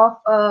 2/3 of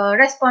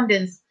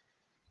respondents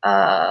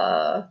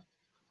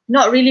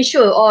not really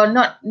sure or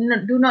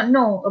do not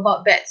know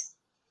about bats.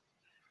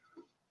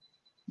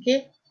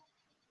 Okay.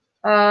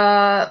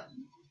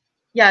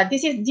 Yeah,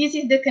 this is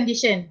the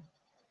condition.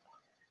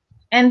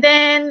 And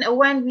then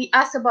when we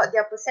ask about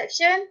their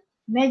perception,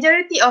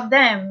 majority of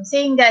them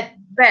saying that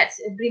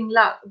bats bring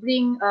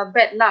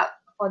bad luck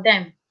for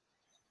them.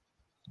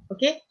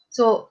 Okay,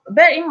 so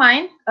bear in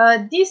mind,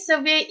 this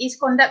survey is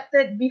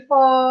conducted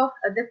before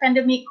the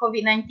pandemic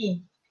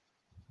COVID-19.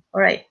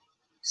 All right.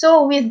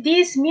 So with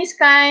this this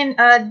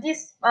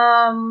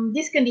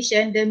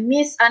condition, the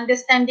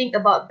misunderstanding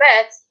about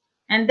bats,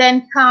 and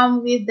then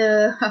come with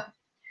the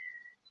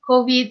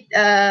COVID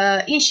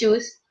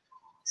issues.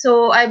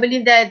 So I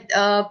believe that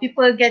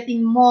people are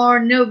getting more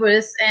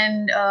nervous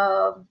and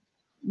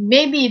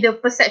maybe the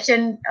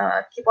perception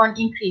keep on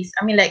increase.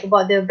 I mean, like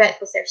about the bad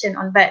perception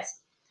on bats.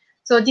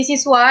 So this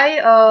is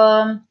why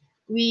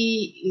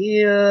we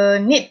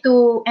need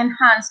to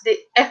enhance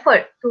the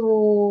effort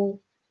to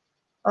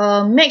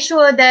make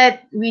sure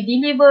that we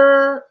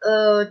deliver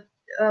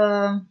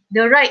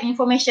the right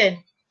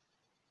information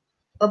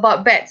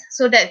about bats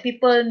so that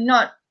people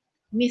not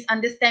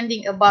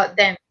misunderstanding about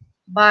them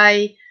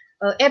by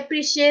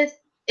appreciate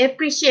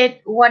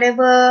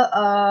whatever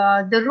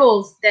the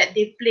roles that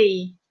they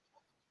play,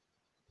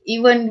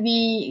 even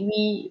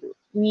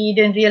we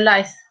didn't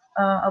realize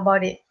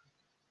about it.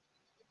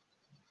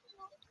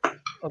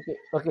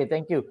 Okay,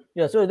 thank you.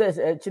 Yeah, so that's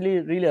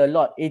actually really a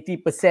lot.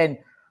 80%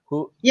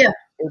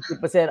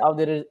 80% of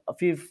the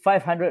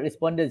 500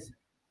 respondents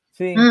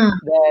think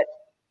that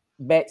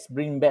bats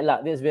bring bad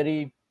luck. That's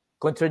very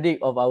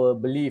contradict of our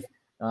belief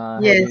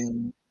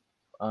having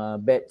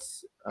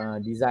bats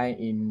design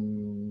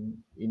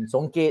in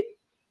songket,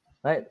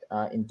 right?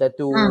 In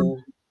tattoo,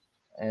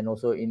 and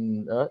also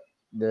in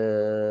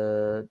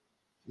the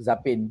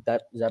Zapin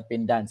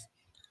dance.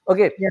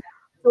 Okay,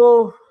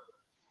 so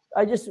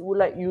I just would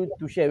like you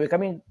to share. We're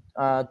coming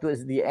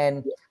towards the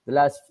end, the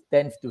last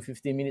 10 to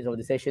 15 minutes of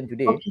the session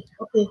today. Okay.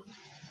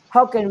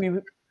 How can we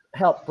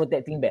help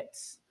protecting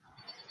bats?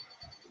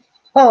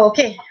 Oh,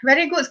 okay.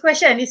 Very good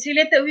question. It's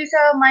related with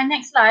my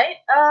next slide.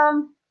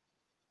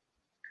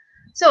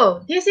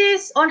 So this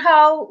is on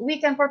how we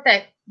can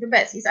protect the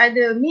bats. It's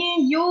either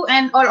me, you,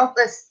 and all of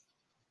us.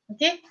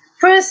 Okay.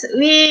 First,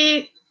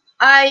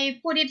 I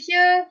put it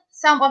here.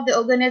 Some of the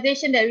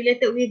organization that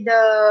related with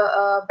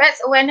the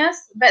bats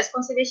awareness, bats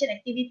conservation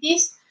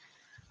activities.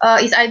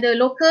 is either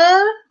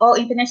local or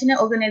international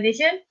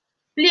organization,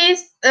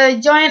 please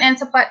join and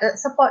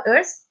support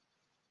us.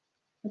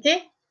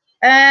 Okay,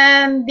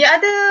 and the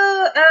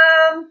other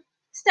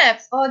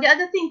steps or the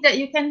other things that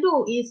you can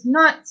do is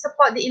not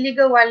support the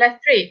illegal wildlife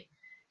trade.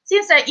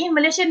 Since in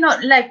Malaysia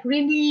not like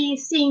really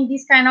seeing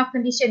this kind of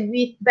condition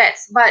with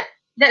bats, but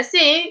let's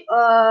say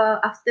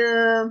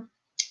after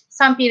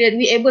some period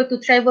we able to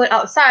travel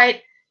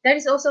outside, there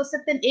is also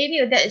certain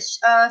area that is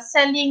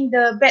selling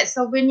the bat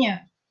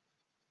souvenir.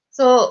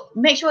 So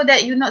make sure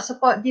that you not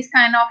support this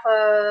kind of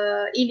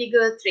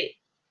illegal trade.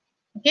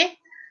 Okay.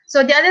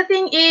 So the other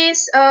thing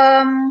is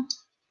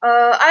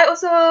I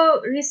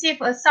also receive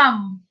most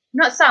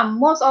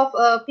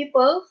of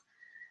people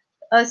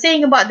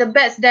saying about the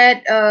bats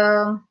that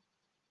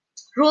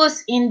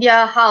roost in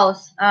their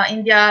house,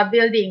 in their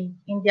building,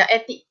 in their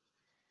attic,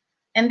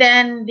 and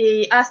then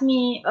they ask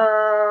me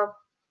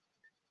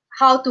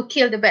how to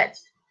kill the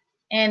bats.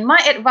 And my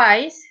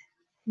advice,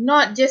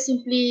 not just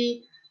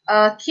simply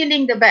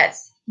killing the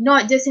bats,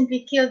 not just simply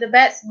kill the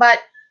bats,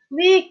 but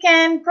we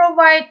can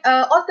provide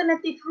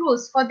alternative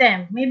rules for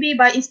them, maybe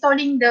by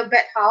installing the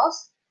bat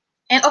house.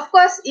 And of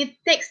course, it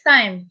takes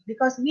time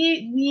because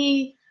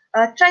we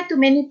try to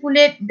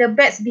manipulate the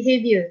bat's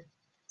behavior.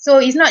 So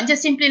it's not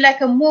just simply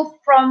like a move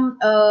from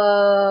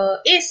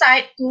A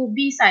side to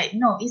B side.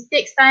 No, it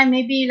takes time,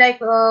 maybe like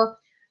a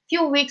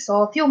few weeks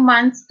or few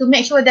months to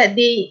make sure that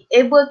they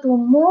able to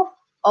move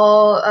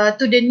or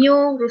to the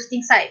new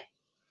roosting site.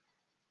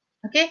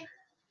 Okay.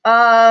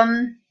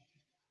 The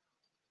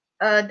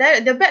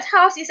bat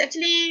house is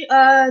actually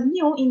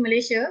new in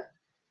Malaysia.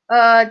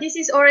 This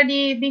is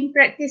already being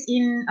practiced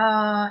in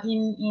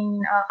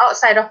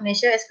outside of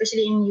Malaysia,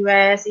 especially in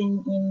US,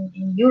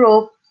 in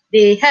Europe.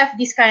 They have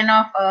this kind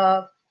of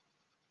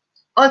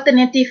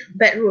alternative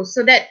bat rules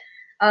so that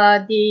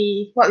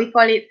what we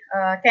call it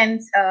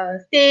can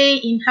stay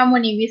in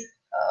harmony with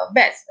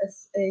bats,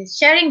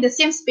 sharing the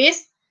same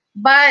space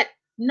but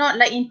not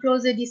like in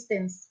closer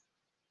distance.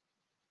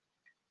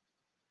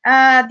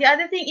 The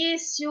other thing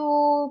is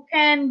you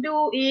can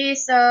do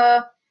is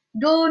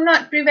do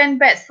not prevent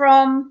bats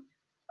from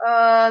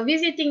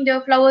visiting the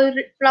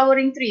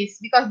flowering trees,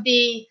 because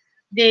they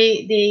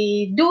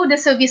do the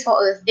service for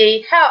us.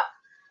 They help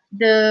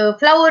the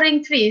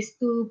flowering trees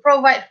to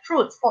provide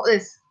fruits for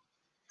us.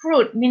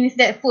 Fruit means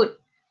that food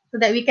so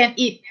that we can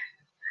eat.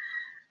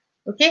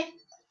 Okay,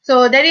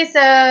 so there is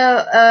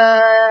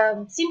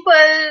a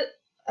simple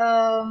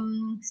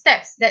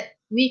steps that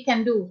we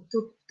can do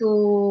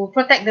to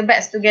protect the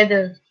bats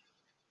together.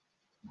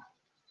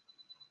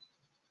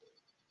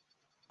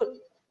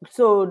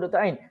 So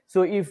Dr. Ain,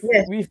 so if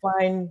Yes. we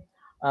find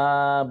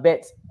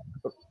bats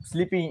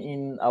sleeping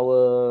in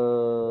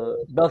our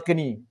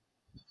balcony,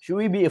 should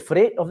we be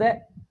afraid of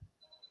that?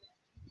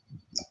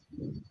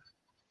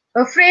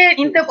 Afraid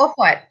in terms of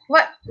what?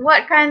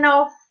 What kind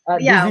of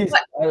disease?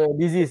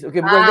 Disease.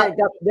 Okay, because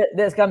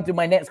that's come to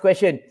my next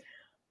question.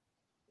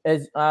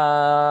 As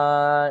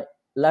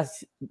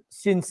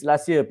since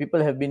last year,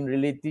 people have been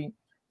relating.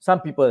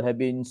 Some people have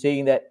been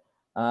saying that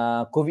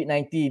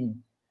COVID-19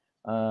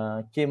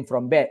 came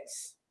from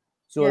bats.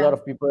 So a lot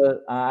of people,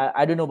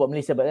 I don't know about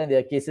Malaysia, but then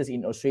there are cases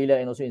in Australia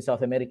and also in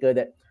South America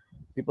that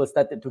people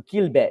started to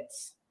kill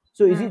bats.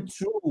 So is it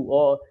true,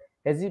 or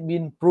has it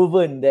been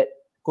proven that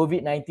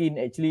COVID-19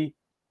 actually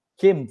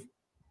came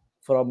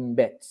from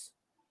bats?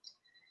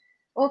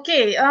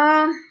 Okay,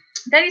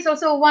 that is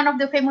also one of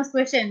the famous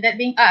questions that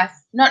being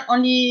asked, not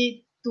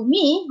only to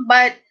me,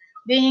 but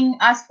being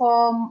asked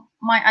for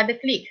my other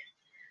colleague.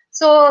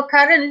 So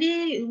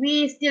currently,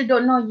 we still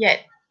don't know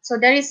yet. So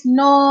there is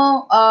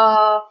no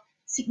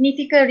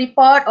significant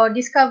report or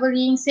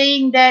discovering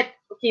saying that,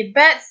 okay,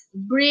 bats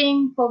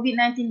bring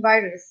COVID-19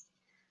 virus.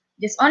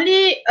 Just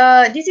only,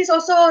 this is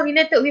also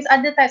related with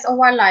other types of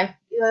wildlife.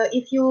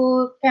 If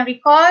you can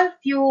recall,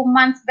 few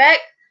months back,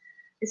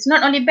 it's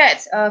not only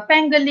bats,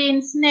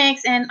 pangolin,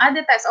 snakes, and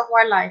other types of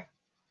wildlife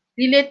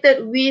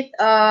related with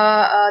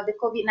the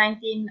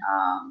COVID-19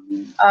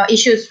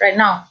 issues right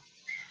now.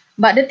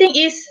 But the thing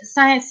is,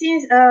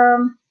 since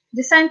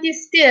the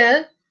scientists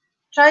still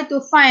try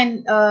to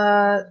find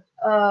the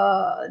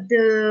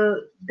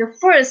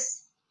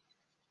first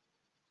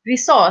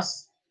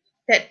resource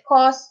that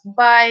caused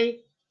by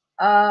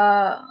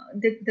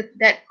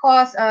that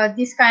caused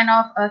this kind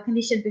of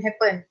condition to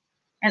happen.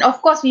 And of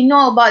course, we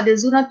know about the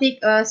zoonotic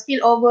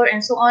spillover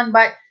and so on,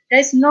 but there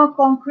is no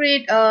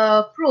concrete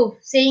proof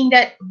saying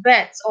that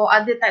bats or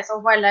other types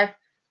of wildlife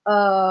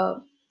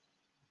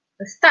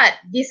start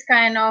this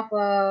kind of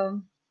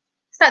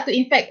start to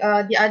infect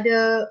the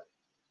other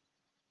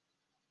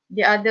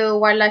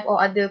wildlife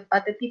or other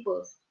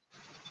people.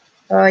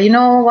 You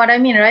know what I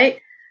mean,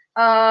 right?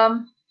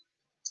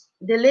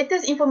 The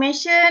latest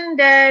information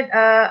that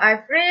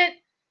I've read,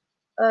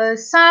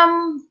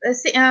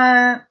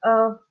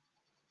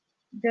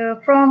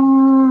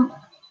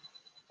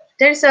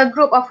 there's a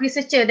group of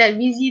researchers that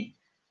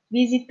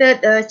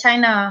visited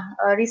China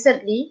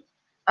recently,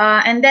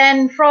 and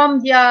then from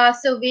their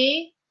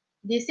survey,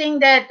 they saying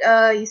that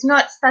it's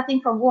not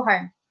starting from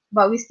Wuhan.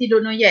 but we still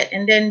don't know yet.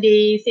 And then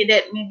they say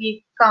that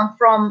maybe come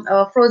from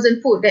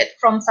frozen food that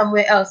from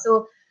somewhere else.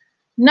 So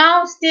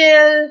now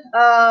still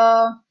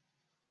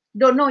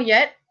don't know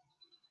yet.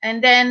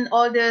 And then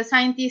all the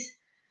scientists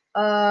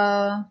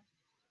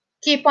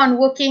keep on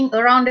working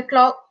around the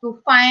clock to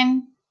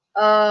find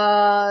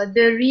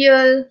the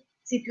real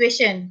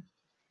situation,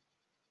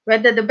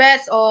 whether the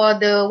bats or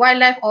the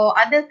wildlife or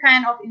other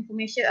kind of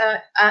information,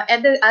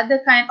 other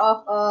kind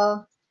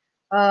of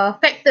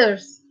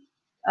factors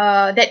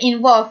that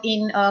involve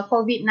in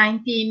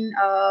COVID-19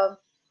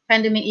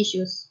 pandemic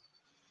issues.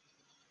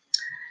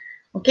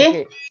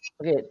 Okay.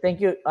 Okay.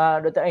 Thank you,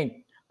 Dr.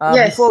 Ain.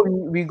 Yes. Before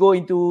we go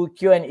into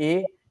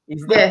Q&A,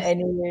 is there Yes.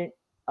 any?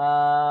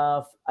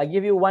 I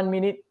give you 1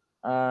 minute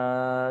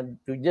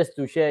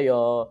to share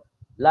your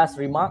last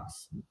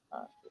remarks.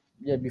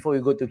 Yeah, before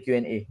we go to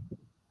Q&A.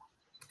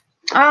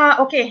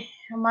 Okay.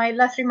 My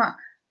last remark.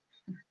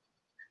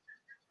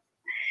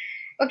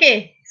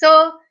 Okay.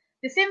 So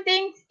the same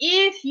thing.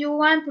 If you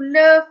want to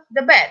love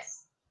the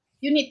bats,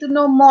 you need to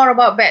know more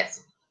about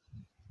bats.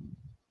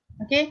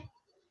 Okay.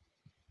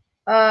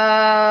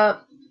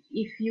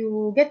 If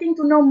you getting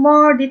to know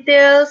more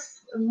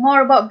details,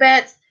 more about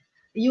bats,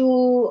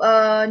 you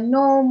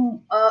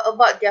know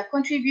about their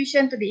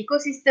contribution to the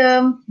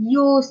ecosystem,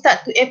 you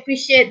start to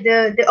appreciate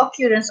the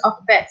occurrence of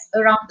bats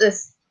around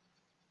us.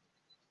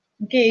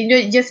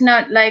 Okay, just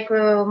not like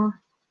it's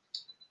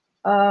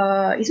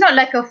not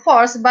like a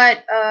force,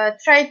 but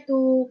try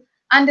to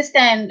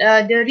understand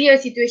the real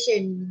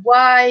situation.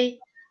 Why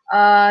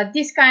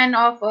this kind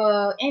of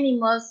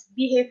animals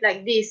behave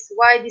like this?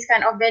 Why this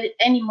kind of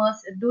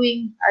animals are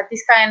doing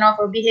this kind of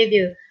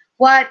behavior?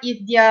 What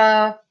is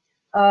their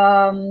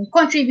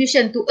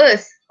contribution to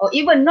us, or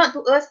even not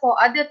to us,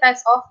 for other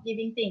types of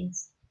living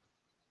things?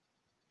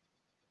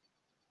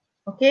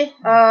 Okay,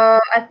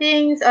 I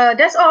think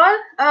that's all.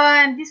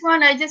 And this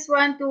one, I just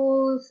want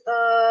to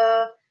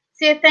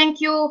say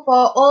thank you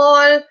for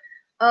all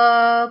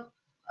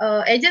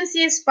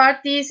agencies,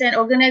 parties, and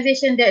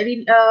organizations that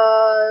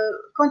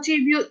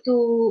contribute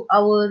to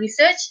our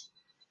research,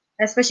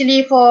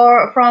 especially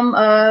from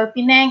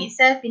Penang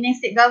itself, Penang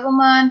State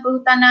Government,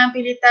 Perhutanan,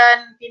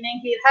 Pilitan,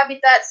 Penang Hill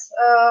Habitats,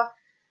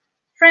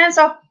 Friends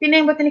of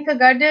Penang Botanical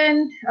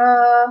Garden,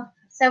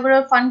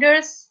 several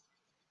funders.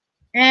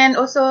 And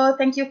also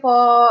thank you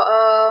for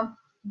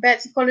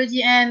bat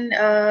psychology and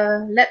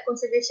lab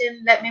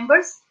conservation lab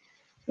members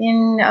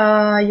in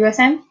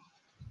USM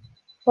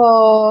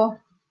for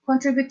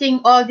contributing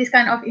all this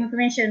kind of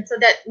information so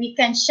that we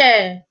can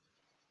share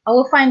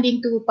our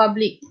finding to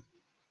public.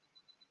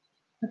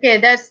 Okay,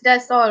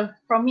 that's all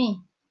from me.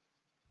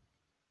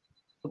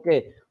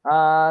 Okay.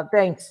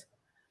 Thanks,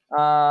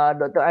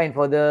 Dr. Ain,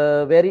 for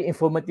the very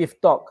informative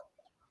talk.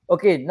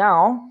 Okay,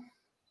 now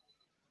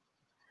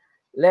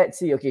let's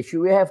see. Okay,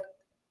 should we have?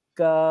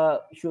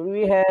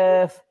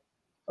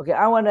 Okay,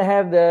 I want to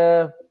have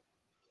a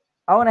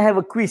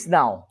quiz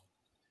now.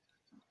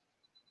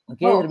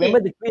 Okay, Oh, okay. remember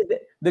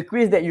the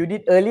quiz that you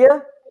did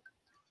earlier?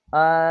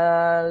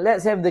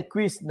 Let's have the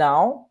quiz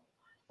now.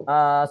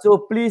 So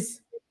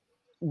please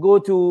go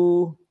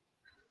to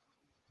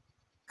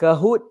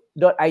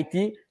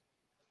kahoot.it.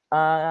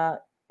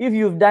 If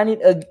you've done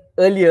it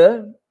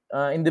earlier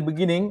in the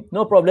beginning,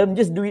 no problem.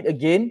 Just do it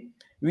again.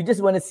 We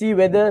just want to see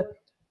whether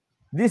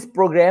this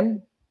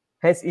program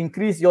has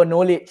increased your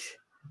knowledge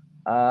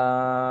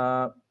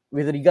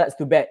with regards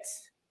to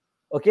bats.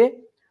 Okay,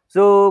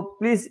 so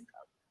please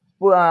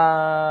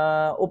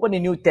open a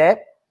new tab,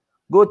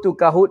 go to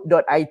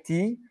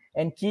kahoot.it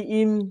and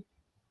key in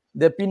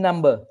the PIN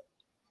number.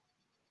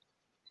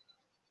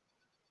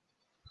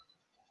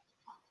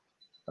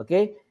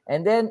 Okay,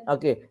 and then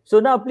so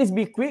now please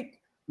be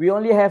quick. We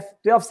only have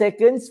 12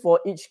 seconds for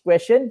each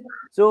question.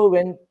 So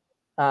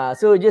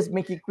so just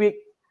make it quick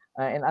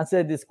and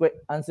answer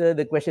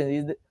the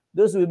questions.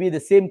 Those will be the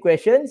same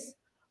questions.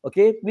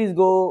 Okay, please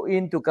go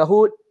into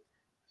Kahoot,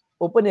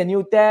 open a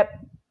new tab.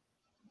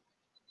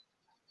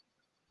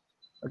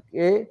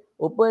 Okay,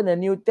 open a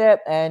new tab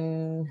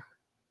and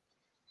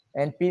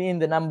pin in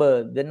the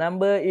number. The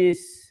number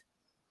is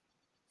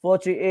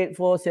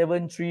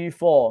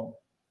 4384734.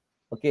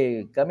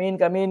 Okay, come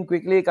in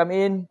quickly, come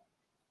in.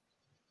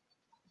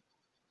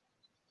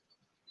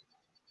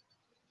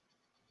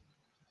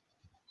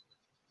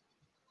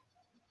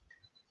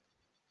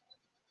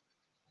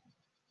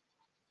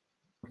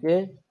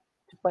 Okay,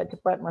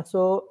 cepat-cepat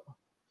masuk.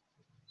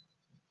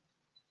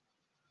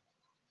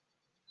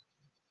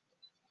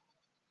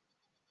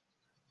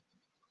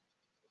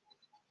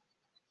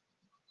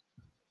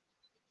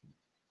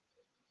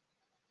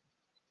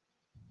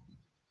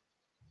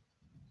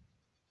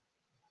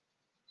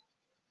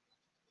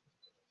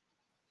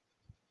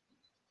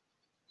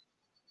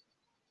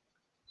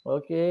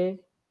 Okay.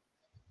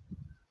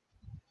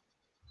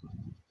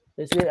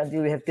 Let's wait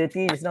until we have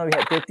 30. Just now we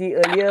had 30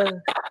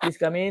 earlier. Please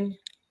come in.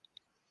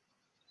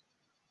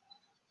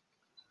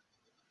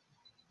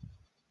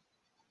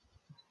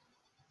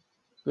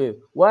 Okay.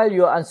 While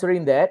you're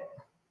answering that,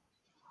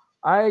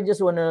 I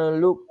just want to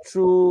look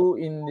through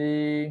in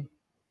the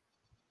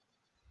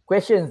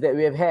questions that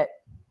we have had.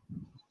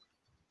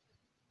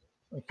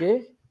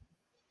 Okay,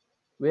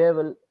 we have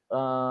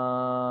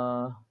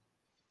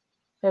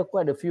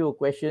quite a few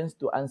questions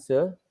to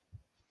answer.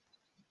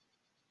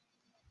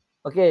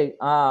 Okay,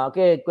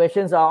 okay,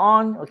 questions are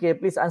on. Okay,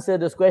 please answer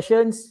those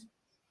questions,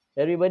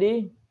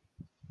 everybody.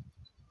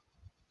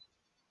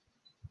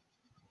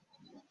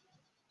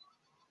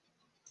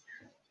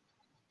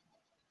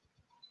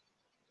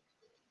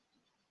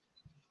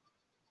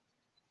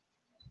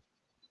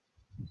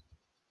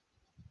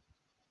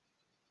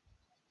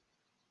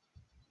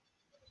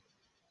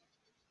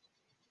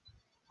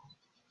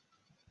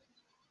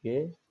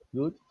 Okay,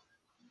 good.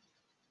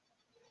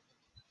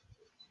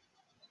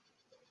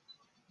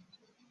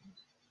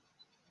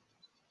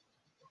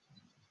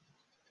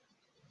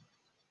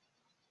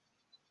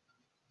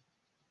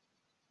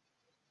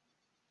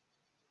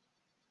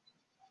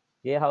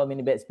 Okay, how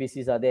many bat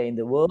species are there in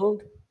the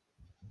world?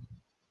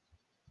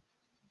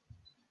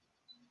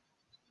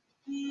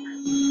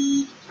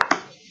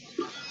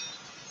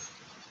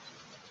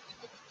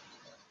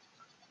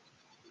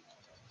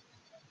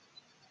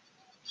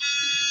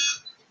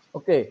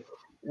 Okay,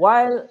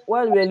 while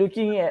we're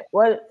looking at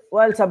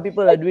while some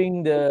people are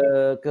doing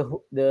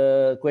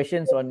the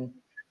questions on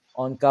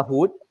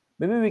Kahoot,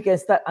 maybe we can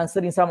start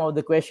answering some of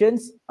the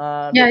questions.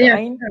 Yeah, Dr. yeah,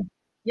 Ain. sure.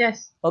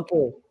 Yes.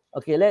 Okay,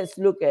 okay. Let's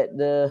look at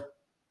the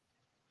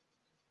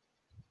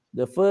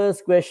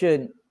first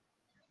question.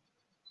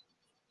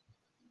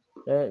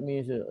 Let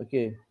me see.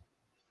 Okay.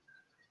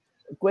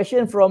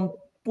 Question from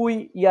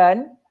Pui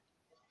Yan.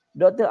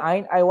 Dr.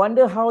 Ain, I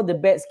wonder how the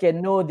bats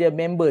can know their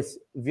members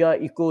via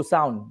echo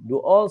sound. Do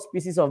all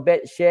species of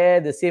bats share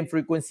the same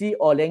frequency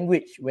or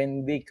language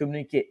when they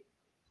communicate?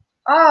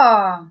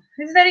 Oh,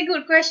 it's a very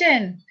good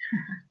question.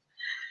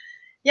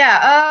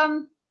 Yeah,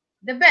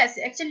 the bats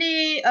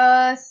actually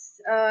have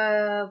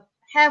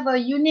a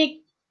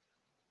unique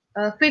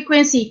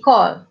frequency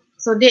call.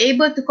 So they're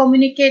able to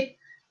communicate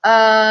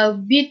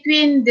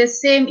between the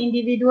same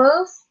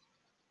individuals,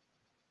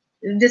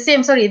 the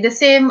same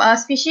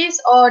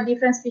species or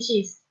different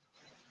species.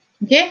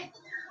 Okay.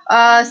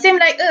 Same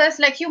like us,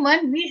 like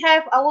human, we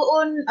have our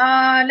own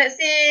let's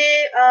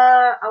say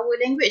our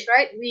language,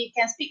 right? We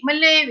can speak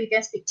Malay, we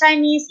can speak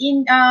Chinese,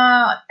 in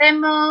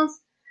Tamils,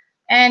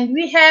 and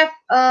we have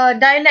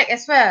dialect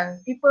as well.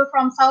 People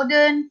from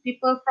southern,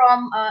 people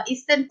from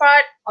eastern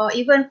part, or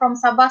even from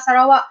Sabah,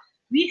 Sarawak,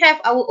 we have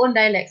our own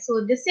dialect.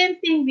 So the same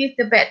thing with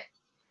the bat.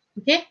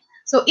 Okay,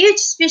 so each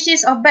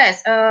species of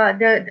bats,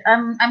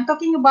 I'm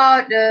talking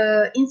about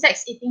the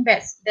insects eating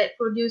bats that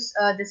produce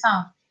the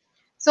sound.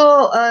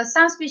 So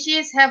some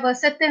species have a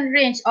certain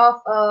range of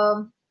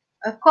a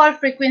call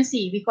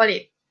frequency, we call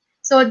it.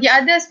 So the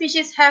other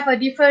species have a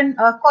different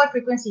call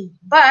frequency.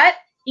 But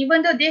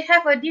even though they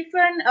have a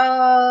different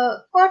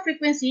call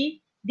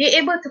frequency,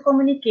 they're able to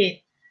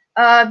communicate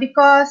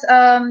because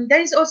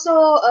there is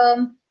also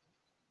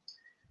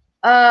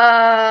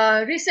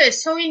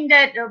research showing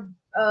that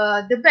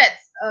the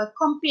bats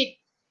compete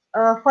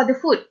for the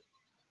food.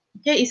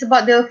 Okay, it's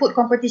about the food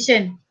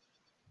competition.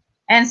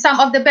 And some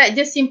of the bats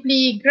just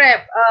simply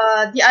grab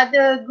the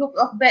other group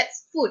of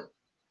bats' food.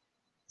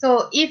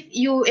 So if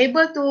you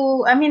able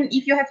to, I mean,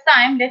 if you have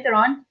time later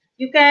on,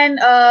 you can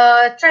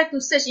try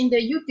to search in the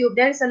YouTube.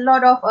 There is a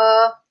lot of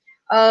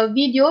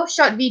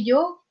short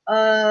video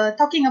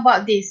talking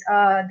about this,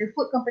 the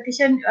food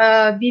competition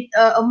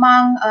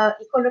among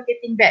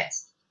echolocating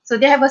bats. So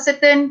they have a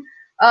certain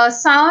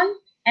sound,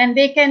 and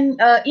they can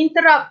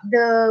interrupt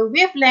the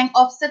wavelength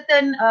of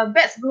certain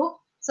bats group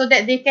so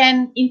that they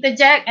can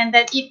interject and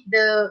then eat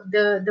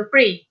the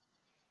prey.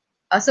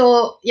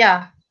 So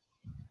yeah.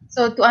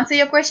 So to answer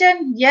your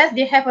question, yes,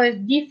 they have a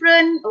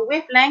different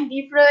wavelength,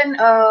 different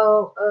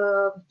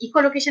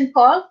echolocation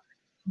call.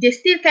 They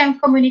still can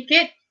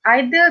communicate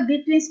either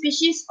between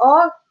species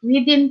or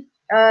within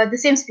the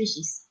same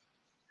species.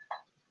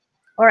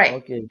 All right.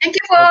 Okay. Thank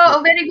you for a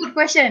very good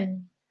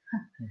question.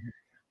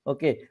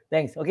 Okay,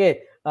 thanks.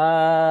 Okay,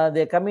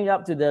 they're coming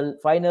up to the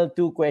final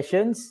two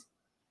questions.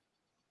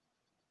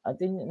 I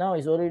think now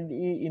it's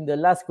already in the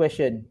last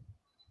question.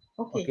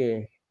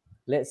 Okay,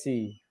 let's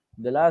see.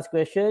 The last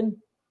question.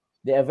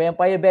 There are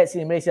vampire bats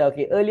in Malaysia.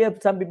 Okay, earlier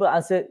some people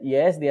answered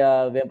yes, there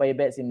are vampire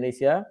bats in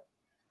Malaysia.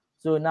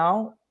 So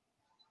now,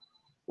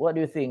 what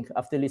do you think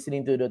after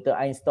listening to Dr.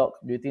 Ain's talk?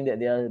 Do you think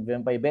that there are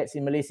vampire bats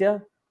in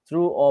Malaysia?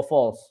 True or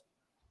false?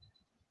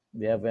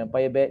 There are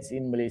vampire bats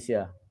in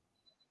Malaysia.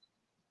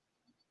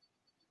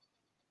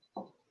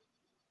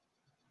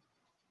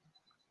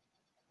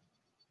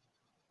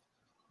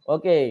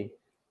 Okay,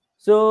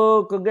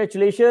 so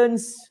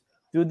congratulations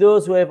to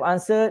those who have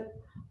answered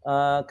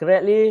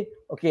correctly.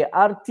 Okay,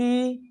 RT,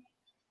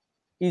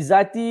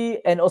 Izati,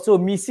 and also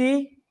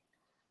Missy.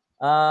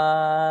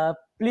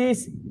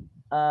 Please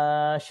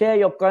share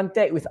your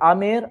contact with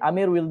Amir.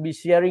 Amir will be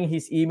sharing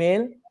his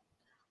email.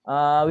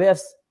 We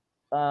have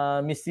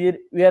Missy,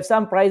 we have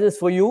some prizes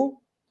for you.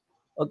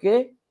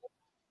 Okay.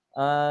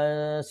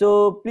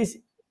 So please,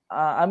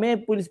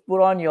 Amir, please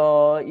put on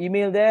your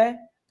email there.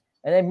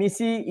 And then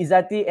Missy,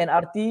 Izati, and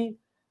RT,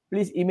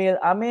 please email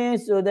Amir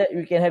so that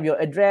we can have your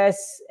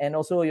address and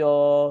also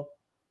your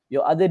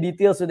other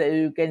details so that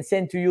you can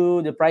send to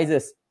you the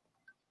prizes.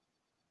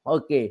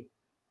 Okay,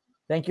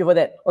 thank you for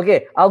that.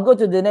 Okay, I'll go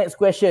to the next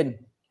question.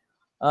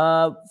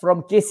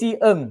 From Casey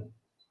Ng.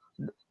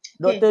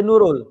 Dr.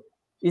 Nurul,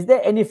 is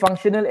there any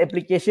functional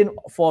application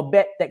for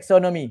bat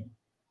taxonomy?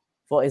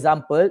 For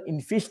example,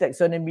 in fish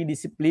taxonomy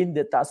discipline,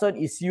 the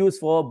taxon is used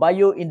for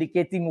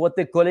bio-indicating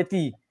water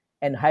quality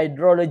and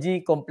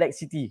hydrology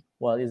complexity.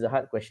 Well, it's a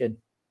hard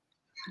question.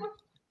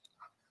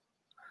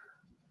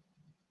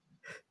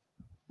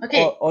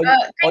 Okay.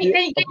 Can you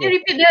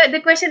repeat the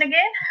question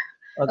again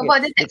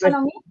about the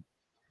taxonomy?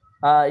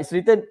 It's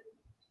written,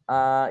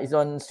 it's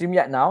on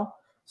StreamYard now.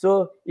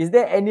 So, is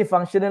there any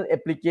functional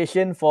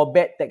application for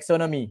bat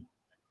taxonomy?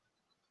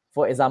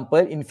 For example,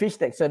 in fish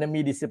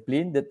taxonomy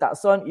discipline, the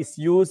taxon is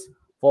used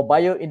for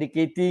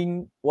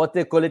bio-indicating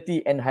water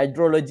quality and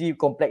hydrology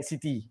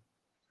complexity.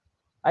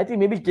 I think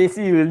maybe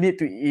Casey will need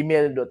to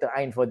email Dr.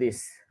 Ain for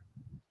this.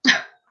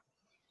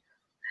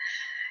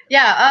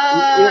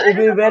 Yeah. It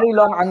will be a very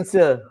long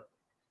answer.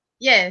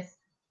 Yes.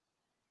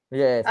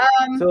 Yes.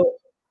 So,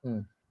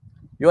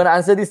 you want to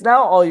answer this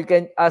now, or you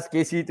can ask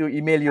Casey to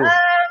email you?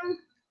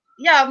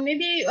 Yeah,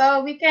 maybe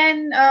we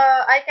can.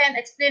 I can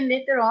explain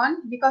later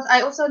on because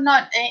I also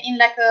not in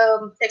like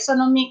a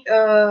taxonomic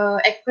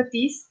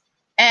expertise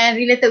and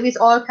related with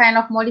all kind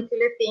of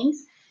molecular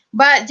things.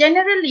 But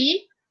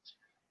generally,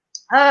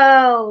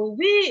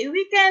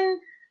 we can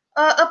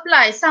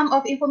apply some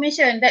of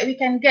information that we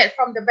can get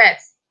from the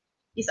bats.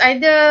 It's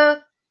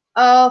either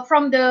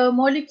from the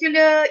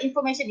molecular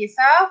information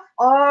itself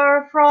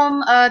or from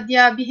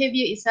their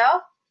behavior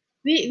itself.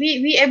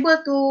 We able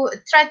to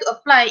try to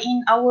apply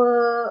in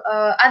our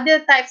other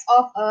types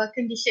of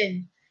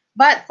condition.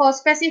 But for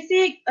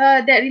specific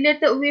that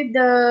related with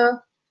the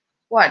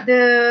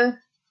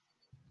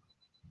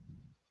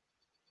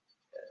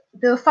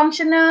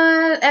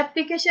functional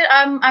application,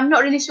 I'm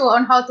not really sure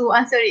on how to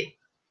answer it.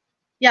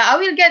 Yeah, I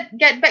will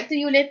get back to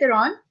you later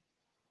on.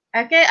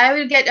 Okay, I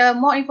will get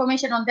more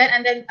information on that,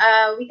 and then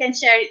we can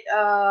share it.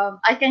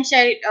 I can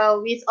share it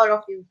with all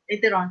of you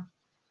later on.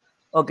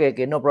 Okay,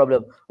 no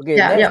problem. Okay,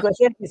 next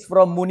question is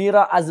from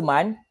Munira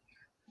Azman.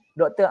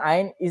 Dr.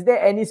 Ain, is there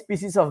any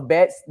species of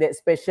bats that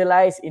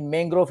specialize in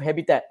mangrove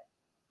habitat?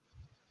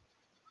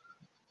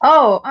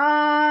 Oh,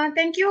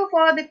 thank you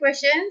for the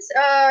questions.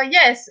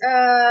 Yes,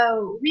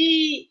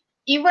 we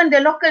even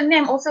the local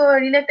name also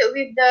related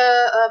with the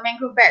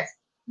mangrove bats.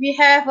 We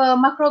have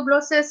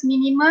Macroglossus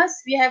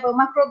minimus. We have a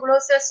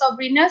Macroglossus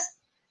sobrinus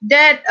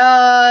that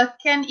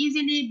can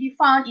easily be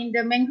found in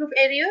the mangrove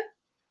area.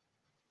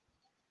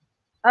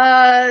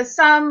 Let's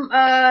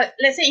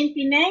say in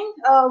Penang,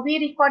 we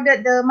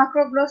recorded the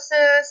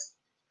Macroglossus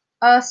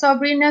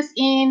sobrinus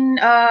in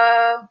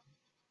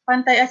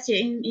Pantai Aceh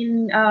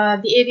in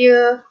the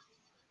area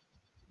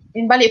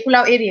in Balik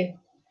Pulau area.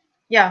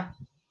 Yeah,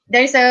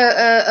 there is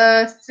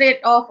a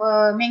strait of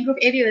mangrove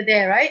area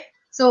there, right?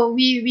 So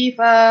we've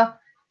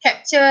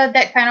captured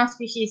that kind of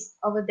species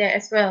over there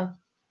as well.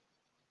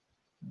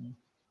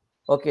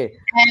 Okay.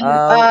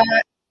 And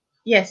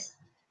yes.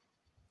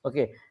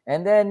 Okay,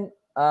 and then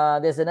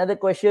there's another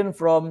question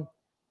from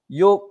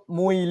Yok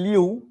Mui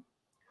Liu.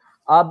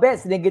 Are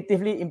bats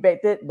negatively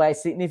impacted by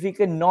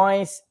significant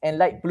noise and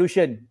light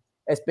pollution,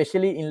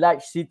 especially in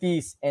large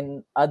cities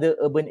and other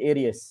urban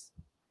areas?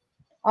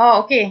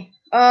 Oh, okay.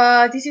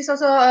 This is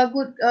also a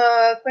good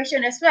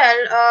question as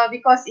well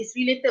because it's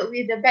related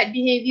with the bat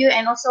behavior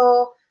and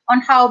also on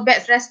how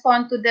bats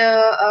respond to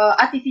the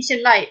artificial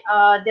light,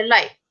 the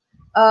light.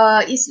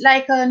 It's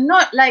like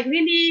not like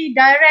really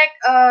direct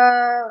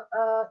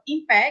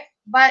impact,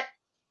 but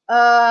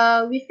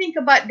we think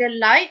about the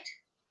light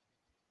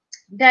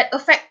that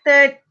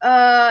attracted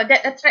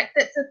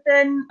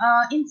certain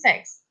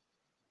insects.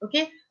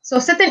 Okay, so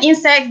certain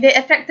insects, they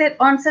attracted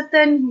on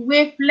certain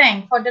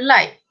wavelength for the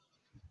light.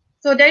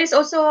 So there is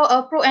also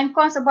a pro and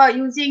cons about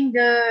using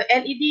the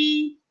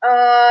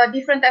LED,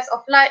 different types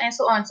of light and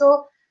so on.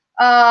 So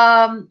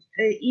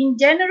in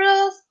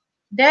general,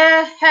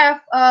 there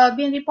have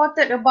been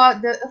reported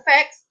about the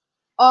effects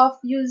of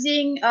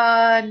using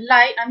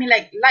light, I mean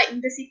like light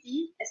in the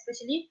city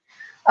especially.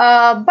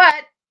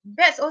 But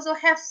bats also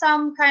have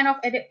some kind of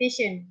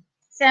adaptation,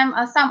 some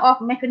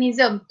of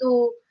mechanism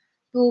to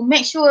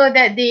make sure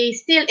that they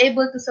still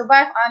able to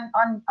survive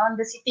on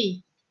the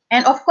city.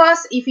 And of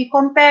course, if we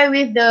compare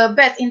with the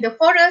bats in the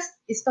forest,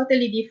 it's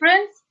totally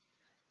different.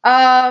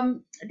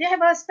 They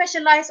have a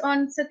specialized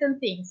on certain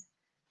things.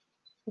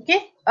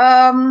 Okay.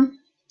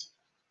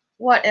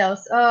 What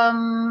else?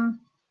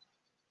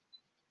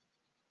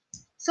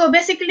 So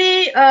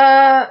basically,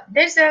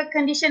 there's a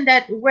condition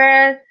that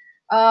where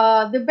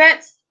the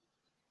bats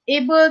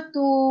able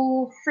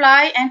to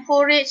fly and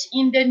forage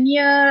in the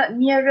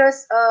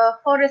nearest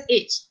forest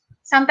edge.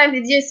 Sometimes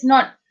they just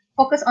not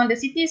focus on the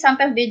city.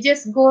 Sometimes they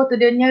just go to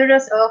the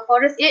nearest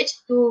forest edge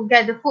to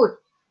get the food.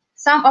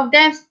 Some of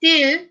them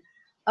still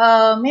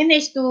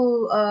manage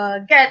to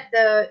get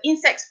the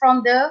insects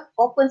from the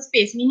open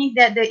space, meaning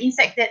that the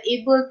insect that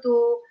able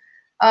to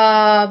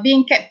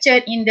being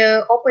captured in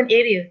the open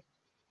area.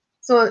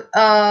 So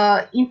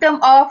in terms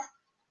of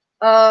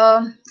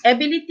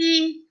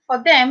ability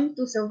for them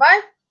to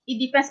survive, it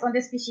depends on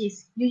the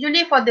species.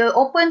 Usually for the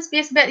open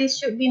space bed, it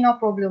should be no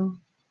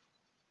problem.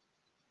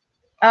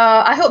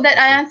 I hope that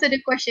I answered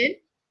the question.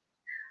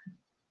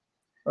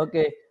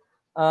 Okay.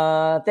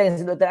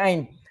 Thanks, Dr.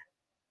 Ain.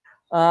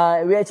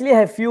 We actually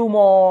have few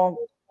more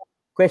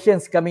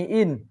questions coming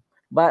in,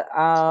 but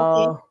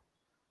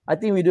I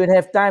think we don't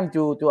have time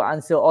to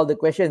answer all the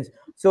questions.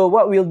 So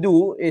what we'll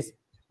do is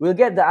we'll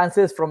get the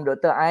answers from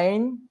Dr.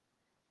 Ain,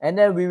 and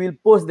then we will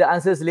post the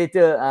answers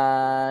later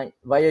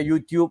via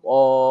YouTube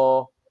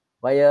or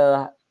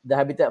via the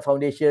Habitat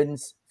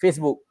Foundation's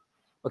Facebook.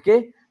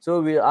 Okay,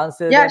 so we'll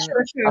answer them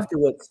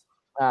afterwards.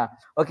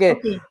 Okay,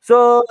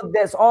 so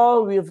that's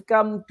all. We've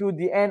come to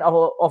the end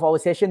of our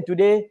session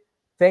today.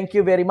 Thank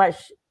you very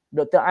much,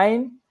 Dr.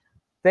 Ain.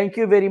 Thank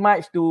you very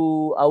much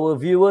to our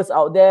viewers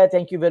out there.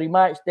 Thank you very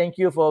much. Thank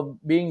you for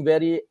being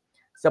very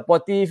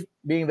supportive,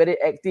 being very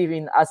active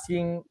in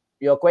asking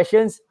your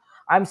questions.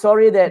 I'm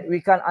sorry that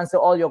we can't answer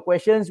all your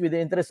questions with the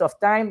interest of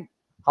time.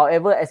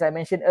 However, as I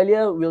mentioned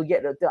earlier, we'll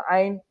get Dr.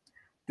 Ain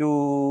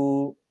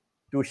to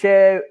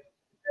share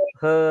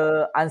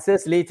her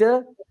answers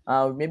later,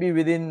 maybe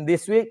within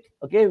this week.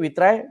 Okay, we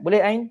try. Boleh,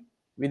 Ain?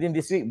 Within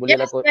this week,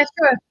 boleh lah kot. Yes,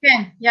 sure,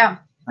 can.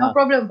 Yeah, no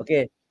problem.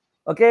 Okay.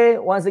 Okay,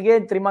 once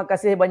again, terima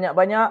kasih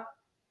banyak-banyak.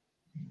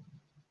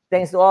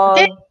 Thanks to all.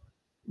 Okay.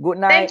 Good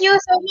night. Thank you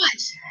so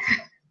much.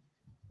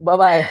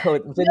 Bye-bye.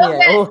 Macam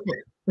ni Oh.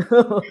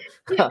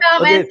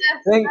 Okay.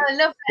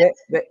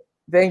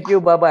 Thank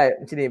you.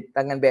 Bye-bye. Macam ni,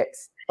 tangan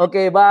backs.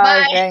 Okay,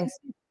 bye. Thanks.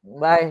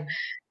 Bye.